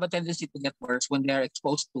they have a tendency to get worse when they are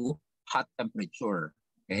exposed to hot temperature,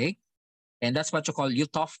 okay? And that's what you call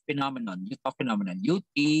Uthoff phenomenon, Uthoff phenomenon,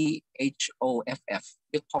 UTHOFF,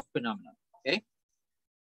 Uthoff phenomenon, okay?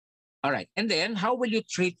 All right, and then how will you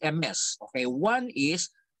treat MS? Okay, one is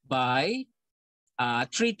by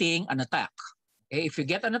treating an attack. Okay, if you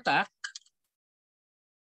get an attack,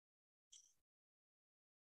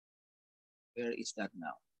 where is that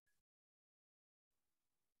now?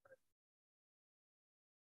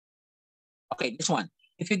 Okay, this one.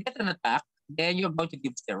 If you get an attack, then you're going to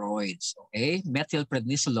give steroids, okay?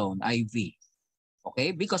 Methylprednisolone IV,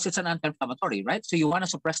 okay? Because it's an anti-inflammatory, right? So you want to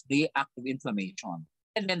suppress the active inflammation,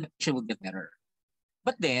 and then the patient will get better.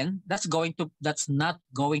 But then that's not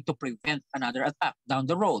going to prevent another attack down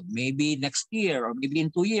the road. Maybe next year or maybe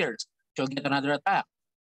in 2 years, you'll get another attack,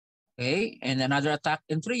 okay? And another attack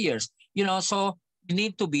in 3 years. You know, so you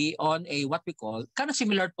need to be on a what we call kind of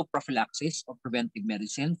similar to prophylaxis or preventive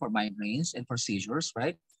medicine for migraines and for seizures,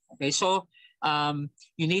 right? Okay, so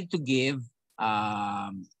you need to give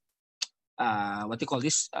what they call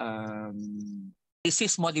this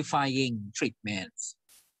disease modifying treatments.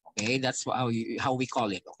 Okay, that's how we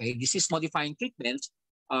call it. Okay, disease modifying treatments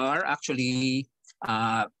are actually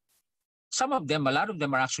some of them, a lot of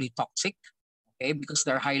them are actually toxic. Okay, because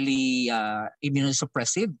they're highly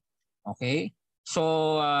immunosuppressive. Okay,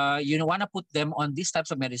 so you want to put them on these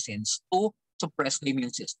types of medicines to suppress the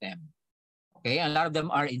immune system. Okay, a lot of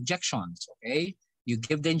them are injections. Okay, you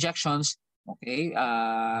give the injections. Okay,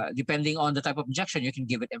 depending on the type of injection, you can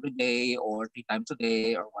give it every day or 3 times a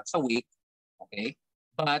day or once a week. Okay,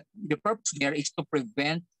 but the purpose there is to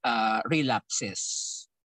prevent relapses.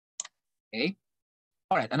 Okay,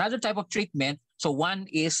 all right. Another type of treatment. So one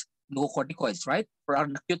is glucocorticoids, right, for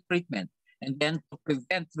an acute treatment. And then to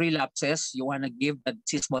prevent relapses, you want to give the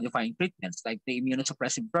disease-modifying treatments like the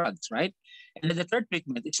immunosuppressive drugs, right? And then the third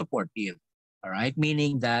treatment is supportive, all right,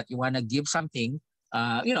 meaning that you want to give something,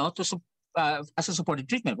 as a supportive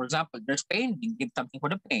treatment. For example, there's pain, then give something for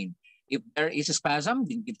the pain. If there is a spasm,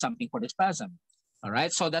 then give something for the spasm, all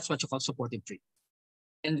right? So that's what you call supportive treatment.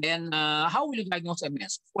 And then how will you diagnose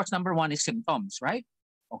MS? Of course, number one is symptoms, right?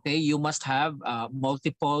 Okay, you must have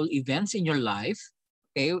multiple events in your life.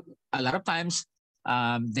 Okay, a lot of times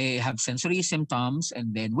they have sensory symptoms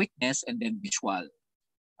and then weakness and then visual.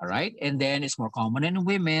 All right, and then it's more common in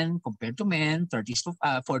women compared to men, 30s to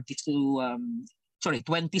 40s to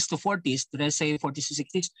 20s to 40s. Did I say 40s to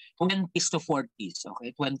 60s? 20s to 40s.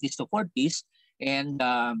 Okay, 20s to 40s, and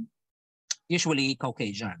usually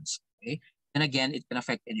Caucasians. Okay, and again, it can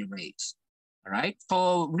affect any race. All right,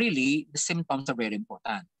 so really the symptoms are very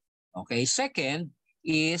important. Okay, second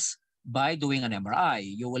is by doing an MRI,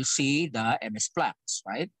 you will see the MS plaques,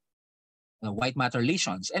 right? The white matter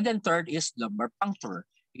lesions. And then third is lumbar puncture.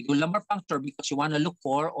 You do lumbar puncture because you want to look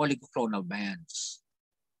for oligoclonal bands.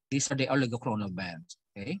 These are the oligoclonal bands,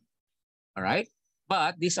 okay? All right,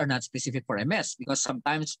 but these are not specific for MS because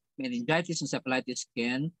sometimes meningitis and encephalitis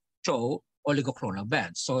can show oligoclonal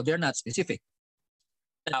bands, so they're not specific.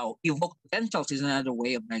 Now, evoked potentials is another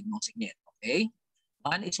way of diagnosing it, okay?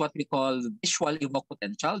 One is what we call visual evoked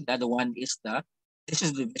potential. The other one is this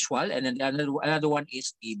is the visual, and then the another one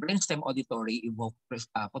is the brainstem auditory evoked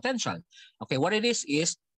potential. Okay, what it is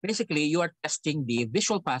basically you are testing the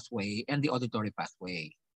visual pathway and the auditory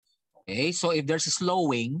pathway. Okay, so if there's a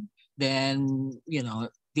slowing, then, you know,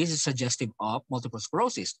 this is suggestive of multiple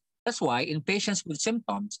sclerosis. That's why in patients with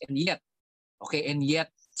symptoms and yet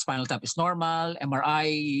spinal tap is normal,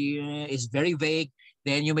 MRI is very vague,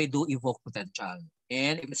 then you may do evoked potential.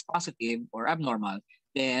 And if it's positive or abnormal,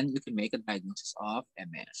 then you can make a diagnosis of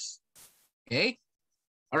MS. Okay?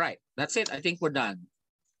 All right, that's it. I think we're done.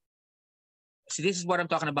 So this is what I'm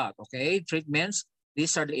talking about, okay? Treatments,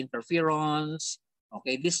 these are the interferons.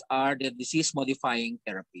 Okay, these are the disease-modifying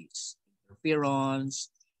therapies. Interferons,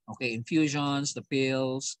 okay, infusions, the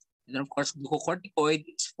pills, and then of course, glucocorticoid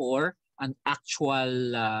is for an actual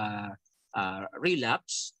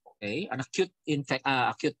relapse, okay, an acute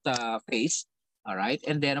phase, all right,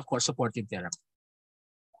 and then of course, supportive therapy.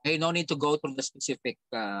 Okay, no need to go through the specific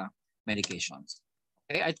medications.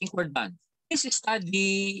 Okay, I think we're done. This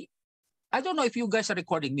study, I don't know if you guys are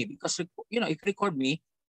recording me because, you know, if you record me,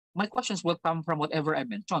 my questions will come from whatever I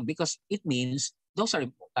mentioned because it means those are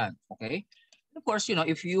important, okay? And of course, you know,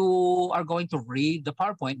 if you are going to read the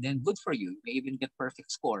PowerPoint, then good for you. You may even get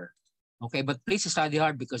perfect score, okay? But please study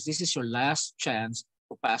hard because this is your last chance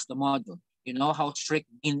to pass the module. You know how strict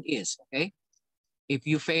DIN is, okay? If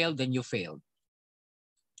you fail, then you failed.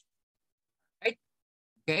 Right?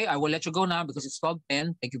 Okay, I will let you go now because it's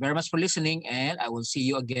 12:10. Thank you very much for listening, and I will see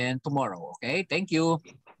you again tomorrow, okay? Thank you.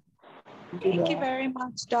 Thank you very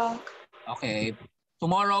much, Doc. Okay.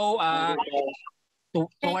 Tomorrow,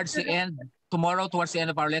 towards the end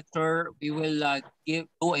of our lecture, we will do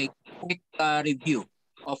a quick review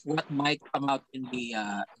of what might come out in the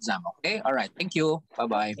exam. Okay. All right. Thank you. Bye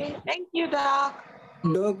bye. Okay, thank you, Doc.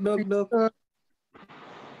 Doc.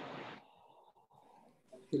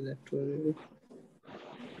 Electronic.